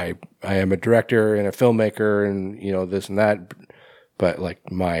 I am a director and a filmmaker, and this and that. But like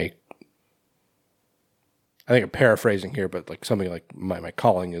I think I'm paraphrasing here, but like something like my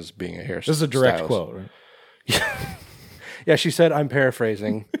calling is being a hairstylist. This is a direct quote, right? Yeah, she said, I'm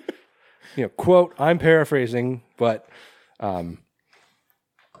paraphrasing. Quote, I'm paraphrasing, but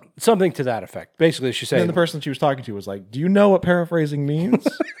something to that effect. Basically, she said. And then the person she was talking to was like, do you know what paraphrasing means?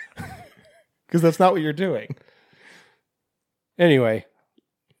 Because that's not what you're doing. Anyway.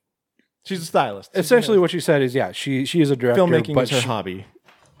 She's a stylist. Essentially what she said is, she is a director. Filmmaking is her hobby.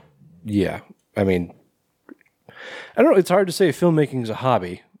 Yeah. I mean, I don't know. It's hard to say filmmaking is a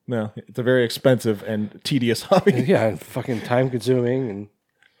hobby. No, it's a very expensive and tedious hobby. Yeah, and fucking time consuming.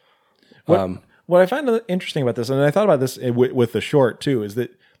 And what I find interesting about this, and I thought about this with the short too, is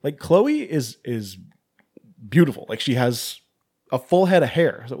that like Chloe is beautiful. Like she has a full head of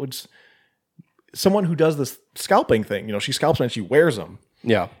hair. So it's someone who does this scalping thing. She scalps and she wears them.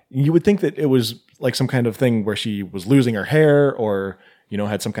 Yeah, you would think that it was like some kind of thing where she was losing her hair or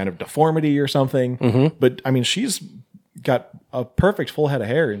had some kind of deformity or something. Mm-hmm. But I mean, she's got a perfect full head of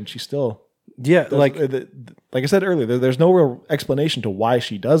hair, and she still like I said earlier, there's no real explanation to why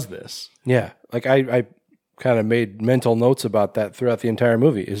she does this. Yeah, like I kind of made mental notes about that throughout the entire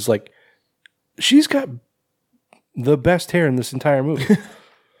movie. Is like she's got the best hair in this entire movie.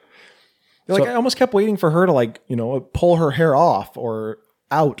 I almost kept waiting for her to pull her hair off or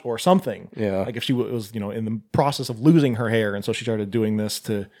out or something. Yeah, like if she was in the process of losing her hair, and so she started doing this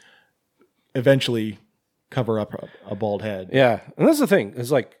to eventually cover up a bald head. Yeah, and that's the thing.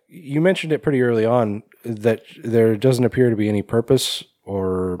 Is like you mentioned it pretty early on that there doesn't appear to be any purpose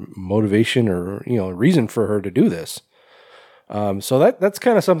or motivation or reason for her to do this. So that's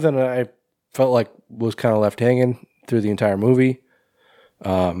kind of something that I felt like was kind of left hanging through the entire movie.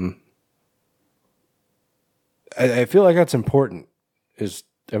 I feel like that's important. It's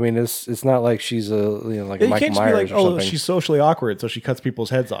not like she's like Michael Myers or something. She's socially awkward, so she cuts people's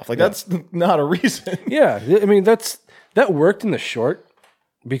heads off. Like that's not a reason. Yeah, I mean that worked in the short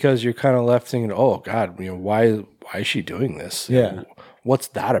because you're kind of left thinking, oh God, why is she doing this? Yeah, what's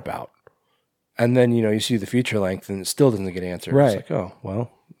that about? And then you see the feature length, and it still doesn't get answered. Right? It's like, oh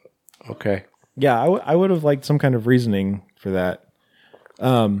well, okay. Yeah, I would have liked some kind of reasoning for that.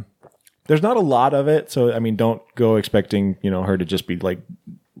 There's not a lot of it, so I mean, don't go expecting her to just be like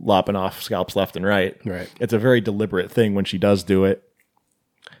lopping off scalps left and right. Right. It's a very deliberate thing when she does do it.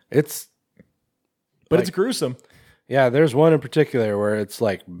 It's gruesome. Yeah, there's one in particular where it's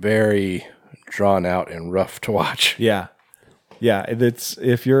like very drawn out and rough to watch. Yeah, yeah. It's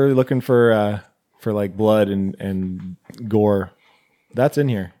if you're looking for like blood and gore, that's in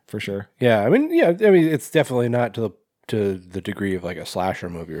here for sure. Yeah, I mean, it's definitely not to the degree of like a slasher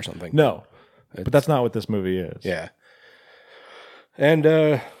movie or something. No, but that's not what this movie is. Yeah.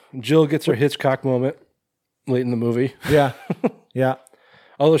 And Jill gets her Hitchcock moment late in the movie. Yeah. Yeah.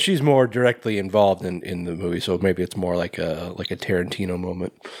 Although she's more directly involved in the movie, so maybe it's more like a Tarantino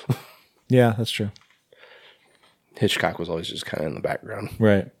moment. Yeah, that's true. Hitchcock was always just kind of in the background.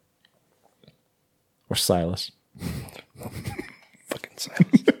 Right. Or Silas. Fucking Silas.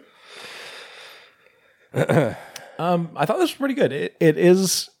 I thought this was pretty good. It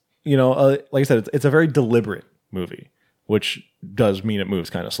is, like I said, it's a very deliberate movie, which does mean it moves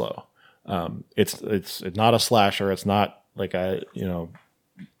kind of slow. It's not a slasher. It's not like a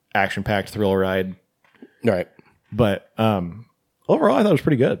action-packed thrill ride. Right. But overall, I thought it was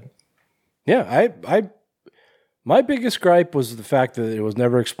pretty good. Yeah, my biggest gripe was the fact that it was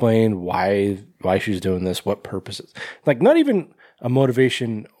never explained why she's doing this, what purposes. Like, not even a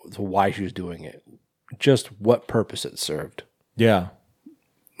motivation to why she was doing it. Just what purpose it served. Yeah.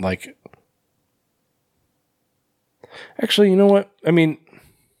 Like, actually, you know what? I mean,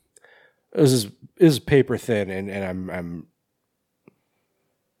 this is paper thin, and I'm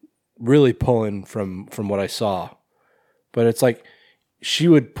really pulling from what I saw. But it's like she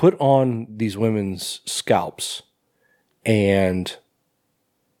would put on these women's scalps, and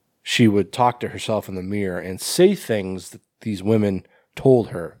she would talk to herself in the mirror and say things that these women told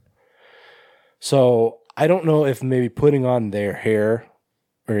her. So I don't know if maybe putting on their hair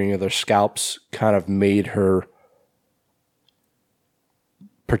or their scalps kind of made her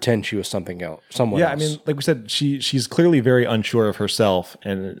pretend she was something else, someone else. I mean, like we said, she's clearly very unsure of herself,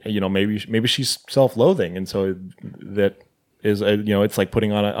 and maybe she's self-loathing, and so that is it's like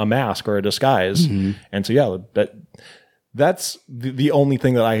putting on a mask or a disguise, and so that's the only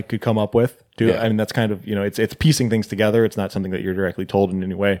thing that I could come up with. I mean, that's kind of it's piecing things together. It's not something that you're directly told in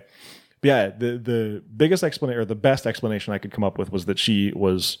any way. But yeah, the biggest explanation or the best explanation I could come up with was that she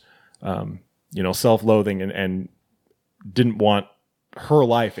was self-loathing and didn't want her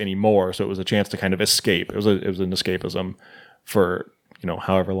life anymore, so it was a chance to kind of escape. It was an escapism for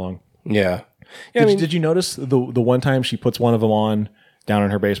however long. Yeah. Did you notice the one time she puts one of them on down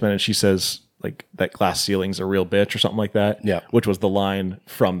in her basement and she says like that glass ceiling's a real bitch or something like that? Yeah, which was the line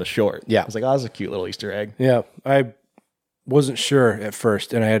from the short. Yeah, I was like, oh, that's a cute little Easter egg. Yeah, I wasn't sure at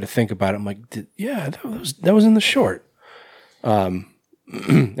first, and I had to think about it. I'm like, that was in the short. And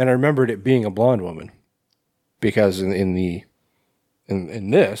I remembered it being a blonde woman because in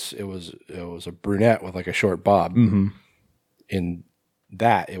this it was a brunette with like a short bob. Mm-hmm. In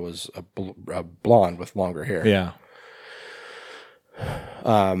that it was a blonde with longer hair. Yeah.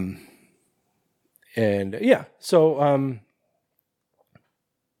 And yeah, so I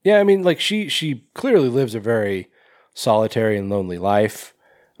mean, like she clearly lives a very solitary and lonely life.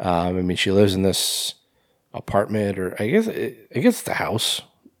 I mean, she lives in this apartment, or I guess it's the house,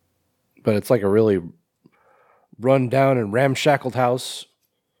 but it's like a really run down and ramshackled house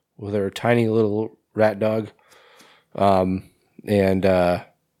with her tiny little rat dog. And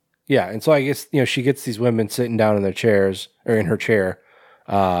so I guess, she gets these women sitting down in their chairs or in her chair,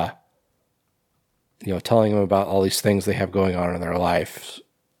 telling them about all these things they have going on in their life.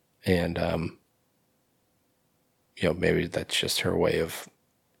 And, maybe that's just her way of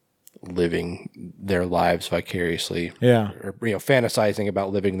living their lives vicariously. Yeah. Or, fantasizing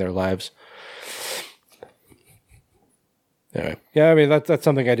about living their lives. Anyway. Yeah. I mean, that's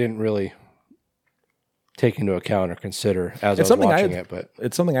something I didn't really take into account or consider as I was watching it, but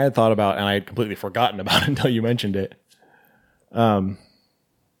it's something I had thought about and I had completely forgotten about until you mentioned it. Yeah.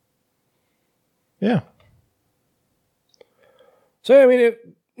 So I mean,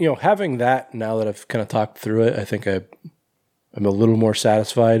 having that now that I've kind of talked through it, I think I'm a little more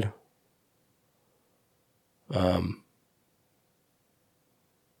satisfied.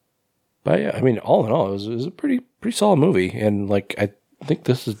 But yeah, I mean, all in all, it was a pretty solid movie, and like I think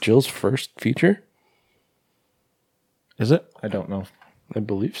this is Jill's first feature. Is it? I don't know. I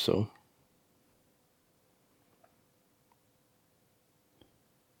believe so.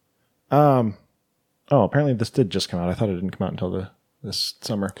 Apparently this did just come out. I thought it didn't come out until this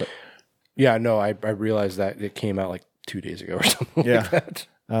summer. But. Yeah, no, I realized that it came out like 2 days ago or something like that.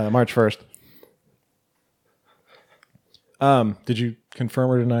 March 1st. Did you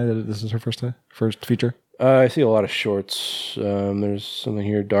confirm or deny that this is her first feature? I see a lot of shorts. There's something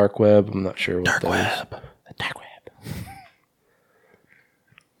here, dark web. I'm not sure what dark that web. is. The dark web.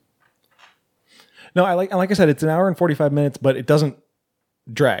 No, like I said, it's an hour and 45 minutes, but it doesn't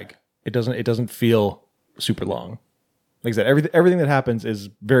drag. It doesn't feel super long. Like I said, everything that happens is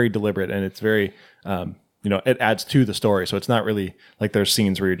very deliberate, and it's very, it adds to the story. So it's not really like there's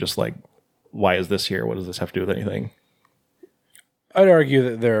scenes where you're just like, why is this here? What does this have to do with anything? I'd argue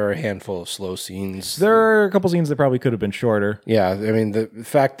that there are a handful of slow scenes. There are a couple scenes that probably could have been shorter. Yeah, I mean, the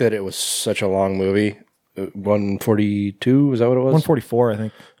fact that it was such a long movie, 142, is that what it was? 144, I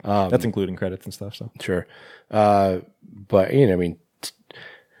think. That's including credits and stuff. So sure, but I mean,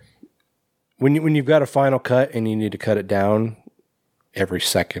 when you've got a final cut and you need to cut it down, every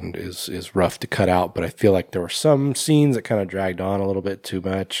second is rough to cut out. But I feel like there were some scenes that kind of dragged on a little bit too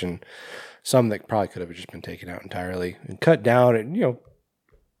much, and some that probably could have just been taken out entirely and cut down, and you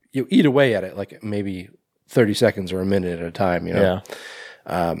eat away at it like maybe 30 seconds or a minute at a time. Yeah.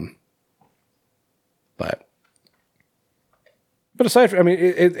 But aside from, I mean,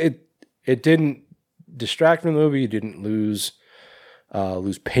 it didn't distract from the movie. You didn't lose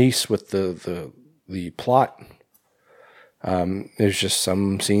pace with the plot. There's just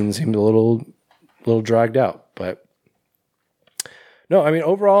some scenes seemed a little dragged out, but no, I mean,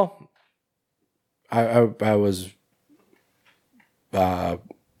 overall, I was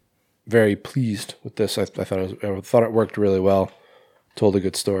very pleased with this. I thought it worked really well. Told a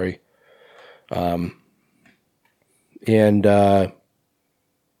good story.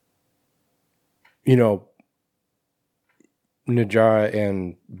 Najara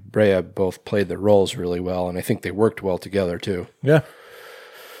and Brea both played their roles really well, and I think they worked well together too. Yeah.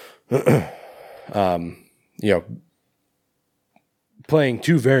 Playing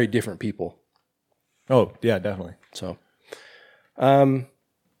two very different people. Oh, yeah, definitely. So, yeah.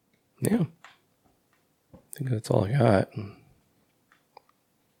 I think that's all I got.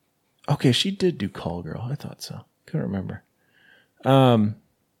 Okay, she did do Call Girl. I thought so. Couldn't remember.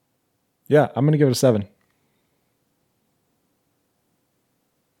 Yeah, I'm going to give it a 7.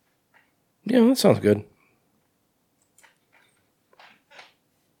 Yeah, that sounds good.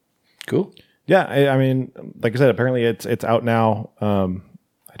 Cool. Yeah, I mean, like I said, apparently it's out now.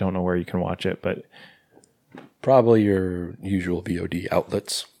 I don't know where you can watch it, but probably your usual VOD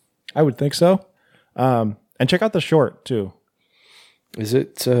outlets. I would think so. And check out the short too. Is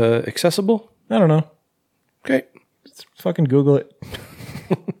it accessible? I don't know. Okay, let's fucking Google it.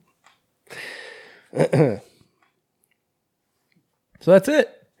 So that's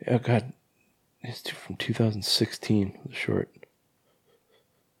it. Oh God, it's from 2016. The short.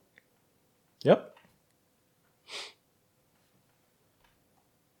 Yep.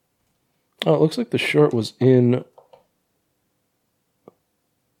 Oh, it looks like the short was in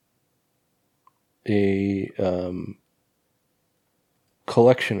a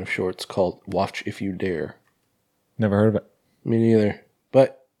collection of shorts called Watch If You Dare. Never heard of it. Me neither.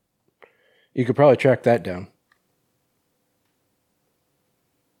 But you could probably track that down.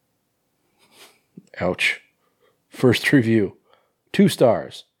 Ouch. First review. 2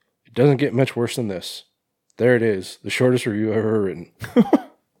 stars. It doesn't get much worse than this. There it is. The shortest review I've ever written.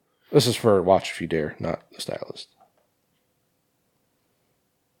 This is for Watch If You Dare, not the Stylist.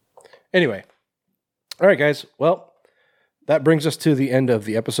 Anyway. All right, guys. Well, that brings us to the end of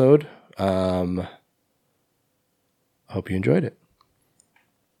the episode. I hope you enjoyed it.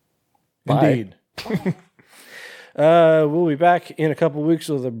 Indeed. We'll be back in a couple weeks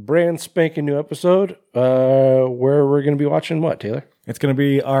with a brand spanking new episode where we're going to be watching what, Taylor? It's going to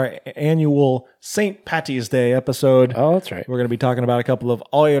be our annual St. Patty's Day episode. Oh, that's right. We're going to be talking about a couple of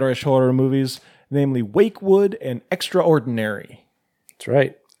Irish horror movies, namely Wakewood and Extraordinary. That's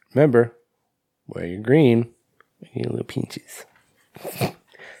right. Remember, wear your green. Make your little pinches.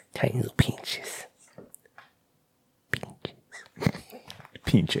 Tiny little pinches.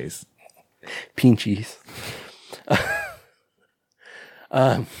 Pinches. Pinchies.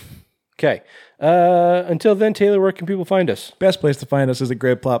 Okay. Until then, Taylor, where can people find us? Best place to find us is at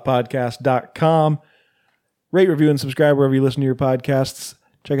greatplotpodcast.com. Rate, review, and subscribe wherever you listen to your podcasts.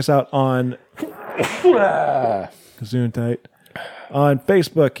 Check us out on Gesundheit. On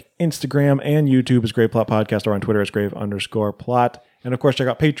Facebook, Instagram, and YouTube is Great Plot Podcast, or on Twitter as Grave_plot. And of course, check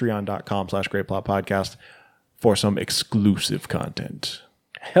out patreon.com/GreatPlotPodcast for some exclusive content.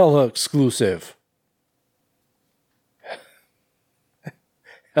 Hella exclusive.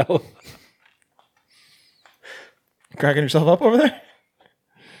 Hell. Cracking yourself up over there?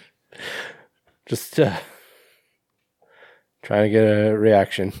 Just trying to get a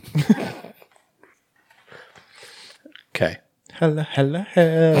reaction. Okay. Hella.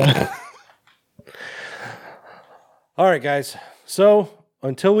 All right, guys. So,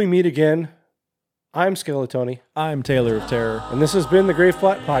 until we meet again, I'm Skeletoni. I'm Taylor of Terror. And this has been the Grave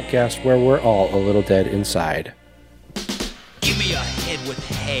Plot Podcast, where we're all a little dead inside. Give me a head with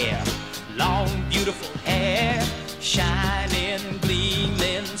hair, long, beautiful hair, shining,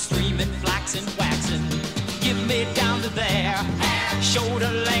 gleaming, streaming, flaxing, waxing. Give me down to there, shoulder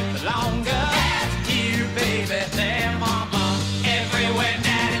length longer. Here, baby, there, mama, everywhere,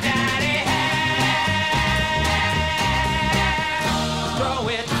 daddy, daddy, hair. Grow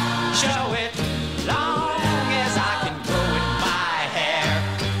it, show it, long as I can grow it, my hair.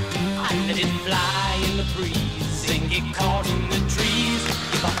 I let it fly in the breeze and get caught in the trees.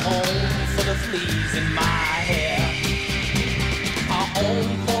 Give a home for the fleas in my hair. A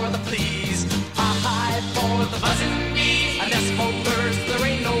home for the fleas, a hive for the buzzing bees, a nest for birds. There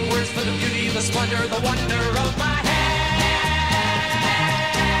ain't no words for the beauty, the splendor, the wonder of my hair.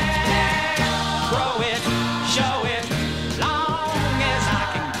 Grow it, show it, long as I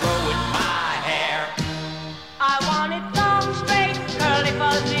can grow it, my hair. I want it long, straight, curly,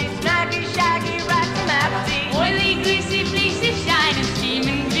 fuzzy, snaggy, shaggy, ratty, maxy, oily, greasy, fleecy, shiny,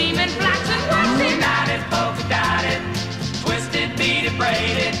 steaming, beaming, flaxen, waxy, Knotted, polka dotted, twisted, beaded,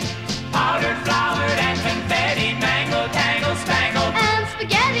 braided, powdered, flowered, and confetti, mangled, tangled, spangled, and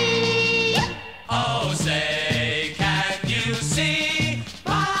spaghetti. Oh, say, can you see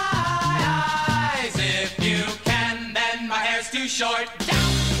my eyes? If you can, then my hair's too short. Down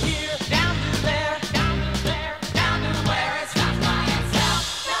to here, down to there, down to there, down to where it stops by itself.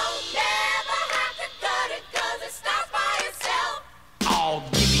 Don't never have to cut it, 'cause it stops by itself. Oh,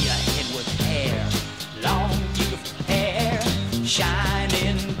 give me a head with hair, long, beautiful hair,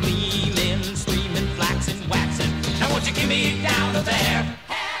 shining, gleaming, streaming, flaxing, waxing. Now won't you give me down to there,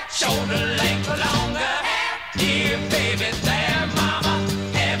 shoulder length or longer? Here, baby,